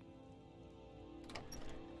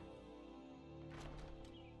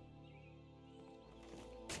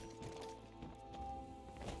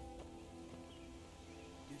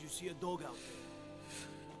 Did you see a dog out there?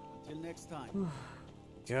 Until next time.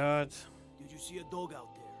 God. Did you see a dog out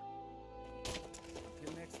there?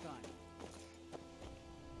 Until next time.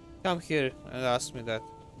 Come here and ask me that.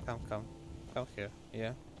 Come. Come here.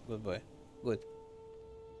 Yeah. Good boy. Good.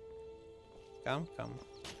 Come.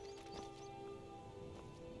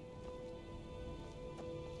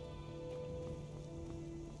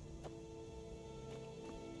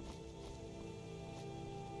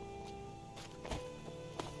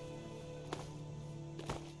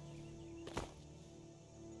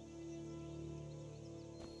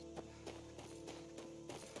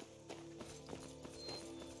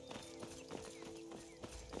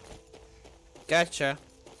 Gotcha.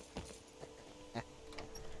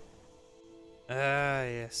 Ah,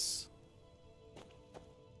 yes.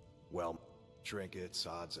 Well, trinkets,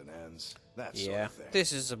 odds and ends, that Yeah, sort of thing.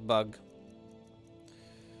 this is a bug.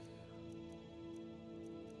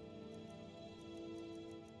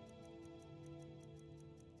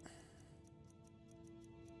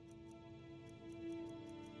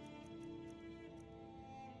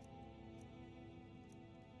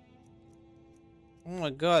 Oh my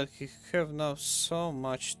god, he have now so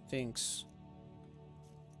much things.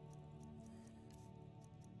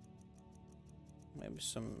 Maybe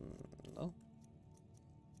some... no?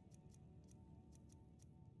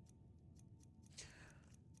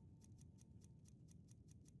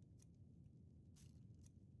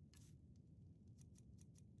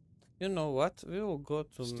 You know what? We will go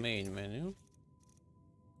to main menu.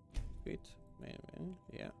 Quit main menu,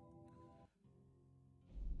 yeah.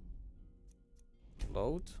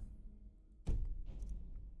 Load.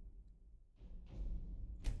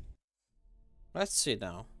 Let's see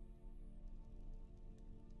now.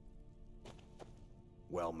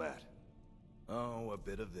 Well met. Oh, a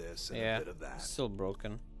bit of this and Yeah, a bit of that. still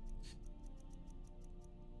broken.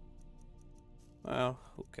 Well,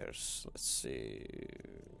 who cares? Let's see.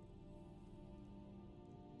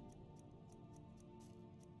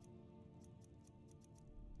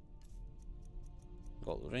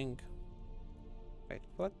 Gold ring. Wait,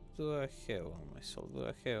 what do I have on myself? Do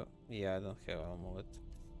I have... yeah, I don't have amulet.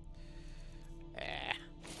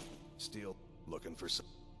 Steel, looking for some.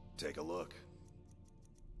 Take a look.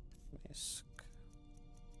 Misk.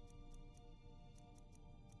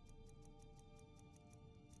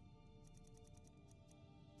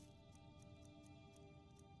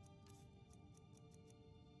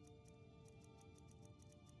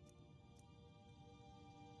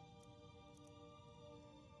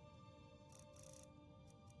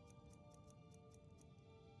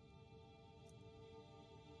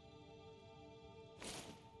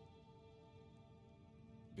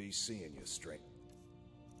 be seeing you straight.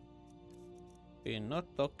 Be not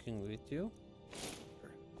talking with you.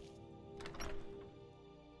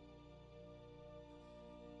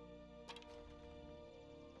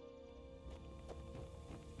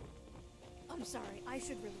 I'm sorry, I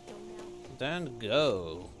should really go now. Then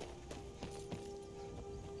go.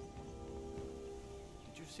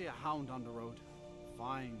 Did you see a hound on the road?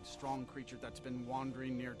 Fine, strong creature that's been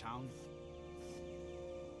wandering near town.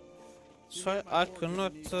 So I could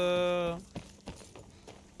not.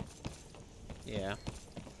 Yeah.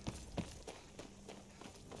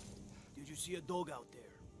 Did you see a dog out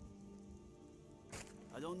there?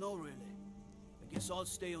 I don't know really. I guess I'll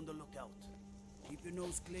stay on the lookout. Keep your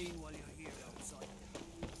nose clean while you're here outside.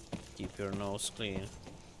 Keep your nose clean.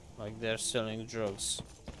 Like they're selling drugs.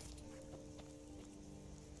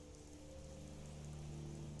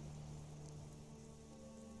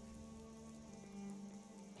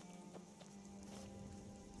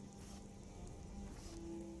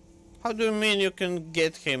 How do you mean you can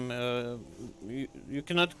get him? You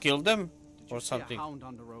cannot kill them or something? A hound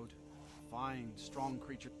on the road. Fine, strong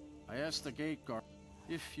creature. I asked the gate guard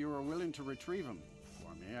if you were willing to retrieve him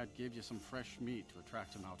for me. I'd give you some fresh meat to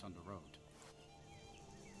attract him out on the road.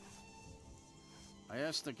 I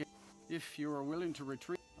asked the gate if you were willing to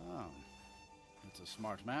retrieve. Oh, it's a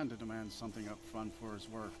smart man to demand something up front for his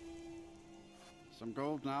work. Some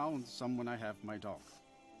gold now and some when I have my dog.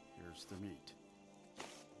 Here's the meat.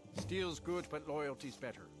 Steel's good, but loyalty's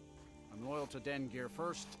better. I'm loyal to Dengear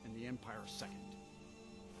first, and the Empire second.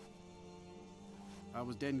 I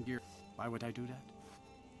was Dengear. Why would I do that?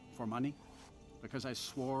 For money? Because I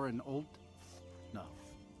swore an oath? No.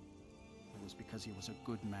 It was because he was a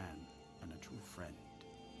good man and a true friend.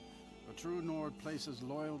 A true Nord places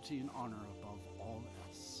loyalty and honor above all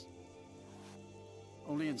else.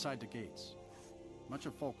 Only inside the gates. Much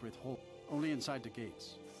of Folkrith hold. Only inside the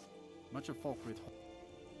gates. Much of Folkrith hold.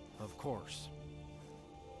 Of course.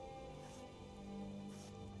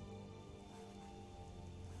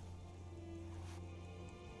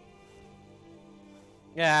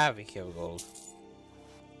 Yeah, we have gold.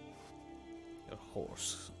 Your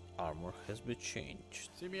horse armor has been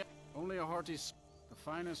changed. See me? Only a hearty's the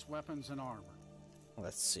finest weapons and armor.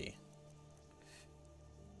 Let's see.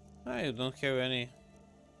 Ah, you don't have any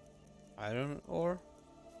iron ore?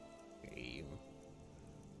 Game.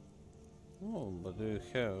 Oh, but do you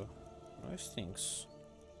have nice things?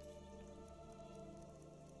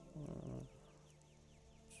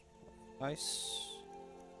 Ice.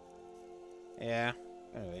 Yeah,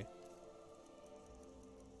 anyway.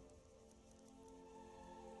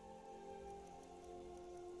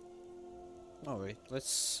 Oh wait, let's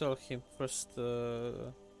sell him first. We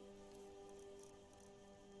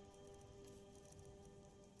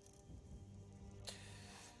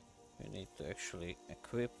need to actually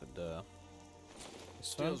equip the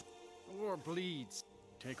this one. The war bleeds.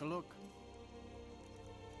 Take a look.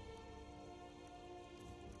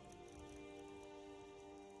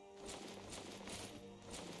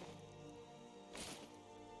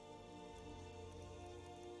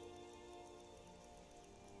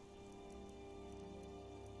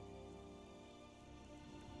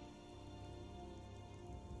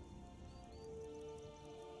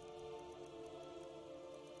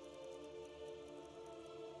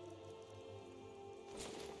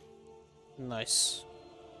 Nice.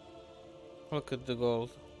 Look at the gold.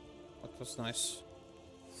 That was nice.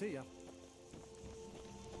 See ya.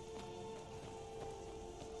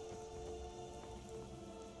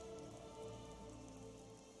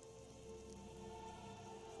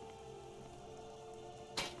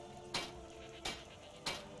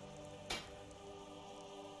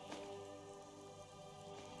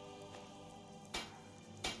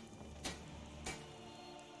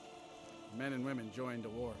 Men and women joined the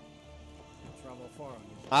war. Travel far on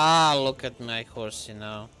this. Ah, look at my horsey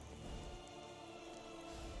now.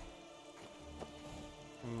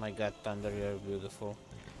 Oh my god, Thunder, you're beautiful.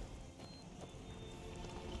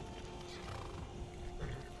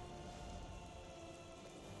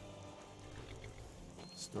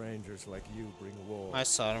 Strangers like you bring war.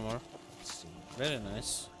 Nice armor. Very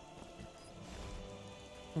nice.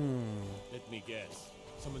 Let me guess.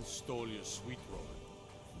 Someone stole your sweet roller.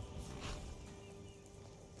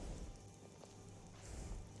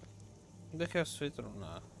 They have sweet room?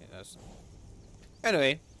 Nah, he doesn't.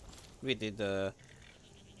 Anyway, we did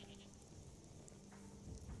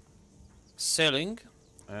selling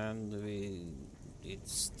and we did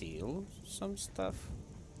steal some stuff.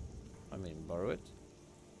 I mean, borrow it.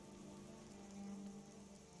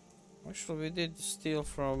 Actually, we did steal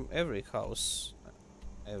from every house,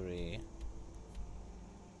 every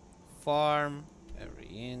farm, every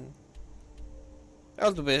in.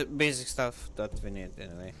 All the basic stuff that we need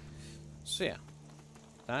anyway. So yeah,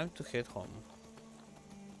 time to head home.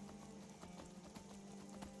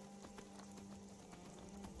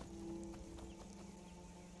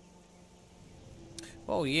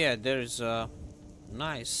 Oh yeah, there is a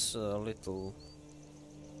nice little,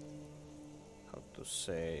 how to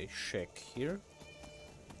say, shack here.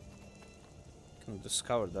 Can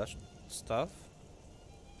discover that stuff.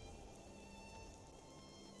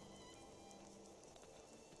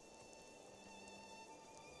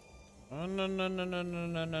 Oh no no no no no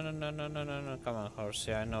no no no no no no no no! Come on,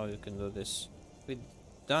 horsey! I know you can do this. We've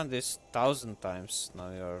done this 1,000 times.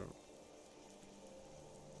 Now you're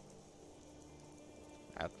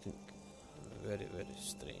acting very very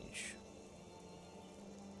strange.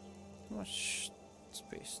 How much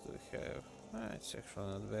space do we have? Ah, it's actually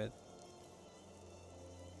not bad.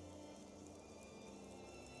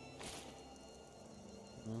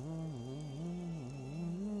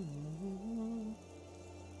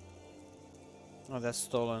 Oh, that's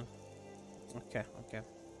stolen. Okay, okay.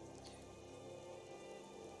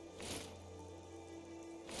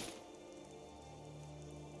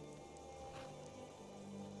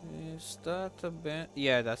 Is that a bandit?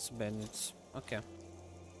 Yeah, that's bandits. Okay.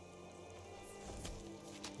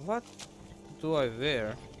 What do I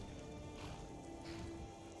wear?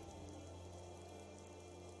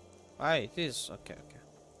 Ah, it is. Okay, okay.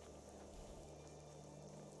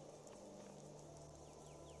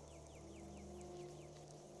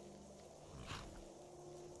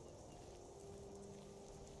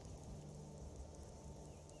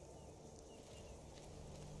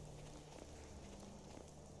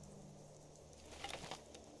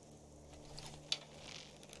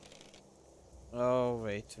 Oh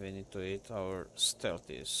wait, we need to eat. Our stealth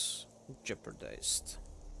is jeopardized.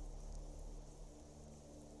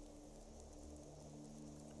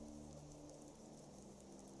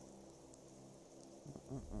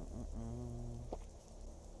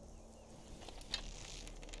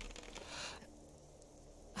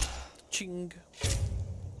 Ching.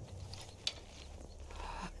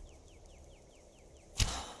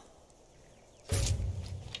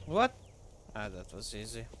 What? Ah, that was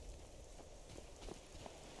easy.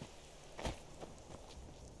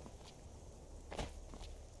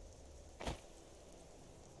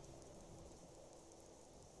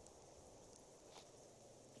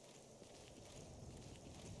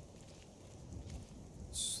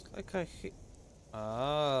 It's like I hit.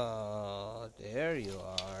 Ah, there you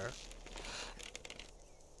are.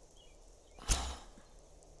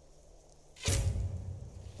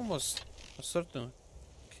 Almost a certain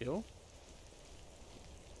kill.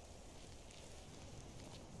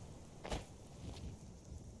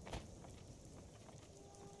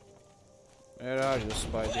 Where are you,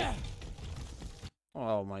 Spidey?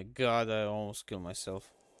 Oh my god, I almost killed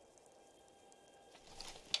myself.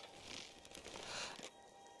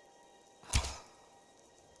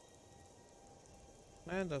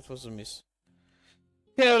 And that was a miss.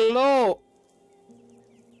 Hello!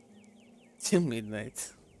 Till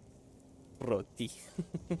midnight. Roti.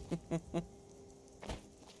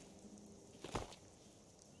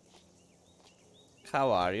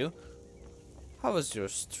 How are you? How was your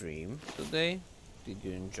stream today? Did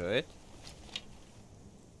you enjoy it?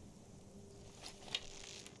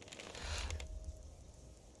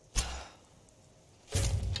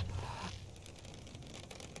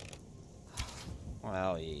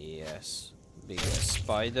 Well, yes. Biggest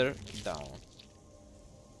spider down.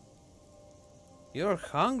 You're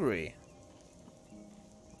hungry.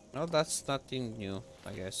 No, that's nothing new,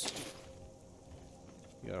 I guess.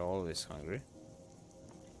 You're always hungry.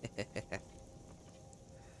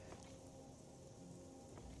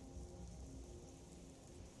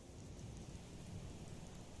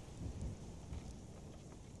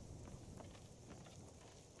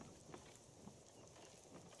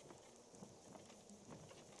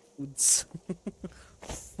 Foods.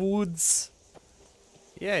 Foods.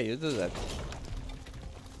 Yeah, you do that.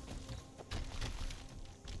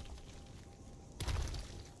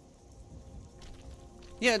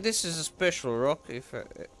 Yeah, this is a special rock, if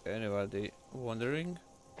anybody wondering.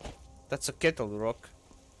 That's a kettle rock.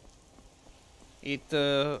 It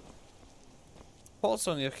falls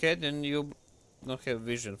on your head and you don't have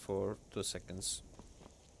vision for 2 seconds.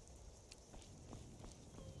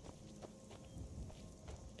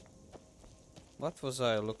 What was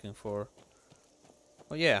I looking for?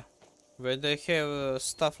 Oh yeah, where they have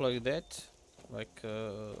stuff like that, like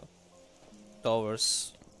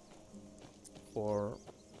towers for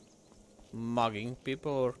mugging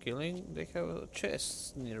people or killing, they have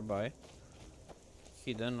chests nearby,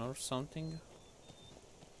 hidden or something.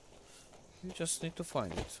 You just need to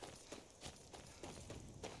find it.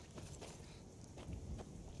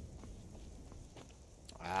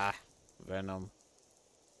 Ah, Venom.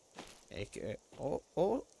 AKA,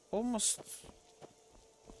 almost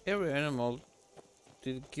every animal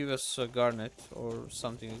did give us a garnet or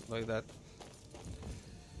something like that.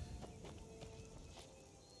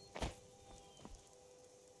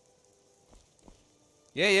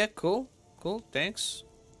 Yeah, cool, thanks.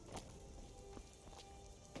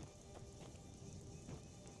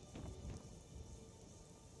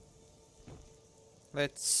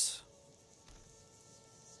 Let's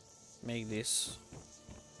make this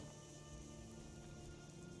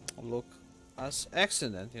look as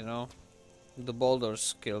accident, you know. The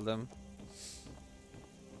boulders kill them.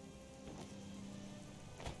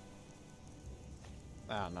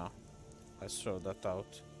 Ah, no. Let's throw that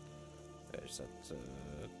out. There's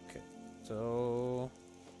that kettle.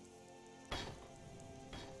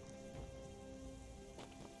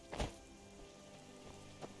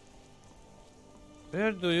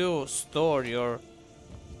 Where do you store your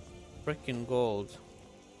freaking gold?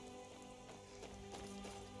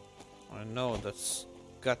 I know that's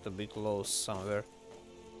got to be close somewhere.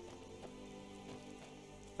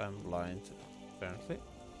 I'm blind, apparently.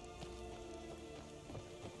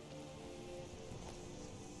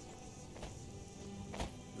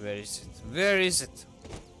 Where is it? Where is it?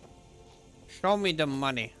 Show me the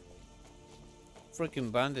money.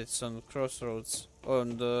 Freaking bandits on crossroads.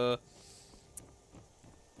 On the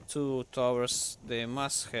 2 towers, they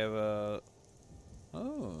must have a...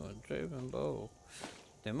 Oh, a draven bow.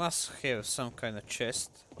 They must have some kind of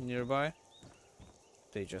chest nearby.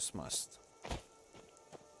 They just must.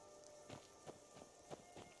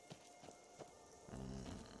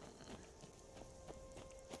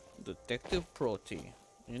 Detective Proti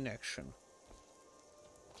in action.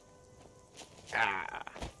 Ah!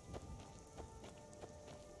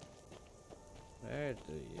 Where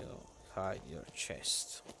do you hide your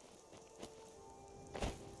chest?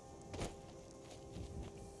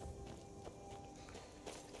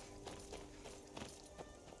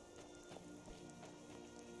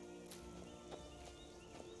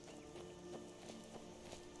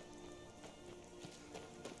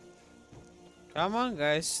 Come on,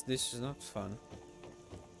 guys, this is not fun.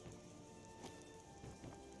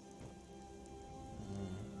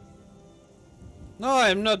 No,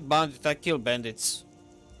 I'm not bandit, I kill bandits.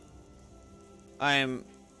 I am...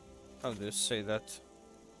 how do you say that?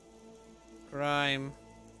 Crime...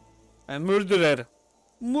 I'm murderer!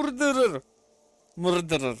 Murderer!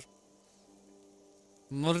 Murderer!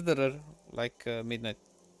 Murderer, like Midnight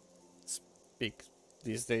speak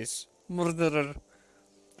these days. Murderer!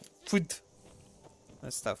 Food!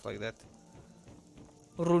 And stuff like that.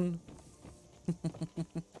 Run!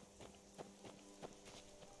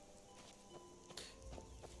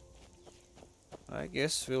 I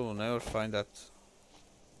guess we'll never find that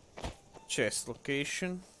chest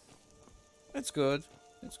location. It's good.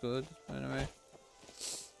 It's good, anyway.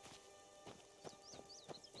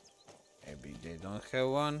 Maybe they don't have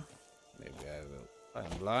one. Maybe I will.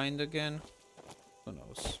 I'm blind again. Who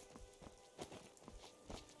knows?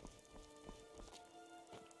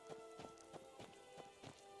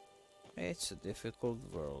 It's a difficult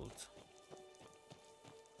world.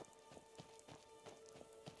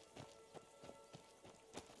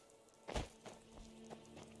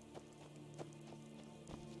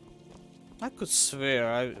 I could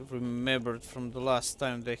swear I remembered from the last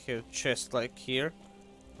time they had chests like here.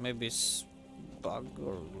 Maybe it's bug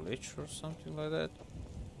or glitch or something like that.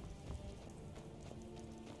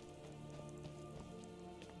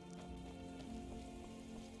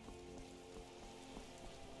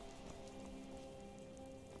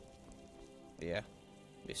 Yeah,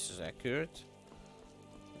 this is accurate.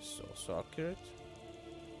 This is also accurate.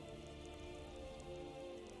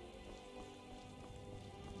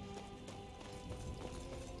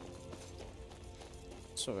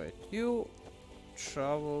 So wait, you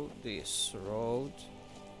travel this road.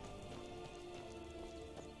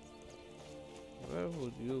 Where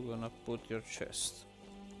would you gonna put your chest?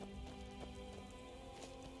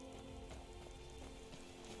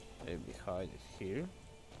 Maybe hide it here.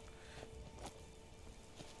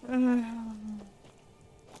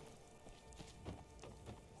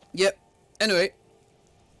 Yep. Anyway,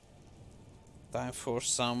 time for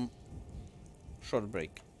some short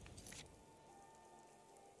break.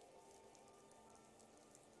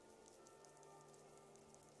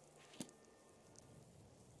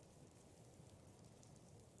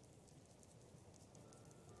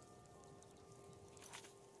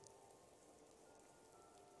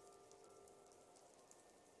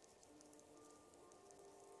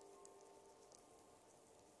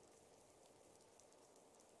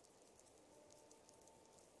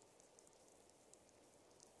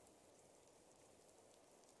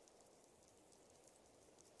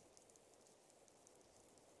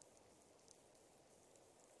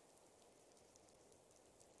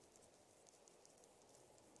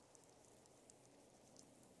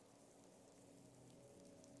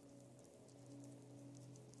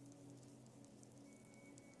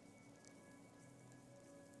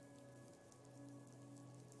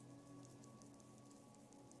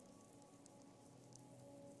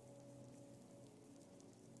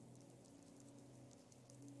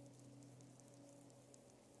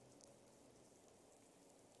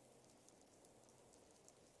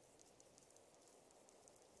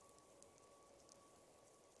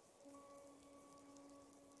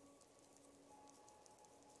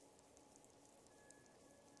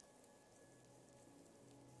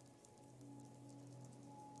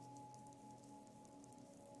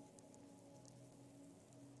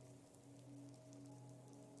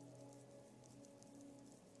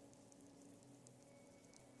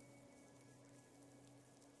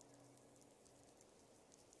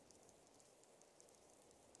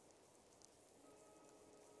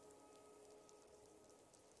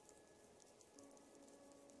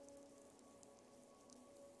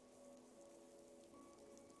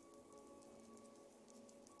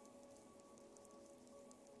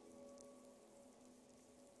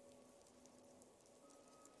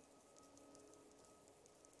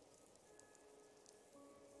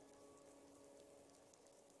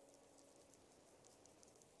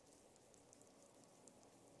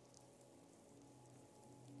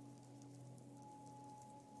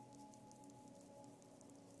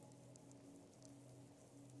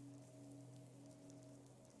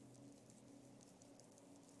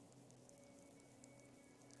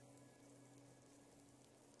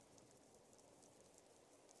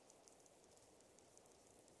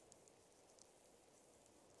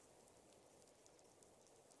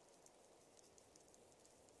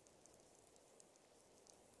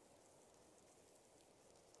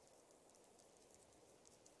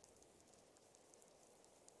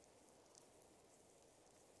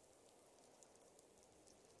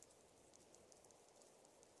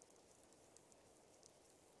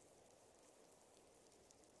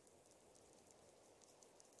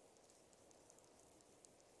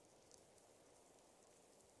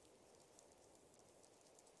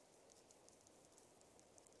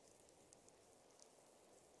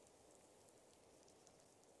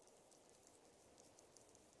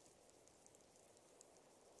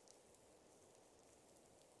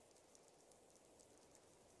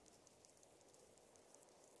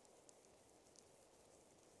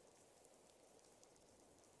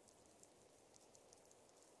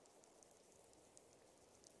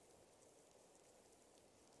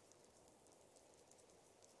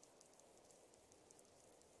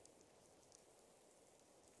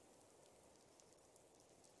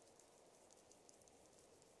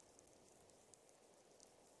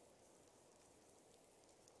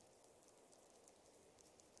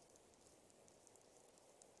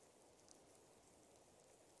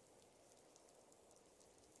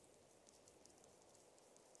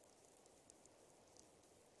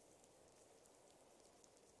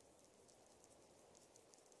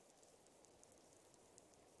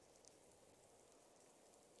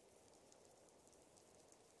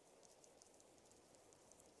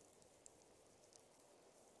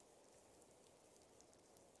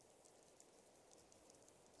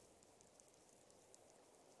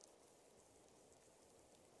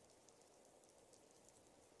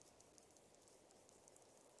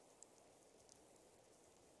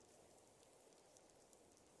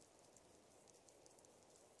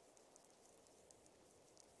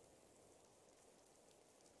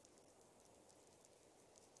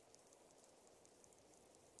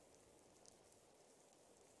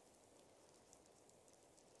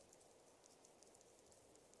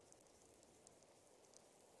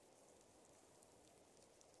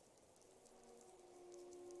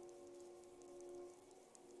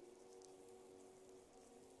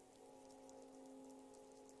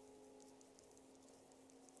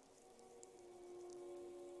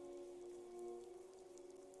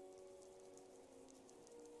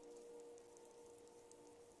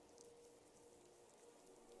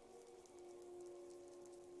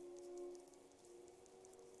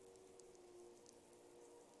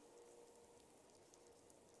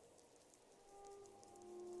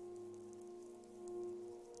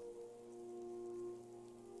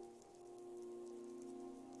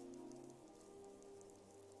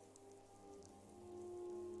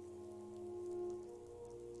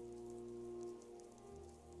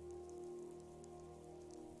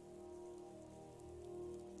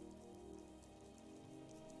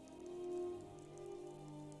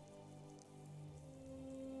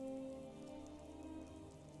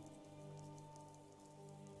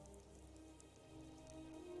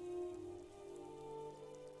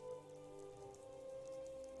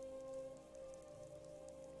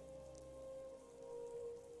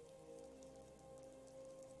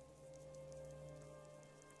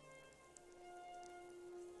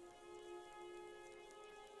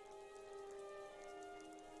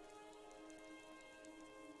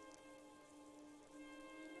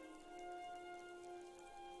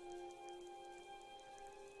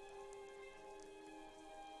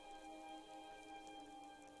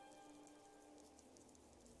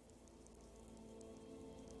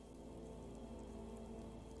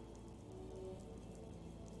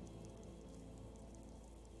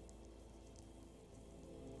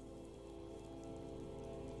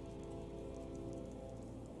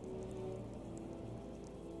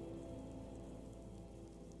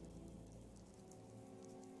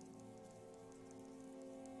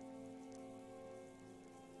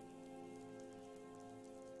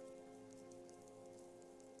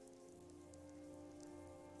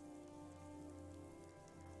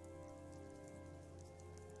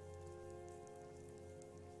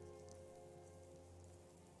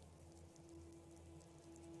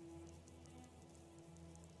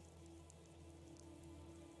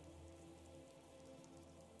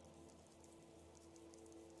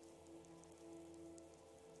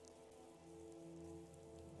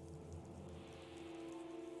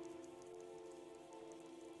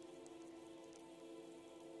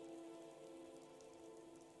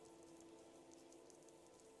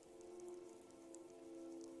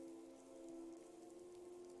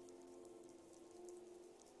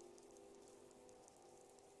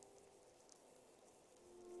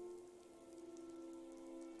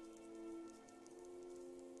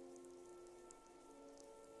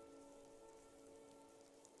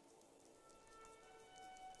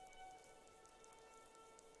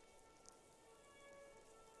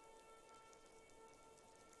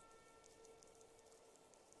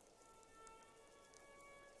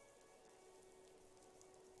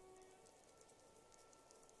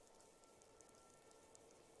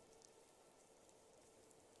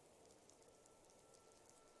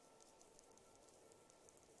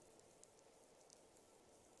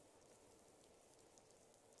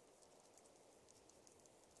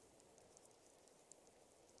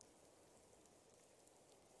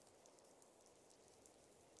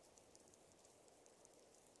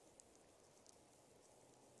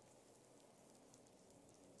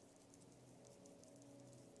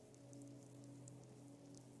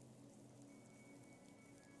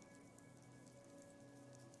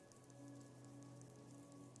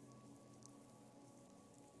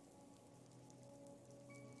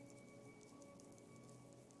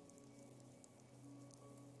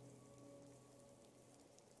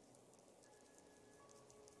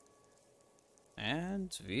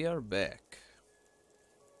 And we are back.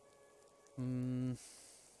 Where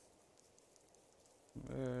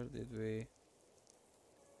did we...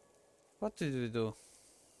 What did we do?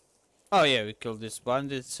 Oh yeah, we killed these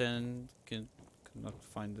bandits and cannot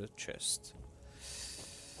find the chest.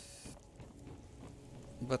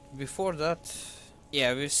 But before that,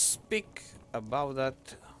 yeah, we speak about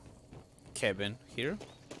that cabin here.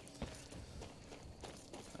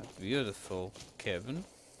 A beautiful cabin.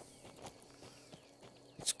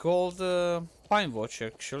 It's called Pine Watch,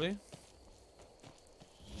 actually.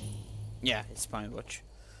 Yeah, it's Pine Watch.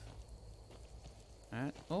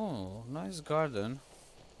 And, oh, nice garden.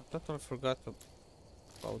 I totally forgot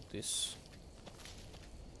about this.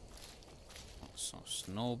 Some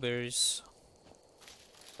snowberries.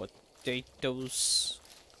 Potatoes.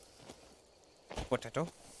 Potato.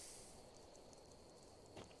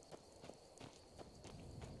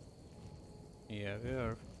 Yeah, we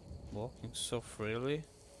are walking so freely.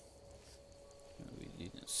 We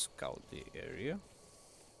didn't scout the area.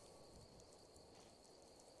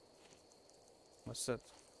 What's that?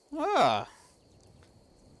 Ah!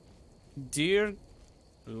 Dear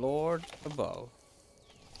Lord above.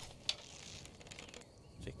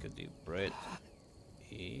 Take a deep breath.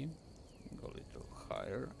 In. Go a little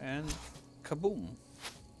higher and kaboom!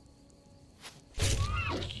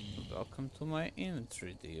 Welcome to my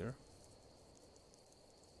inventory, dear.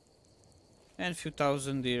 And few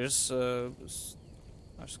thousand deers are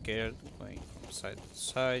scared, going from side to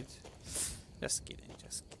side. Just kidding,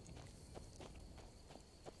 just kidding.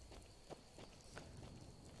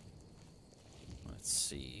 Let's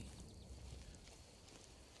see.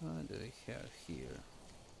 What do we have here?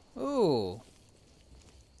 Oh!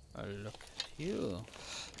 Look at you.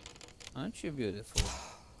 Aren't you beautiful?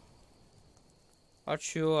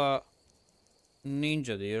 Aren't you a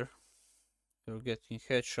ninja, dear? You're getting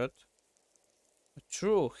headshot. A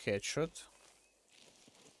true headshot.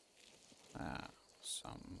 Ah,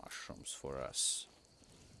 some mushrooms for us.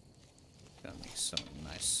 Gonna make some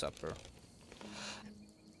nice supper.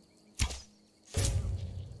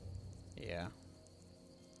 Yeah.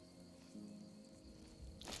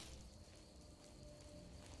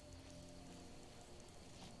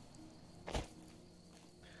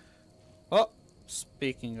 Oh,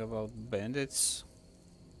 speaking about bandits,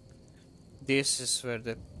 this is where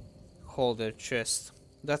they hold their chest.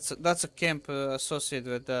 That's a camp associated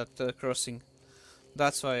with that crossing.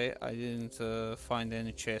 That's why I didn't find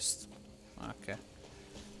any chest. Okay,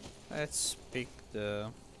 let's pick the...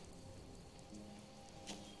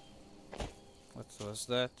 What was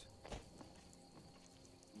that?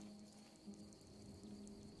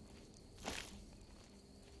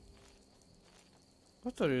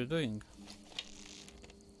 What are you doing?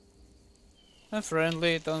 I'm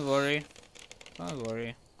friendly, don't worry. Don't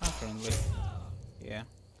worry, I'm friendly. Yeah.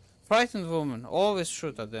 Frightened woman, always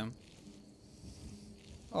shoot at them.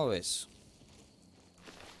 Always.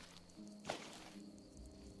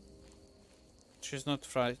 She's not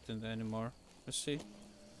frightened anymore. You see?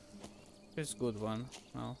 It's a good one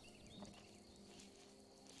now.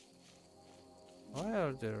 Why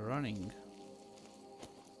are they running?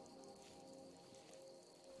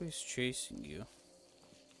 Who is chasing you?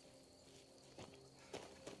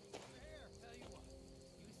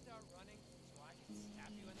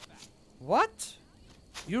 What?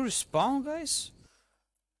 You respawn, guys?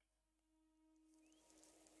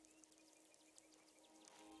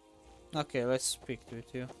 Okay, let's speak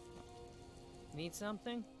with you. Need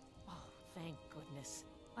something? Oh, thank goodness.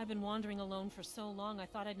 I've been wandering alone for so long, I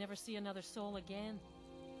thought I'd never see another soul again.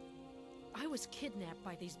 I was kidnapped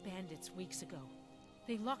by these bandits weeks ago.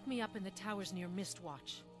 They locked me up in the towers near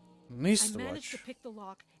Mistwatch. Mistwatch? I managed to pick the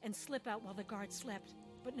lock and slip out while the guards slept,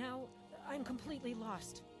 but now I'm completely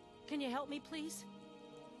lost. Can you help me, please?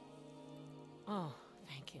 Oh,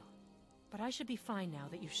 thank you. But I should be fine now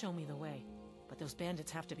that you show me the way. But those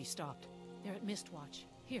bandits have to be stopped. They're at Mistwatch.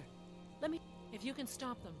 Here, let me... If you can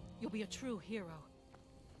stop them, you'll be a true hero.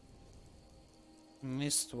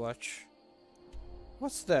 Mistwatch.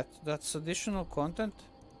 What's that? That's additional content?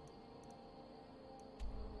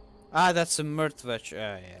 Ah, that's a Murtwatch.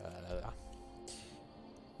 Ah, yeah.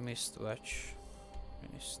 Mistwatch.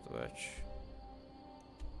 Mistwatch.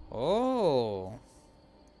 Oh.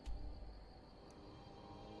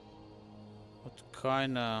 What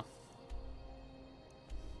kinda...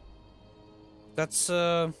 That's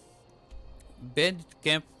a bandit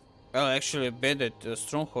camp. Well, actually a bandit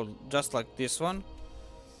stronghold, just like this one.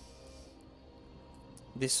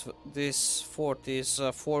 This fort is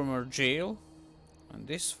a former jail, and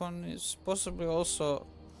this one is possibly also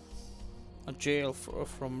a jail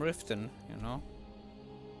from Riften, you know.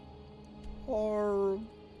 Or...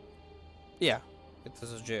 yeah, it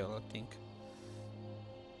was a jail, I think.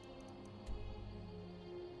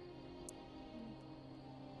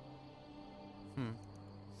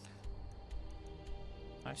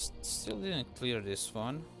 I still didn't clear this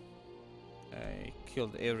one. I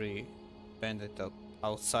killed every bandit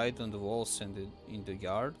outside on the walls and in the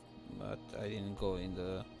yard, but I didn't go in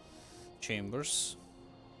the chambers.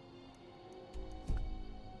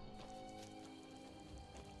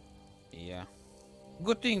 Yeah.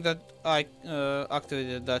 Good thing that I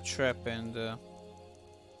activated that trap and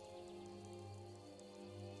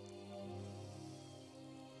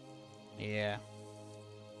yeah.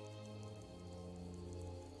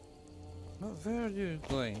 But where are you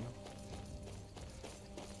going?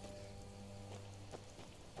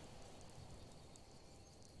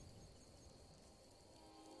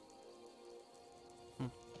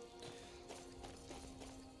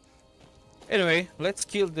 Anyway, let's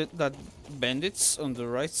kill that bandits on the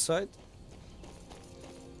right side.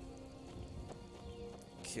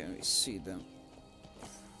 Can we see them?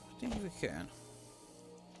 I think we can.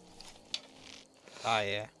 Ah,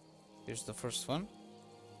 yeah. Here's the first one.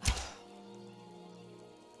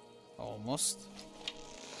 Almost.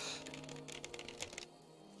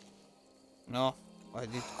 No, I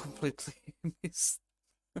did completely miss.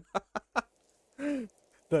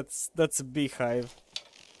 That's a beehive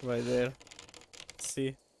right there.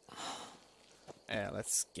 See? Yeah,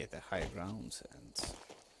 let's get a high ground and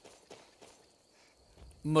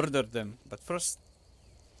murder them. But first,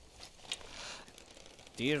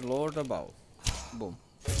 dear Lord above. Boom.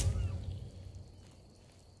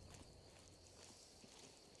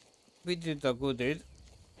 We did a good deed.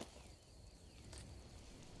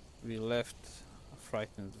 We left a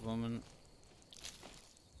frightened woman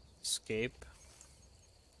escape.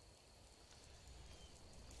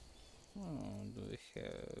 Oh, do we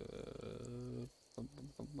have...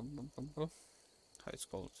 how it's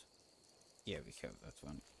called? Yeah, we have that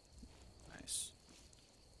one. Nice.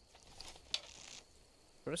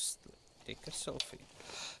 First, take a selfie.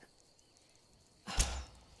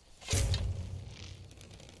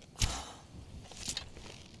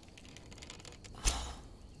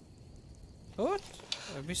 What?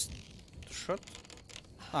 I missed the shot.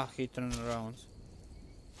 Ah, he turned around.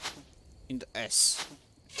 In the S.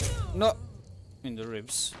 No! In the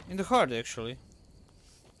ribs. In the heart, actually.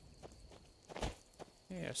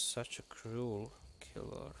 Yeah, such a cruel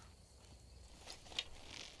killer.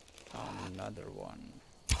 Another one.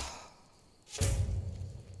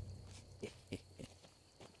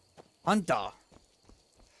 Hunter!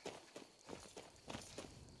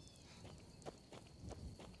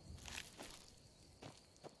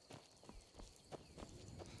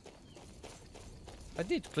 I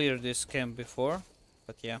did clear this camp before,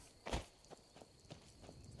 but yeah.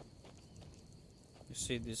 You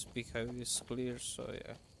see this beehive is clear, so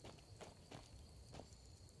yeah.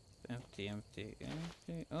 Empty, empty,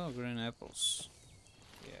 empty. Oh, green apples.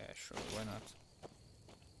 Yeah, sure, why not?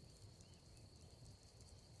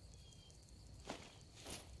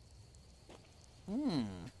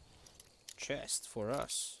 Chest for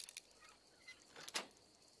us.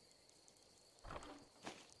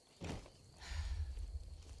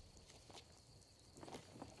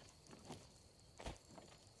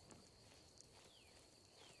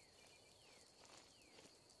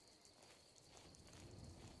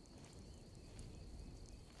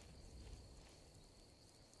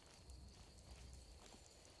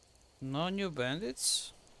 No new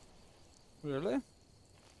bandits? Really?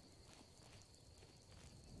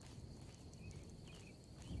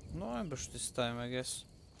 No ambush this time, I guess.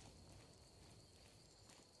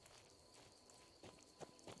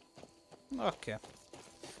 Okay.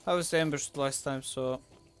 I was ambushed last time, so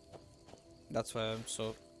that's why I'm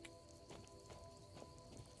so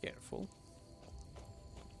careful.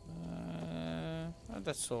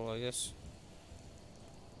 That's all, I guess.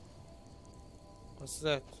 What's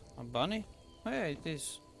that? A bunny? Oh, yeah, it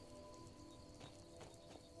is.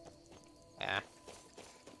 Ah.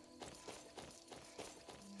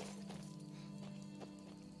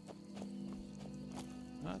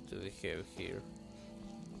 What do we have here?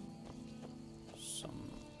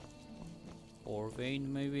 Some ore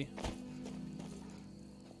vein, maybe?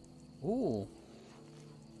 Ooh!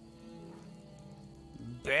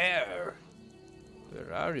 Bear!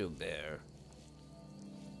 Where are you, bear?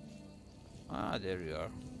 Ah, there you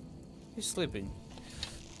are. He's sleeping.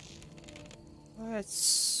 Let's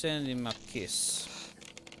send him a kiss.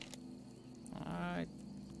 Alright.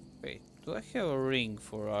 Wait, do I have a ring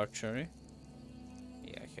for archery?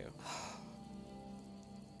 Yeah, I have.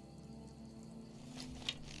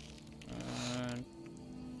 And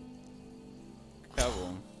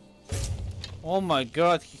Kaboom. Oh my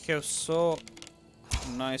god, he has so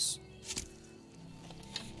nice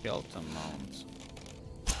health amount.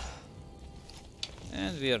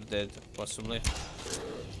 And we are dead, possibly.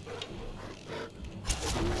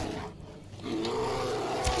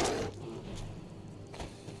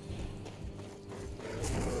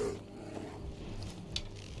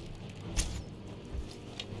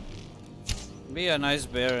 Be a nice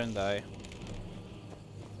bear and die.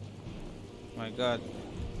 My god.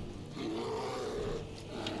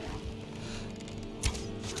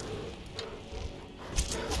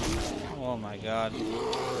 Oh my god.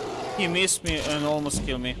 He missed me and almost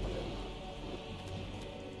killed me.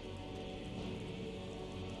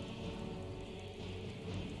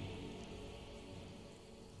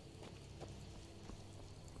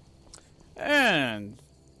 And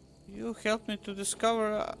you helped me to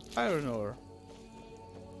discover iron ore.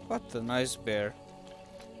 What a nice bear.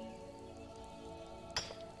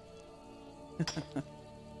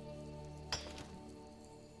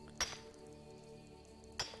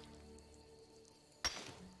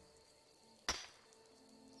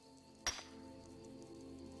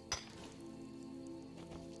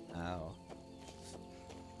 Ow.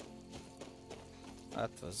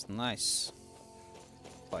 That was nice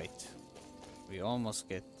fight. We almost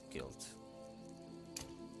get killed.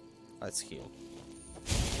 Let's heal.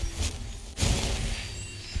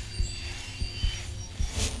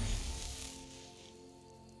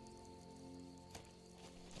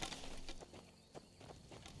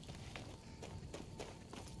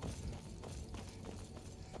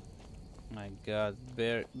 My god,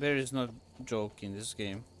 bear is not joke in this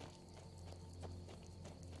game.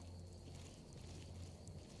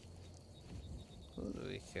 What do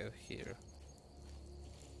we have here?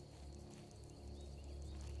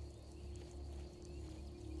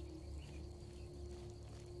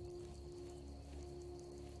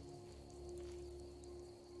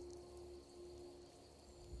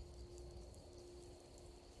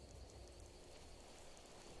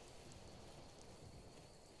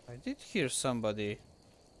 I did hear somebody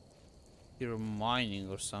here mining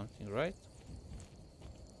or something, right?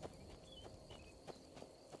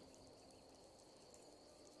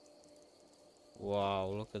 Wow,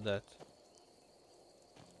 look at that.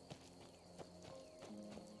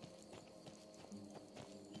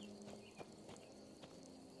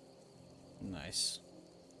 Nice.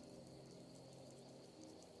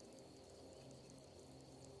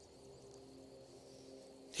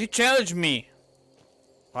 He challenged me!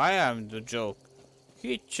 I am the joke.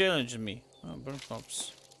 He challenged me. Oh, burn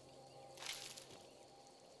pops.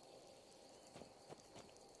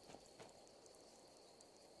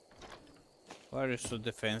 Why are you so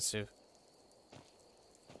defensive?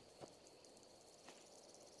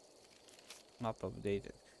 Map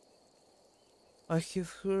updated. I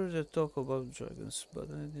have heard a talk about dragons, but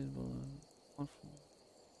I didn't believe.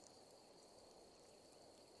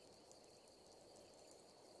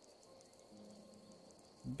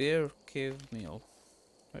 Bear cave meal.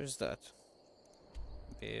 Where's that?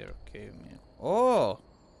 Bear cave meal. Oh!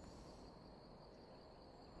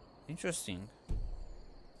 Interesting.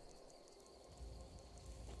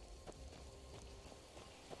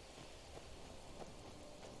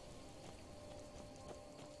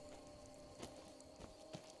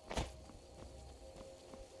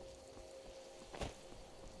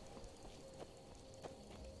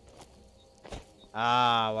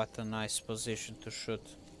 Ah, what a nice position to shoot.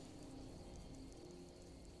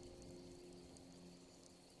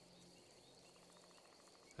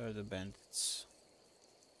 Where are the bandits?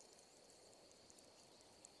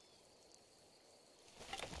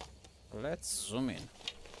 Let's zoom in.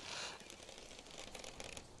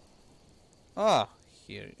 Ah,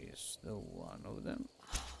 here is the one of them.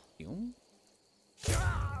 Boom.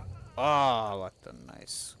 Ah, what a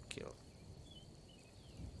nice kill.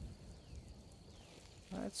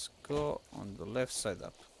 Let's go on the left side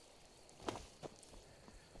up.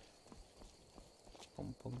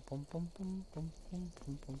 Pum, pum, pum, pum, pum, pum, pum,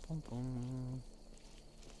 pum,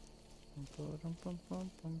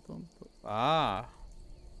 pum, pum, pum. Ah,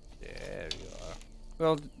 there you are.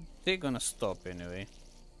 Well, they're gonna stop anyway.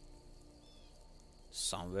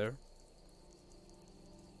 Somewhere.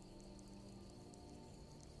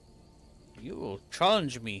 You will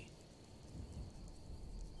challenge me.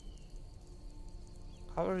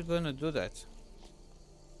 How are you gonna do that?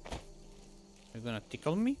 You're gonna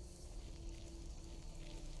tickle me?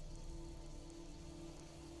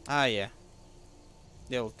 Ah, yeah.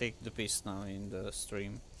 They'll take the piece now in the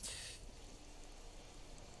stream.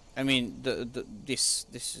 I mean, this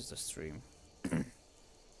is the stream.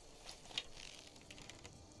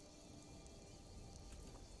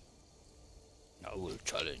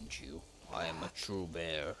 challenge you. I am a true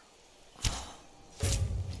bear.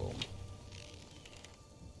 Boom.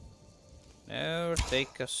 Never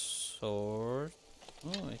take a sword.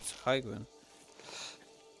 Oh, it's Haigwen.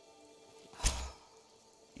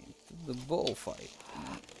 Into the bullfight.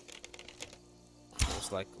 It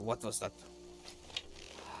was like, what was that?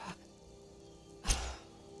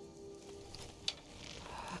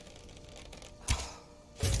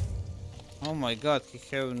 Oh my god, he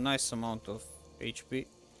have a nice amount of HP.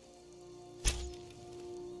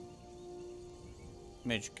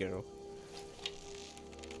 Magic arrow.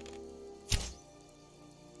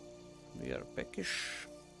 We are peckish.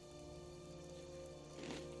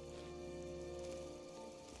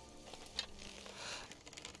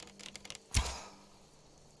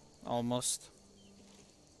 Almost.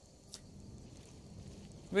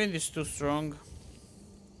 Wind is too strong.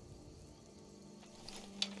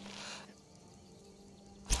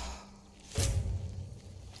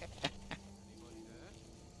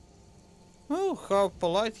 Oh, how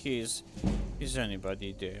polite he is. Is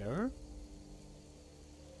anybody there?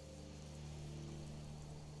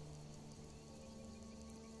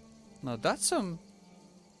 Now that's some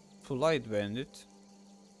polite bandit.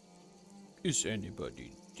 Is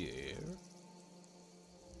anybody there?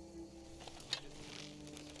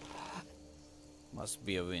 Must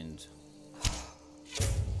be a wind.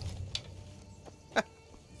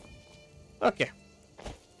 Okay.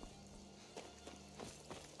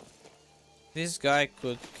 This guy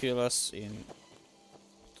could kill us in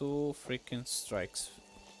 2 freaking strikes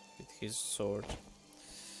with his sword.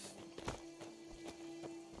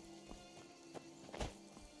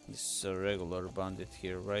 This is a regular bandit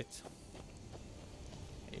here, right?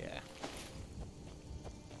 Yeah.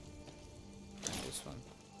 And this one.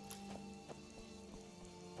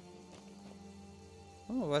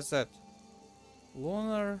 Oh, what's that?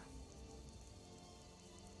 Lunar?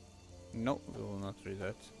 No, we will not read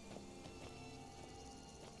that.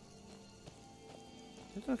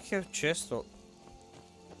 They don't have chest or...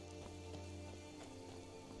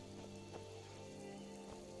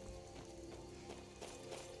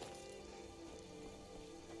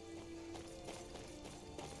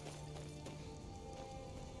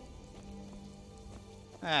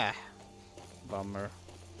 Ah, bummer.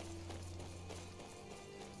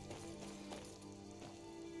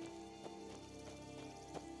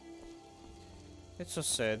 It's so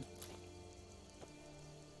sad.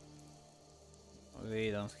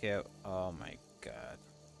 We don't have... Oh my god.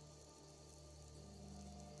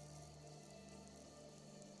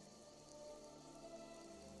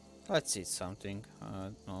 Let's eat something.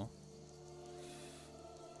 No.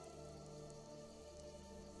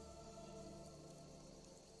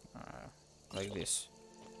 Like this.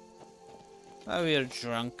 Now we are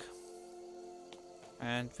drunk.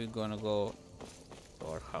 And we're gonna go to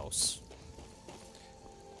our house.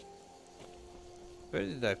 Where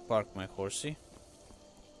did I park my horsey?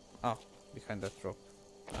 Oh, behind that rock.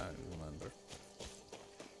 I remember.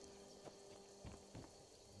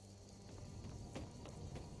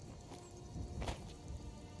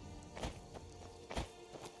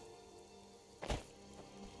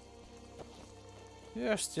 We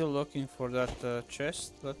are still looking for that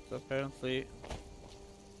chest, but apparently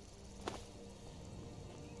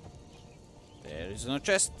there is no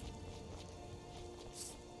chest.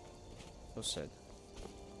 So sad.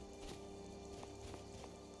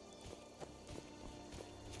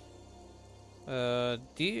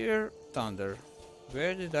 Dear Thunder,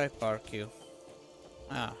 where did I park you?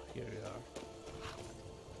 Ah, here you are.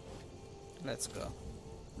 Let's go.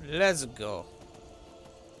 Let's go.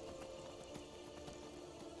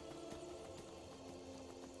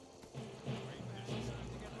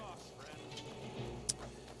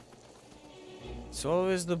 It's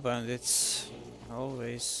always the bandits.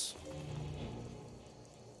 Always.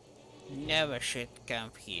 Never should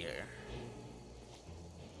camp here.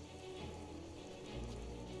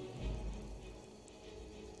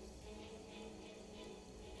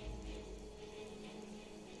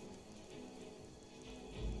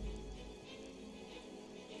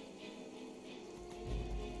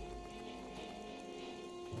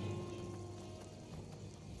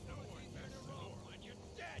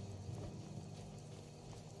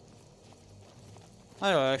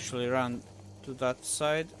 I'll actually run to that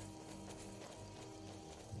side.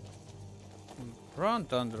 Run,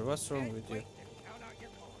 Thunder, what's wrong with you?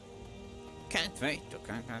 Can't wait to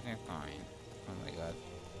count out your coin. Oh my god.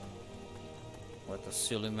 What a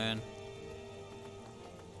silly man.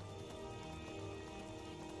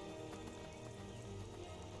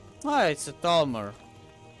 Ah, it's a Talmor.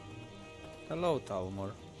 Hello,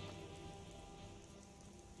 Talmor.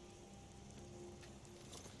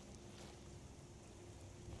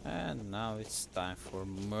 Now it's time for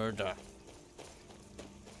murder.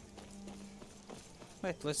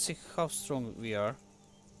 Wait, let's see how strong we are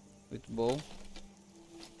with bow.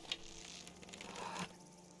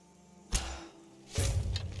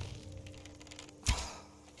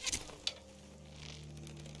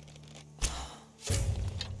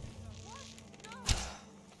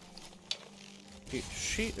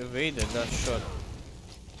 She evaded that shot.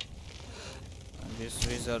 And this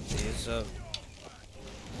wizard is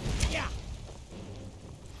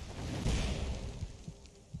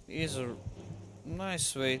is a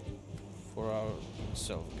nice way for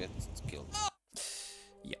ourselves to get killed.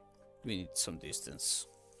 Yeah, we need some distance.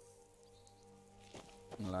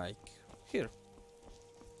 Like here.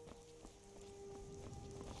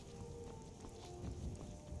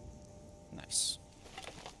 Nice.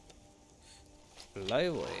 Fly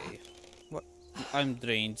away. What? I'm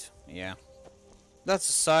drained. Yeah. That's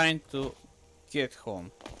a sign to get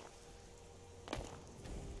home.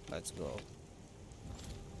 Let's go.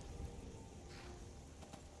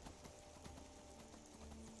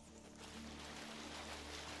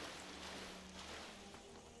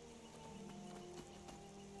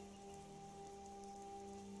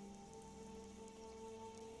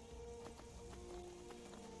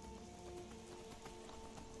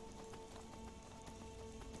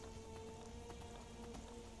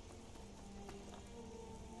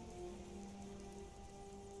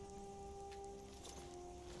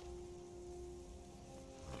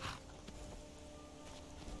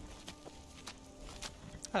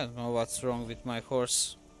 I don't know what's wrong with my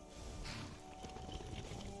horse.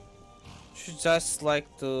 She just like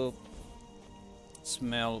to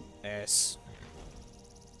smell ass.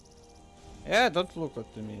 Yeah, don't look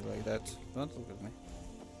at me like that. Don't look at me.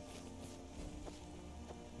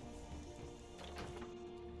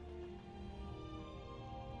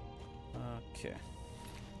 Okay.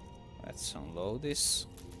 Let's unload this.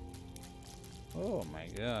 Oh my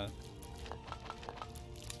god.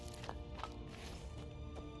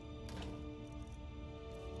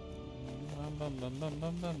 Bum bum bum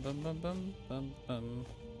bum bum bum bum bum bum bum.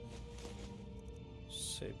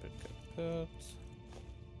 Saber cut.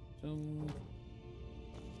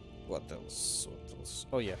 What else? What else?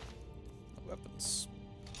 Oh yeah, weapons.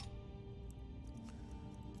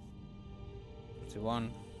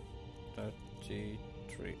 31,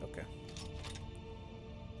 33. Okay.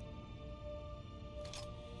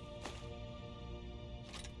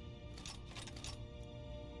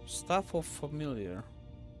 Staff of Familiar.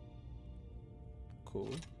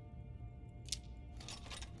 Cool.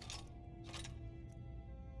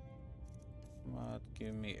 But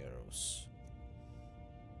give me arrows.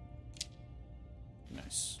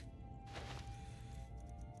 Nice.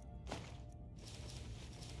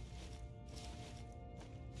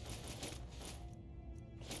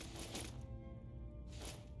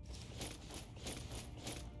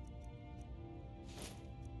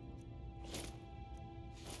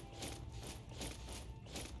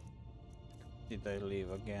 Did I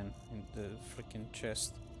leave again in the freaking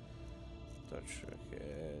chest? Touch your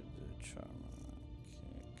head, charm.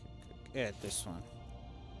 Yeah, this one.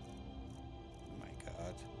 Oh my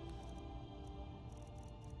god.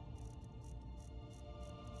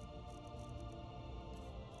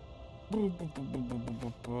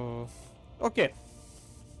 Okay.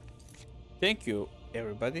 Thank you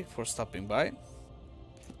everybody for stopping by.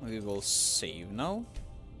 We will save now.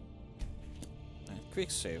 And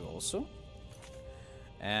quick save also.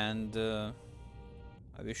 And I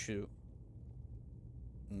wish you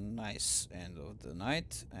a nice end of the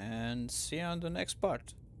night and see you on the next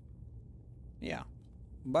part. Yeah,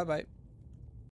 bye bye.